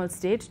normal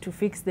state, to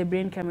fix the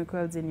brain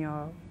chemicals in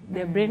your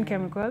brain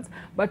chemicals,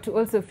 but to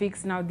also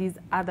fix now these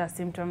other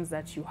symptoms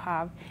that you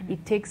have.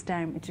 It takes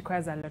time. It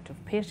requires a lot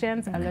of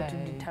patience, a lot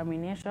of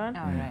determination.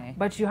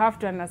 But you have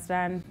to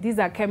understand these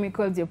are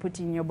chemicals you're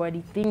putting in your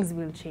body. Things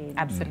will change.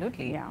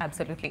 Absolutely.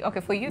 Absolutely. Okay,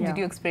 for you, did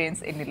you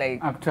experience any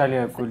like... Actually,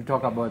 I could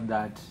talk about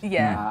that.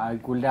 I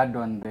could add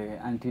on the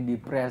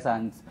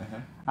antidepressants.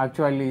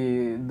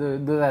 Actually,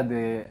 those are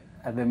the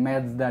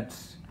meds that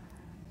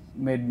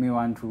made me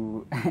want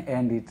to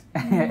end it.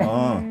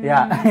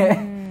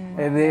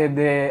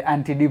 The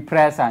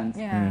antidepressants.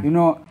 You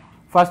know,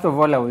 first of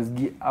all, I was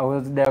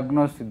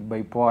diagnosed with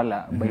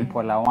bipolar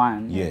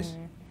 1. Yes.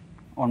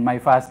 On my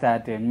first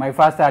attempt. My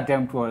first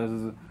attempt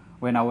was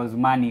when I was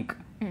manic.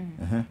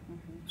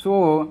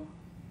 So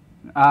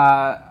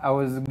I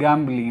was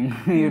gambling,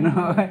 you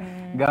know,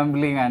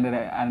 gambling and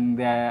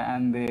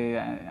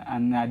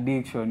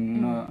addiction,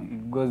 you know,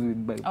 it goes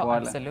with bipolar. Oh,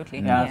 absolutely.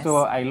 Yeah.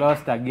 So I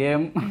lost a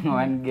game,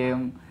 one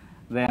game,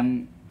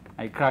 then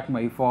I cracked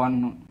my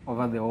phone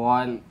over the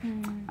wall,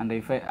 and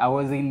I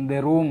was in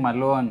the room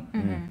alone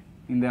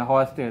in the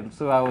hostel.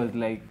 So I was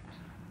like,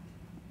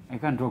 I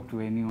can't talk to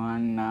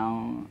anyone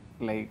now.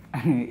 Like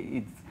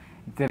it's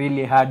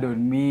really hard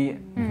on me.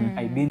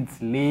 I didn't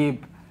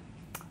sleep.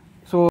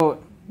 So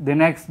the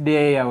next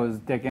day I was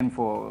taken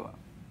for.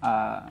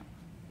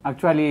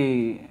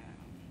 Actually,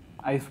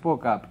 I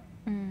spoke up.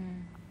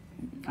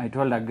 I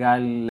told a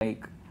girl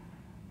like,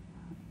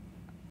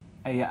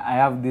 I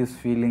have these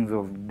feelings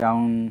of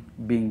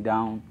being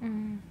down.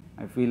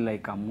 I feel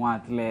like I'm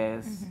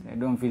worthless. I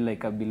don't feel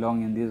like I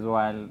belong in this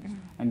world.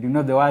 And you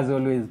know, the words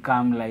always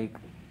come like,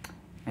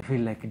 I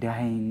feel like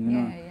dying.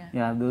 You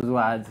know, those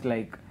words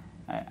like,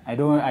 I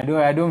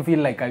don't feel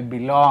like I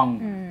belong.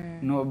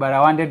 You know, but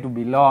I wanted to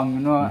belong. You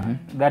know,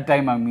 that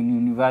time I'm in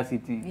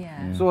university.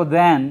 So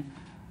then,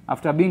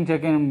 after being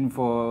taken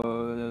for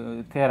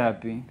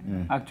therapy,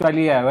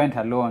 actually I went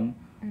alone.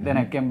 Then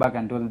I came back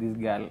and told this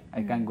girl,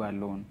 I can't go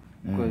alone.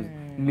 Because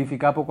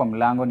nilifika hapo kwa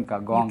mlango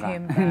nikagonga.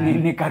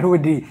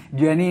 Nikarudi,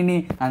 juu ya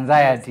nini?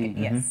 Anxiety.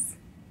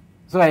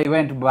 So I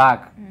went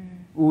back.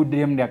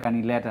 Udem ndiye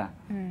akanileta.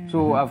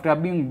 So after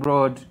being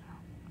brought,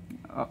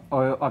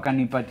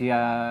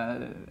 wakanipatia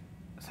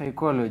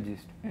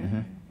psychologist.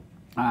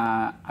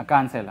 A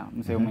counselor,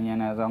 mse mwenye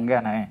anaweza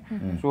ongea naye.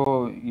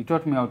 So she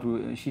taught me how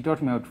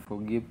to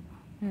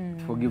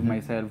forgive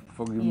myself,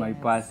 forgive my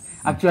past.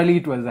 Actually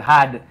it was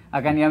hard.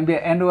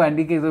 Akaniambia endo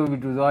andike hizo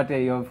vitu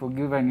zote, you have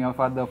forgiven your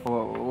father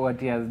for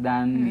what he has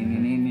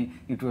done,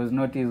 it was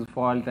not his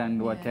fault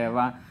and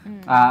whatever.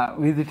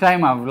 With the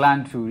time I've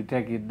learned to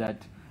take it that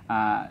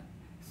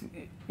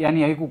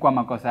yani haikuwa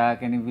makosa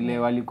yake, ni vile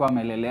walikuwa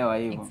wamelelewa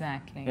hivyo.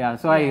 Yeah,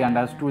 so I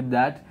understood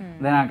that.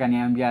 Then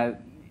akaniambia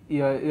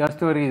your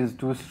story is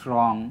too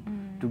strong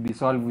to be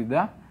solved with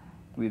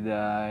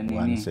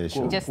nini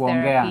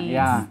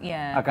kuongea.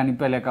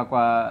 Akanipeleka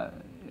kwa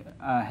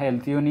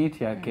health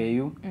unit ya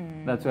KU.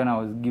 That's when I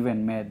was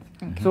given meds.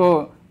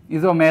 So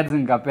hizo meds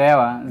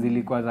nikapewa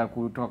zilikuwa za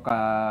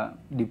kutoka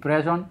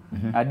depression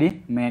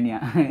hadi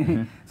mania.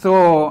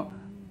 So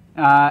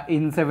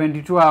in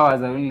 72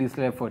 hours I only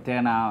slept for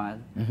 10 hours.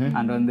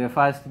 And on the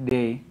first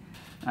day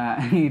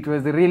it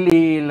was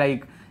really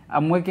like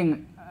I'm waking.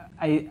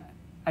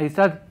 I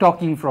start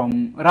talking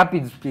from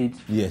rapid speech.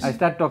 I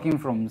start talking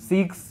from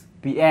 6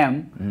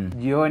 p.m.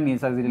 jioni,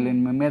 saa zile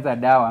nimemeza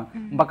dawa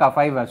mpaka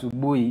 5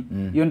 asubuhi.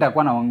 Hiyo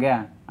nitakuwa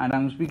naongea and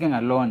I'm speaking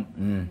alone.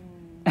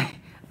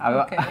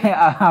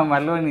 I'm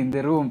alone in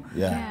the room.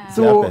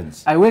 So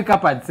I wake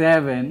up at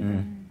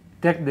 7,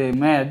 take the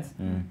meds,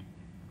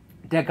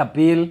 take a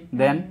pill,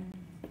 then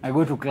I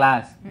go to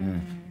class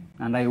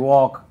and I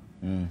walk.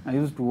 I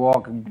used to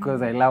walk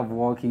because I love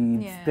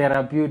walking. It's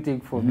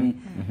therapeutic for me.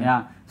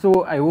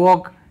 So I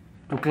walk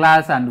to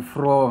class and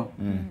fro,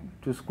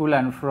 to school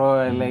and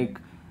fro. Like,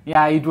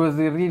 it was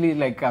really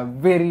like a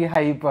very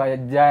hyper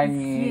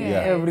journey.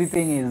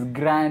 Everything is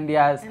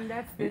grandiose. And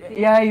that's the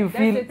thing. You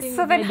feel.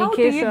 So then how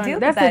do you deal with that?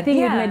 That's the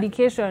thing with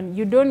medication.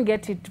 You don't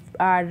get it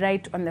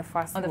right on the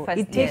first go.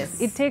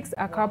 It takes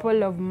a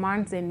couple of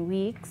months and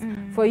weeks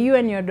for you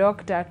and your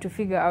doctor to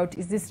figure out,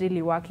 is this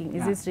really working?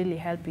 Is this really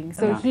helping?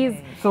 So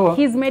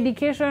his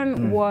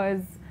medication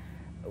was,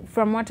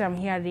 from what I'm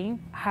hearing,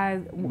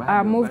 has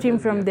moved him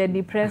from the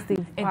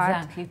depressive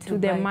part to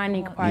the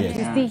manic part.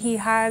 You see, he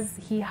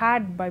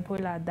had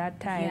bipolar at that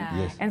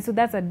time, and so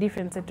that's a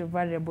different set of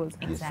variables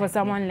for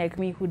someone like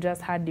me who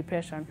just had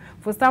depression.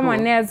 For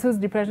someone else whose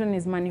depression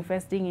is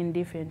manifesting in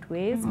different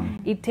ways,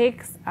 it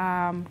takes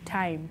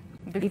time.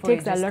 It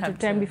takes a lot of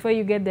time before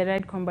you get the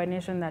right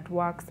combination that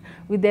works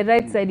with the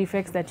right side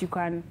effects that you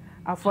can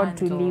afford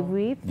to live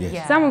with. Yes.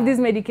 Yeah. Some of these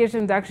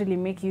medications actually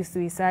make you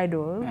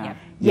suicidal. Yeah.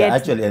 Yet Yeah,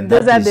 actually, and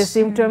those that are the is-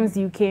 symptoms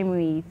you came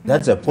with.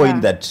 That's a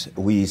point that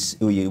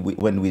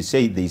when we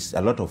say there's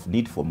a lot of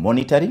need for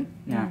monitoring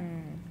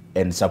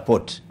and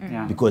support.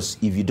 Yeah. Because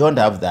if you don't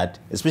have that,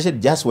 especially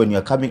just when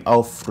you're coming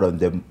out from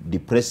the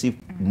depressive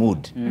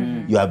mood,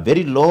 you are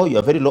very low,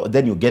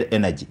 then you get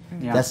energy.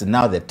 Yeah. That's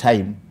now the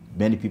time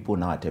many people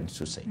now attempt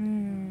suicide.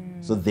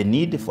 So the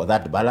need for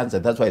that balance,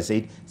 and that's why I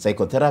said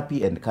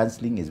psychotherapy and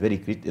counseling is very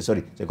critical.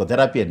 Sorry,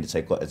 psychotherapy and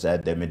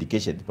the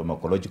medication,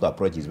 pharmacological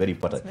approach is very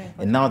important.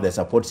 And now the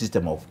support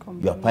system of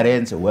your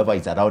parents or whoever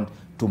is around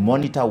to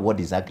monitor what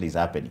exactly is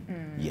happening.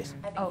 Yes.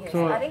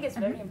 I think it's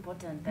very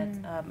important that,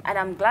 and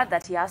I'm glad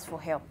that he asked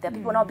for help. There are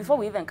people now, before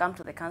we even come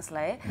to the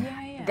counselor,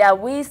 there are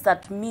ways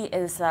that me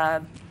as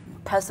a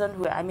person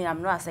who, I mean,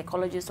 I'm not a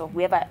psychologist or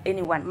whoever,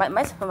 anyone,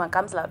 myself I'm a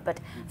counselor, but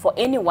for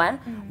anyone,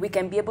 we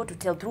can be able to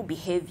tell through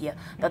behavior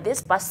that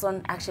this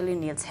person actually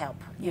needs help,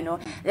 you know.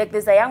 Like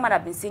there's a young man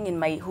I've been seeing in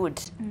my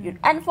hood,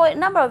 and for a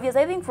number of years,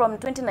 I think from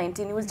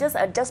 2019, it was just,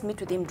 I just meet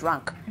with him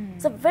drunk.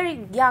 It's a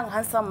very young,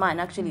 handsome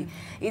man, actually.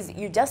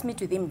 You just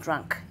meet with him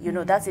drunk, you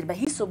know, that's it. But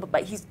he's sober,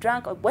 but he's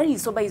drunk. When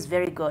he's sober, he's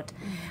very good.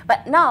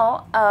 But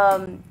now,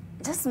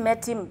 just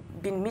met him,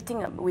 been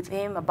meeting with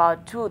him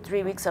about 2 or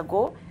 3 weeks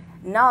ago.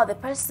 Now the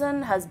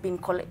person has been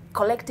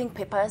collecting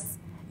papers,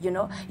 you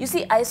know. You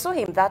see, I saw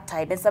him that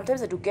time, and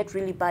sometimes it would get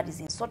really bad. He's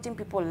insulting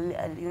people,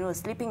 you know,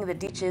 sleeping in the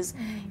ditches.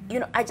 You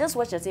know, I just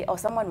watched and say, oh,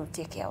 someone will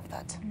take care of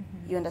that.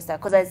 You understand?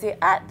 Because I say,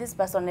 this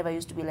person never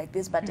used to be like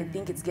this, but I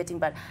think it's getting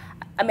bad.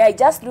 I mean, I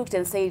just looked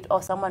and said,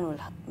 oh, someone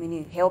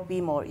will help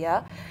him, or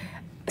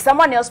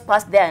someone else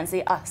passed there and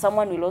say,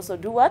 someone will also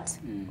do what?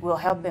 Will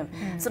help him.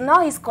 So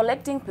now he's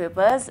collecting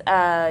papers,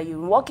 you're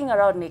walking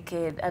around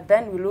naked, and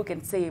then we look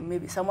and say,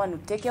 maybe someone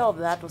will take care of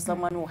that or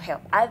someone will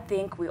help. I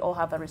think we all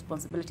have a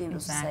responsibility in the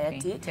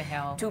society to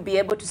help, to be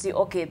able to say,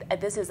 okay,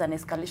 this is an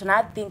escalation.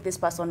 I think this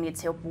person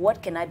needs help.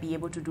 What can I be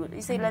able to do?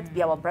 You say, let's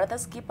be our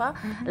brother's keeper.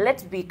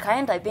 Let's be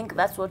kind. I think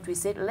that's what we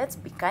said. Let's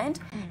be kind,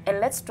 and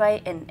let's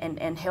try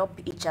and help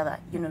each other,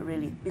 you know,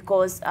 really.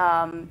 Because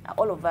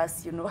all of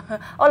us, you know,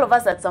 all of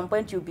us at some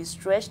point, you'll be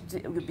stressed,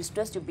 you'll be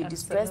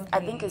distressed. I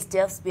think it's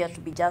just there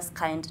to be just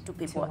kind to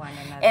people.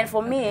 And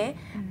for me,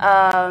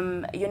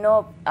 you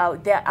know,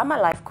 I'm a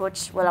life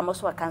coach. Well, I'm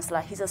also a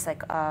counselor. He's a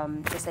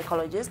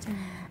psychologist.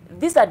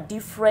 These are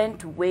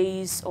different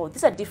ways, or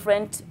these are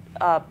different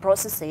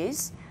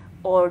processes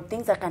or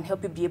things that can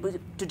help you be able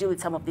to deal with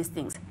some of these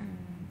things.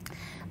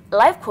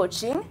 Life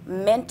coaching,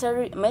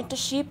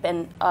 mentorship,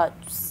 and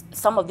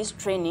some of these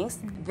trainings,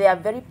 they are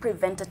very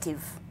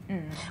preventative.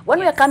 When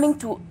we are coming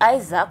to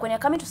Isaac, when you're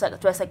coming to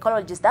a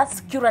psychologist,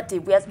 that's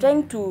curative. We are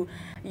trying to,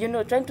 you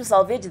know, trying to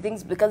salvage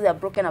things because they are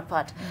broken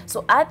apart.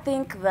 So I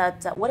think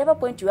that whatever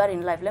point you are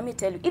in life, let me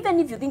tell you, even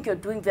if you think you're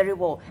doing very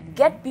well,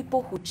 get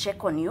people who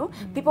check on you,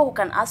 people who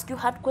can ask you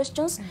hard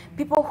questions,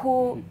 people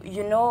who,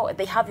 you know,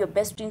 they have your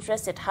best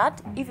interest at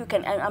heart. If you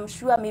can, I'm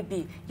sure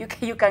maybe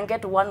you can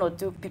get 1 or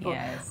 2 people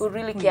who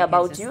really care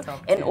about you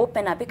and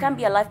open up. It can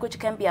be a life coach,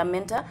 it can be a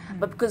mentor,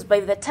 but because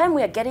by the time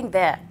we are getting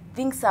there,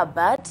 things are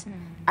bad.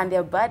 And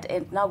they're bad,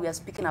 and now we are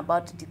speaking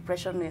about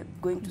depression, we're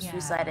going to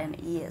suicide, and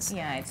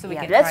so we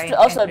can let's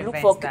also look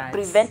for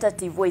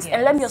preventative ways.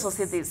 And let me also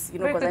say this, you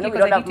know, because I know we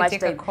don't have much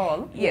time.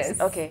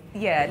 Okay.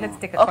 Yeah, let's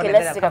take a call. Okay,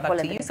 let's take a call.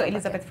 To you. So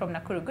Elizabeth from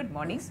Nakuru, good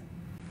morning.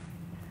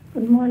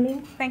 Good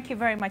morning. Thank you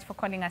very much for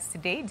calling us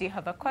today. Do you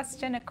have a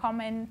question, a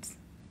comment?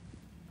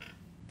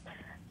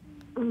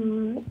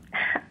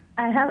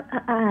 I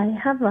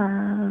have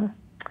a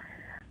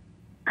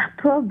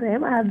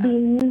problem. I've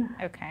been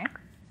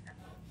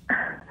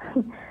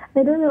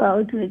I don't know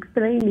how to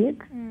explain it.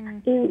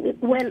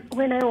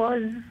 When I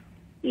was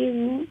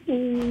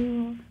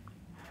in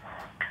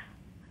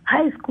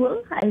high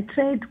school, I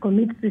tried to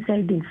commit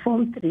suicide in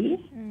Form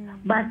 3,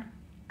 but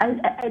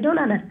I don't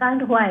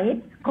understand why,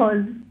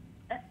 because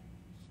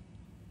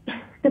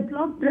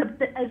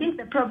I think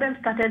the problem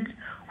started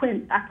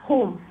when at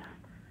home,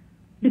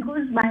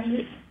 because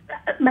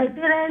my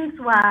parents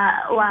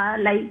were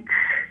like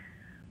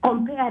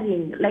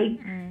comparing, like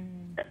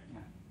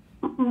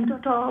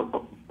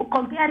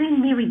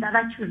comparing me with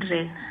other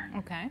children.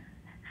 Okay.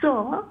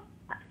 So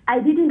I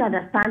didn't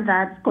understand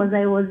that because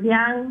I was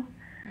young.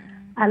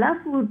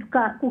 Alafu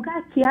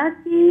kukaa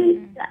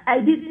kiasi, I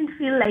didn't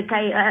feel like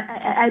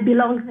I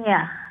belonged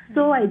there.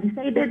 So I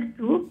decided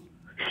to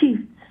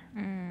shift.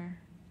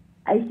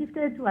 I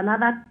shifted to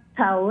another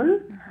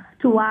town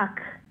to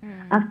work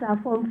after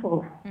Form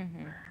 4.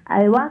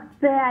 I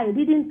worked there. I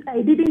didn't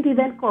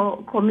even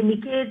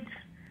communicate.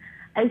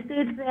 I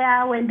stayed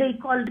there. When they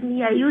called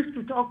me, I used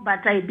to talk,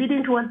 but I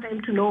didn't want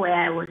them to know where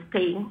I was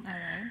staying.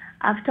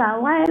 After a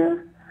while,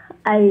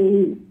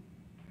 I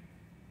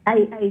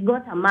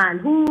got a man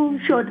who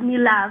showed me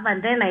love,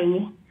 and then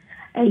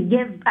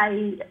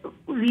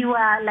we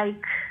were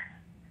like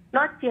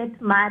not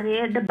yet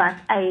married, but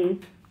I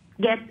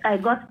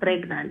got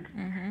pregnant.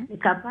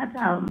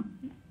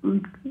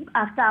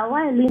 After a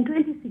while, in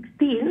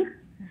 2016,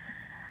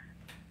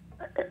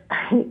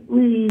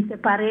 we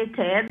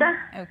separated.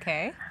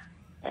 Okay.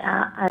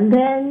 And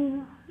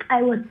then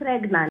I was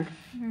pregnant.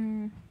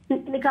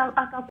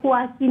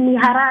 Akakuwa akini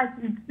harass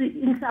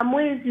in some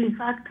ways. In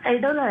fact, I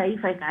don't know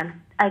if I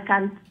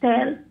can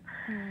tell.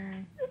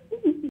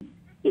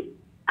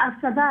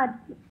 After that,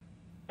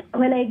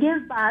 when I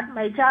gave birth,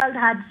 my child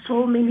had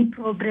so many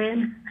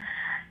problems.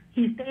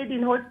 He stayed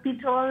in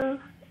hospital.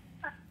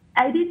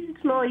 I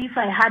didn't know if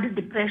I had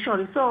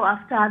depression. So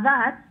after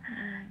that,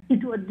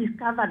 it was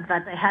discovered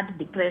that I had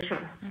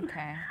depression.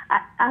 Okay.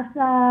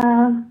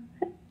 After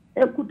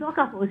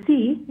kutoka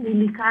kosi,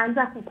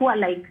 nilikaanza kukua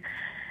like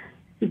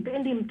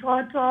sipendi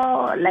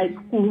mtoto, like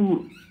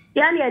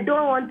yani I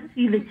don't want to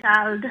see the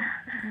child.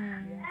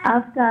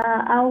 After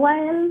a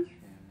while,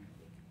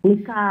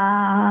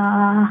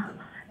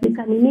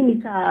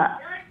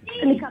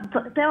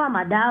 nikapewa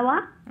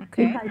madawa,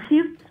 nika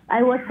shift.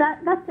 I was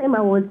that time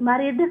I was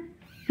married,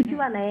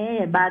 sikiwa na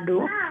yeye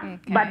bado,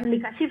 but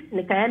nika shift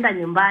nikaenda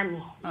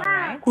nyumbani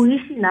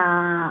kuishi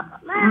na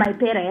my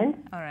parents.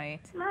 All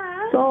right.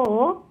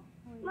 So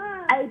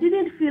I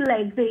didn't feel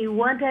like they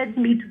wanted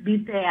me to be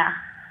there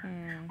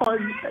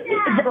because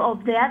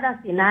of the other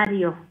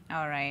scenario.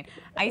 All right.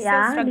 Are you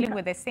still struggling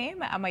with the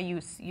same? Ama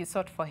you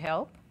sought for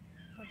help?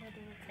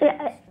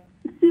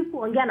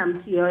 Sikuongea na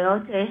mtu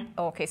yoyote.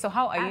 Okay, so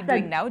how are you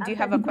doing now? Do you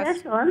have a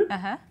question?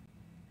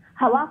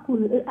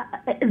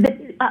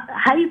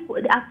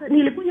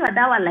 Nilikunywa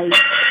dawa like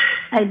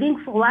I think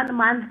for 1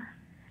 month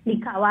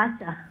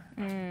nikawacha.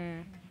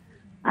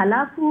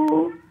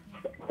 Alafu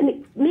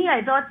me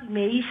I thought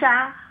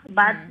imeisha,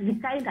 but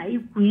nikaenda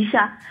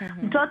haikuisha.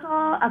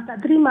 Mtoto after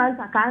 3 months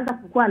akaanza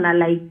kukua na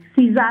like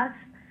seizures.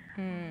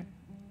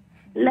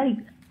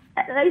 Like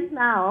right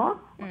now,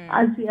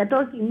 as we are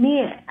talking,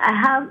 I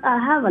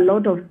have a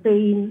lot of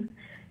pain.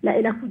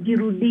 Like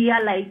kujirudia,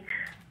 like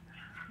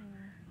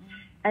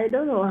I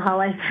don't know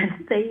how I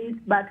can say it,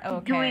 but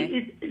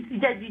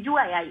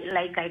sijajijua,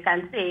 like I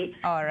can say.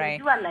 All right.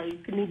 Sijajua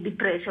like ni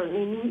depression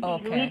in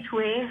which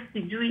way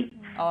sijui.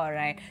 All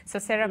right. So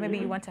Sarah, maybe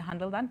you want to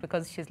handle that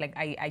because she's like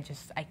I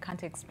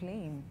can't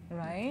explain,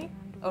 right?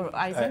 Or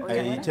I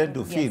tend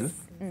to feel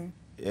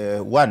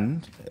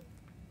one.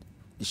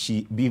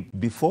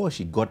 Before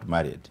she got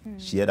married,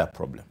 she had a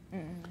problem.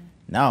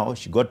 Now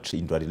she got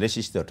into a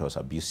relationship that was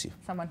abusive.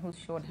 Someone who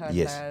showed her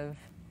love.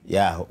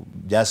 Yeah,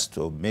 just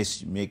to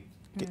make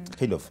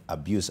kind of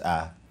abuse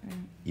her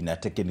in a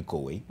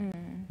technical way.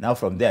 Now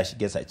from there, she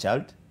gets a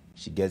child.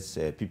 She gets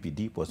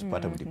PPD,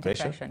 postpartum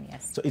depression.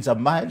 Yes. So it's a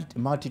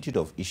multitude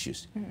of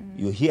issues.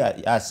 You hear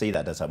her say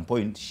that at some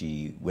point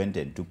she went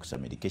and took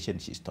some medication,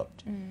 she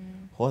stopped.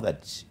 All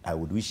that I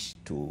would wish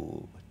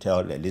to tell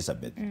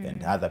Elizabeth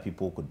and other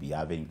people who could be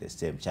having the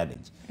same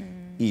challenge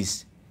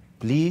is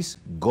please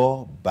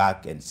go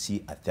back and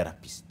see a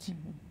therapist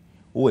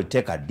who will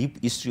take a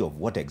deep history of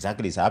what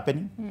exactly is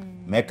happening,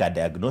 make a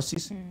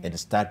diagnosis, and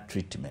start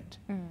treatment.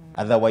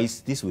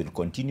 Otherwise, this will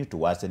continue to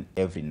worsen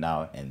every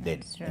now and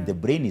then. And the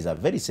brain is a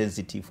very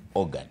sensitive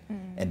organ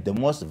and the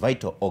most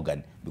vital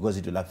organ because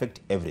it will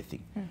affect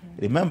everything.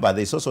 Remember,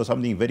 there's also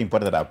something very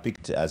important that I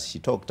picked as she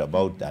talked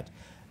about that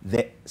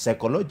the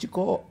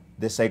psychological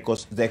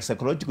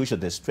issues,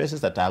 the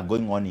stresses that are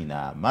going on in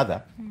a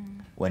mother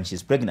when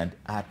she's pregnant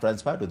are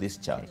transferred to this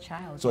child.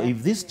 So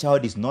if this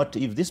child is not,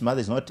 if this mother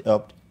is not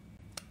helped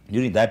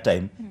during that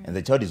time and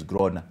the child is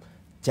grown up,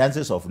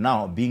 chances of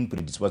now being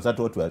predisposed, that's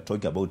what we are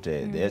talking about,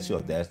 the issue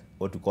of the,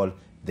 what we call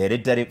the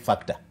hereditary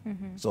factor.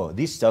 So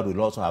this child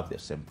will also have the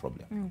same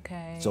problem.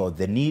 Okay. So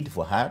the need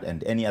for her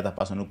and any other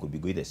person who could be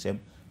going the same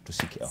to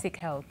seek help. Seek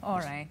help. All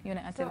right. You want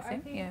to answer the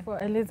same? Yeah. For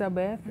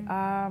Elizabeth,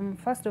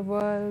 first of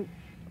all,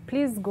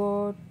 please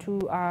go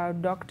to our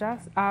doctor,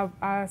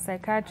 our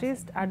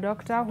psychiatrist, a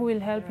doctor who will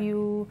help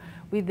you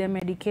with the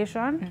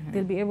medication.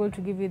 They'll be able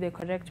to give you the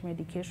correct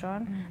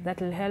medication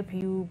that will help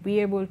you be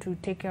able to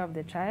take care of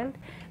the child.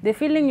 The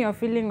feeling you're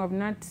feeling of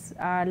not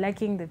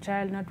liking the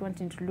child, not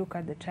wanting to look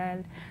at the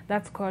child,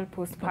 that's called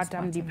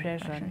postpartum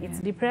depression. It's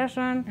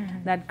depression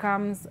that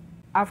comes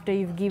after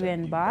you've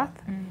given birth.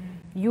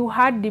 You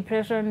had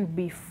depression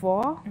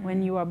before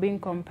when you were being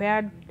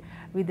compared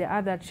with the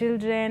other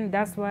children.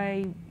 That's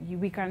why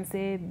we can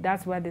say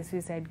that's where the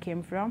suicide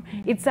came from.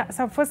 It's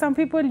for some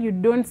people you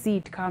don't see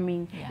it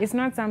coming. It's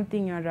not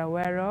something you're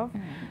aware of.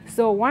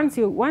 So once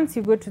you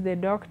go to the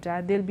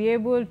doctor, they'll be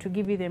able to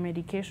give you the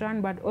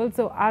medication, but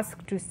also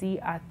ask to see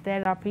a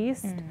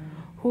therapist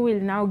who will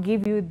now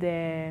give you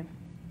the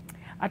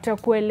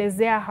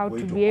atakuelezea how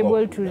to be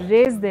able to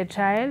raise the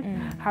child,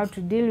 how to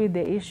deal with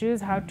the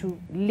issues, how to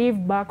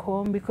live back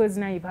home, because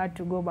now you've had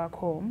to go back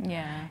home.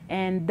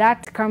 And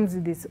that comes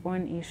with its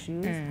own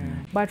issues.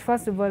 But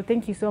first of all,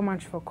 thank you so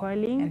much for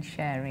calling. And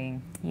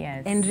sharing,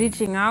 yes. And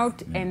reaching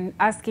out and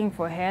asking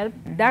for help.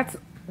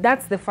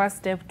 That's the first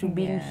step to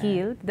being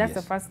healed. That's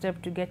the first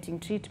step to getting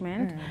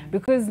treatment,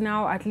 because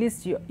now at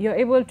least you're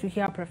able to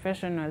hear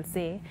professionals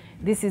say,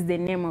 this is the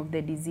name of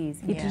the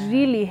disease. It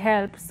really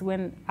helps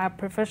when a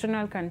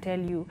professional can tell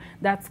you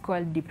that's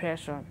called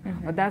depression,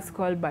 or that's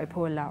called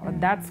bipolar, or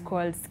that's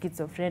called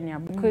schizophrenia,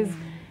 because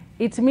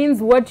it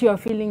means what you're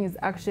feeling is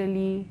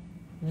actually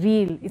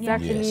real. It's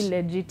actually Yes.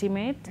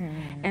 legitimate.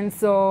 And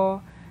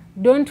so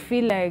don't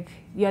feel like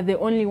you're the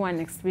only one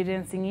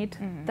experiencing it.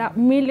 That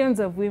millions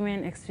of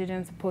women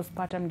experience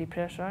postpartum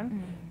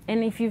depression.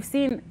 And if you've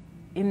seen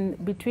in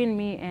between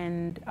me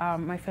and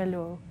my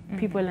fellow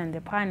people on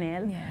the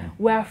panel,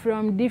 we're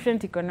from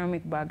different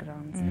economic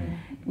backgrounds.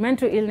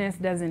 Mental illness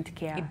doesn't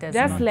care. It does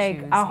Just not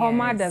like choose, a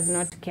homa yes. does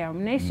not care.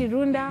 Mnaishi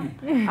Runda,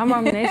 ama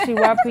mnaishi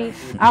wapi.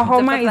 A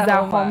homa is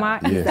a homa,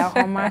 is a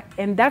homa.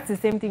 And that's the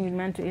same thing with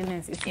mental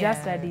illness. It's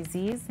just a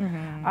disease.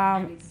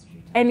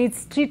 And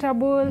it's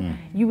treatable.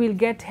 You will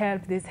get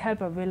help. There's help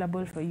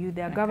available for you.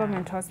 There are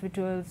government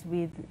hospitals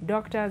with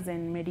doctors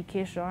and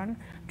medication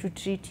to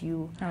treat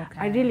you.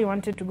 I really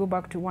wanted to go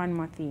back to one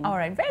more thing. All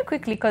right, very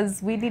quickly,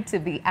 because we need to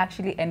be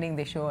actually ending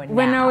the show now.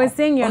 When I was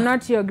saying you're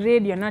not your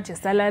grade, you're not your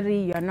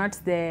salary, you're not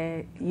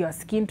your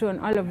skin tone,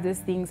 all of those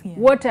things,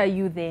 what are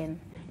you then?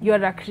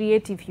 You're a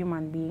creative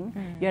human being.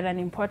 You're an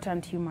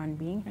important human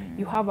being.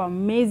 You have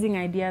amazing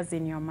ideas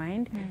in your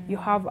mind. You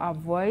have a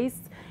voice.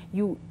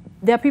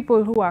 There are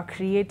people who are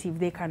creative.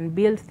 They can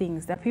build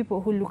things. There are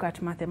people who look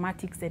at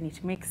mathematics and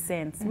it makes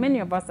sense. Many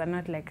of us are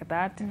not like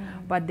that,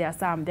 but there are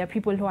some. There are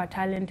people who are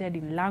talented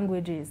in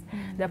languages.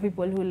 There are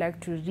people who like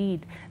to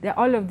read. There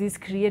are all of these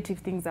creative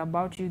things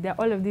about you. There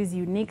are all of these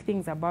unique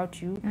things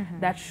about you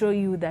that show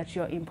you that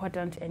you're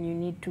important and you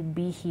need to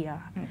be here.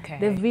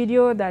 The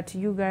video that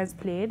you guys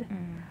played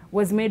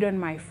was made on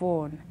my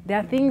phone. There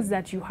are things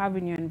that you have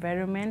in your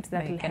environment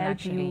that will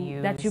help you,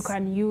 that you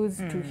can use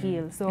to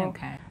heal. So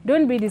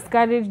don't be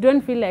discouraged. Don't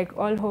feel like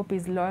all hope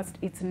is lost.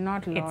 It's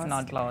not lost. It's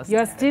not lost.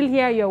 You're still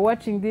here. You're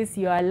watching this.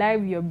 You're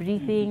alive. You're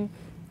breathing.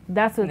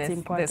 That's what's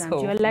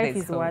important. Your life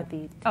is worth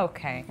it.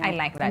 Okay, I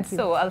like that. Thank you.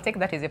 So I'll take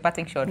that as a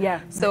parting shot. Yeah.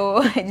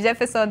 So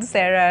Jefferson,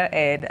 Sarah,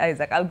 and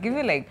Isaac, I'll give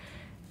you like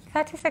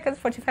 30 seconds,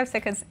 45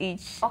 seconds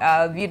each,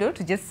 you know,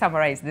 to just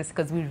summarize this,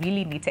 because we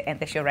really need to end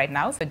the show right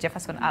now. So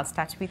Jefferson, I'll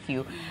start with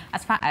you.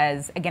 As far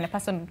as, again, a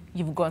person,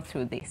 you've gone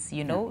through this,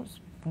 you know,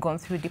 gone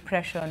through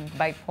depression,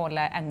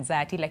 bipolar,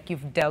 anxiety, like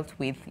you've dealt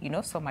with, you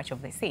know, so much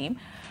of the same.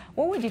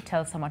 What would you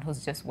tell someone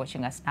who's just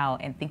watching us now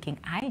and thinking,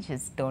 I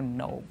just don't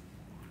know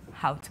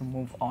how to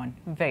move on?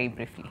 Very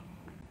briefly.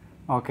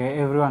 Okay,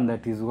 everyone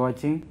that is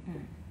watching,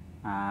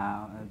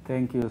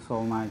 thank you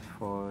so much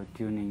for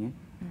tuning in.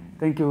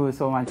 Thank you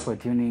so much for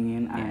tuning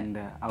in, and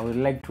I would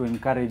like to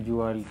encourage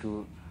you all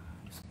to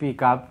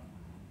speak up,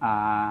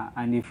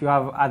 and if you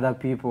have other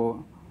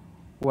people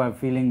who are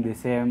feeling the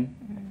same,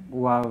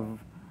 who have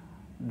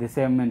the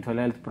same mental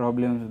health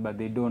problems but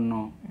they don't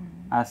know,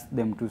 ask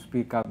them to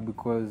speak up,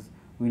 because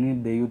we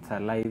need the youths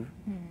alive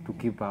to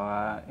keep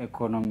our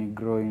economy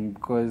growing,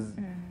 because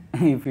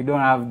if we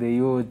don't have the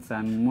youths,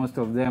 and most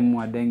of them who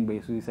are dying by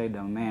suicide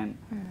are men,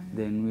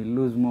 then we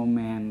lose more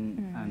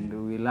men, and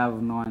we'll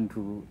have no one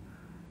to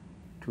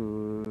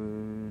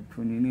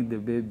need the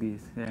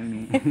babies.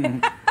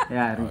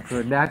 Yeah,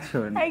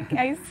 reproduction.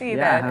 I see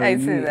that. I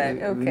see that.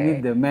 Okay. We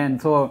need the men.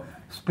 So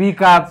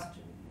speak up,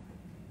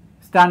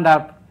 stand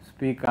up,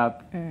 speak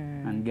up,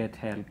 and get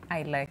help.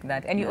 I like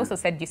that. And you also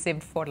said you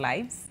saved 4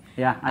 lives.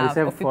 Yeah, I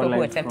saved 4 people who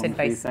lives attempted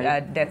by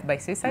death by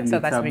suicide. And so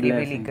it's that's a really,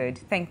 really blessing. good.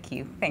 Thank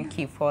you. Thank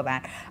you for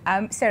that.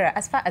 Sarah,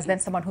 as far as then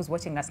someone who's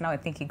watching us now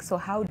and thinking, so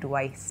how do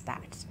I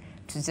start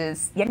to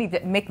just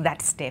make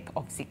that step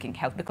of seeking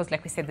help? Because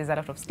like we said, there's a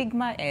lot of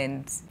stigma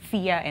and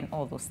fear and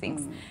all those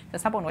things. So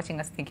someone watching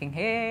us thinking,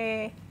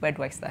 hey, where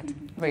do I start?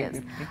 Very Yes.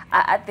 briefly.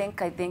 I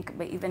think,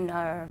 but even,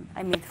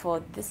 I mean,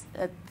 for this,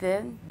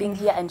 being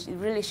here and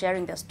really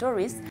sharing their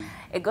stories,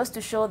 it goes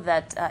to show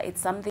that it's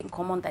something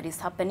common that is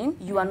happening.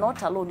 You are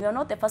not alone. You are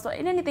not the first one.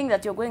 In anything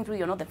that you're going through,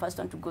 you're not the first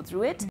one to go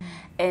through it.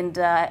 And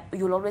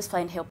you'll always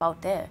find help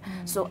out there.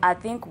 So I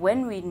think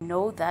when we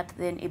know that,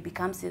 then it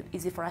becomes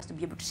easy for us to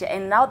be able to share.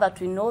 And now that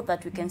we know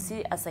that we can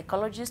see a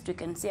psychologist, we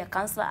can see a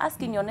counselor,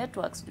 ask in your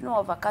networks, you know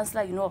of a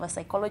counselor, you know of a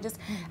psychologist.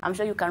 I'm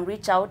sure you can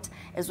reach out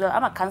as well.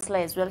 I'm a counselor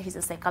as well. He's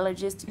a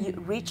psychologist. You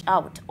reach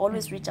out,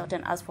 always reach out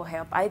and ask for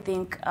help. I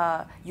think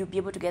you'll be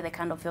able to get the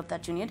kind of help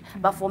that you need.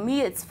 But for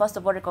me, it's first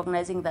of all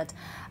recognizing that,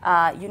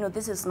 you know,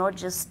 this is not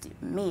just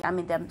me. I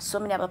mean, there are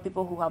so many other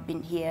people who have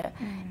been here.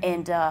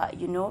 And,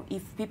 you know,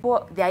 if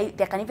people, they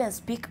can even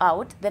speak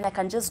out, then I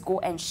can just go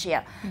and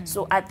share.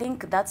 So I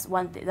think that's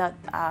one thing that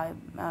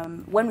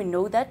when we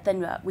know that,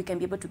 then we can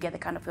be able to get the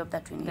kind of help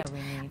that we need.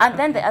 And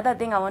then the other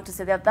thing I want to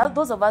say that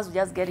those of us who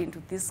just get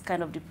into this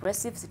kind of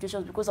depressive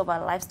situations because of our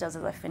lifestyles,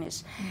 as I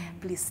finish,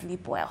 please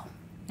sleep well.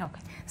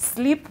 Okay.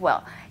 Sleep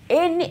well.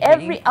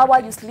 Every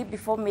hour you sleep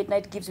before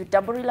midnight gives you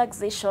double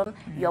relaxation.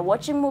 You are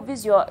watching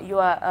movies, you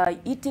are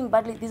eating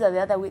badly. These are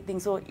the other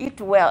things. So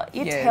eat well,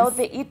 eat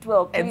healthy, eat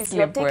well, please.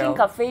 You're taking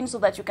caffeine so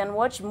that you can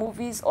watch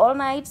movies all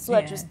night, so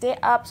that you stay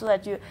up, so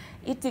that you're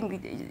eating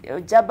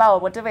jabba or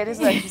whatever it is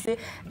that you say.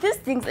 These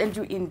things end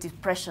you in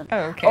depression.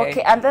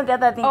 Okay. And then the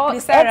other thing,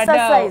 please, Sarah,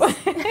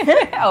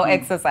 exercise. No.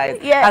 Exercise.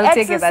 Yeah, I'll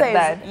exercise. take it at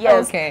that.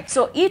 Yes. Okay.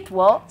 So eat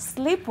well,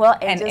 sleep well,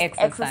 and just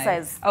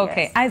exercise.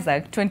 Okay. Yes.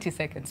 Isaac, 20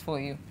 seconds for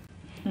you.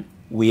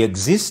 We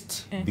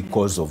exist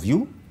because of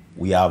you,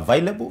 We are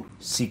available.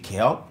 Seek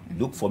help.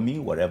 Look for me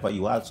wherever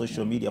you are,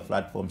 social media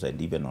platforms,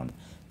 and even on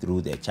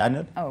through their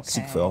channel.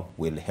 Seek for help.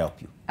 We'll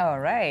help you. All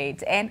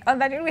right. And on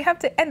that, we have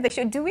to end the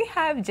show. Do we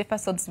have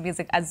Jefferson's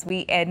music as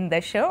we end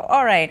the show?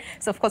 All right.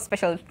 So, of course,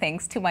 special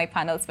thanks to my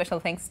panel. Special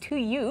thanks to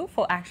you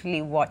for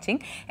actually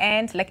watching.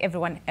 And like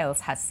everyone else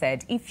has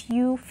said, if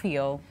you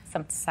feel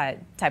some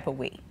type of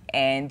way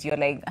and you're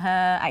like,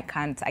 I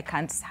can't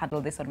handle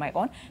this on my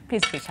own,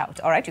 please reach out.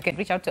 All right. You can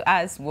reach out to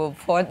us. We'll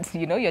forward,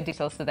 your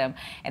details to them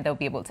and they'll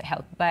be able to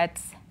help. But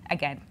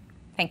again,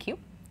 thank you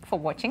for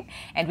watching,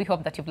 and we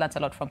hope that you've learned a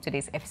lot from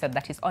today's episode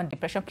that is on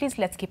depression. Please,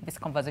 let's keep this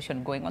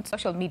conversation going on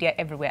social media,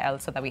 everywhere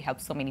else, so that we help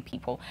so many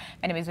people.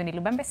 My name is Winnie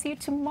Lubembe. See you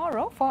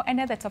tomorrow for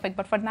another topic,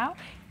 but for now,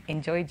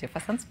 enjoy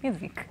Jefferson's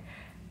music.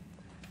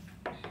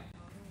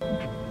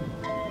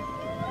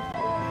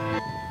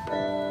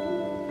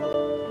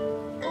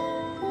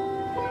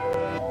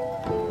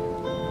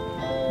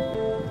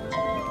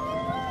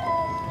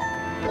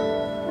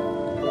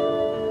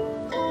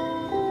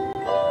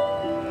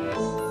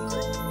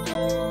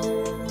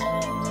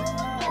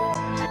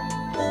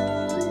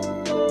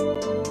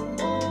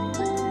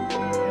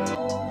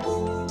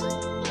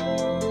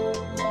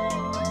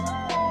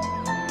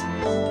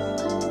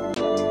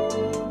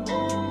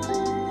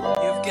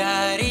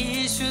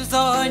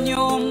 On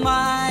your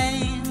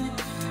mind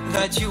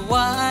that you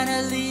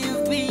wanna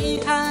leave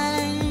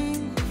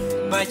behind,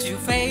 but you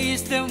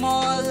face them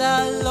all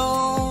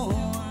alone,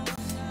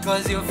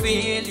 cause you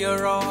feel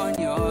you're on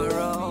your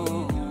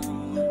own,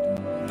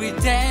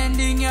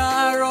 pretending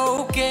you're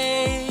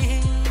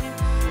okay,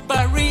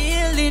 but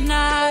really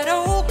not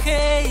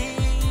okay.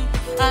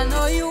 I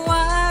know you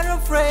are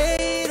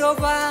afraid of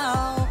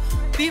how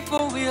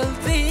people will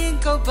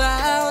think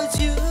about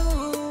you,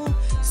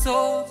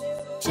 so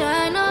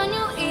shine on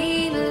your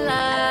inner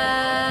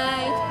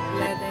light,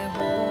 let the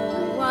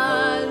whole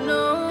world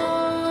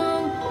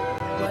know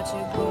what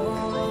you're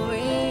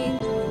going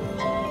through.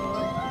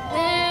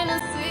 There are no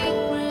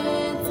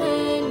secrets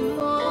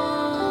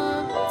anymore,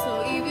 so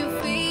if you're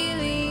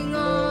feeling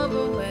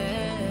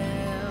overwhelmed,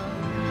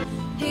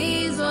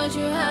 here's what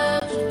you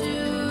have to do.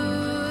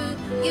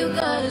 You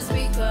gotta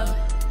speak up,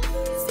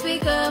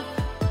 speak up.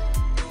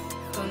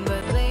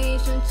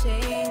 Conversation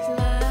change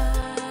lives.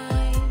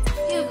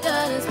 You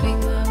gotta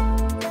speak up.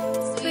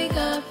 Speak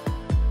up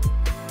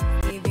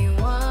if you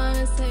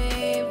wanna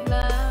save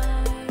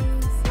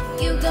lives.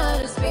 You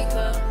gotta speak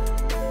up.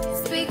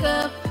 Speak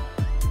up.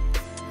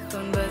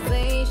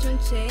 Conversation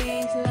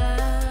change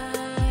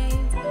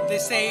lives. They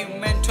say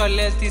mental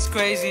health is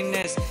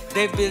craziness.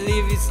 They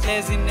believe it's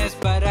laziness,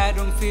 but I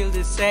don't feel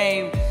the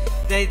same.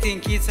 They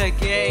think it's a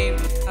game.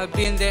 I've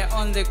been there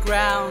on the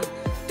ground.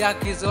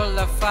 Dark is all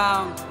I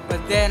found,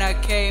 but then I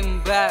came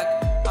back.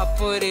 I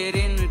put it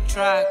in the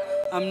track.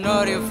 I'm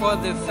not here for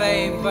the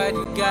fame, but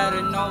you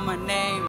gotta know my name.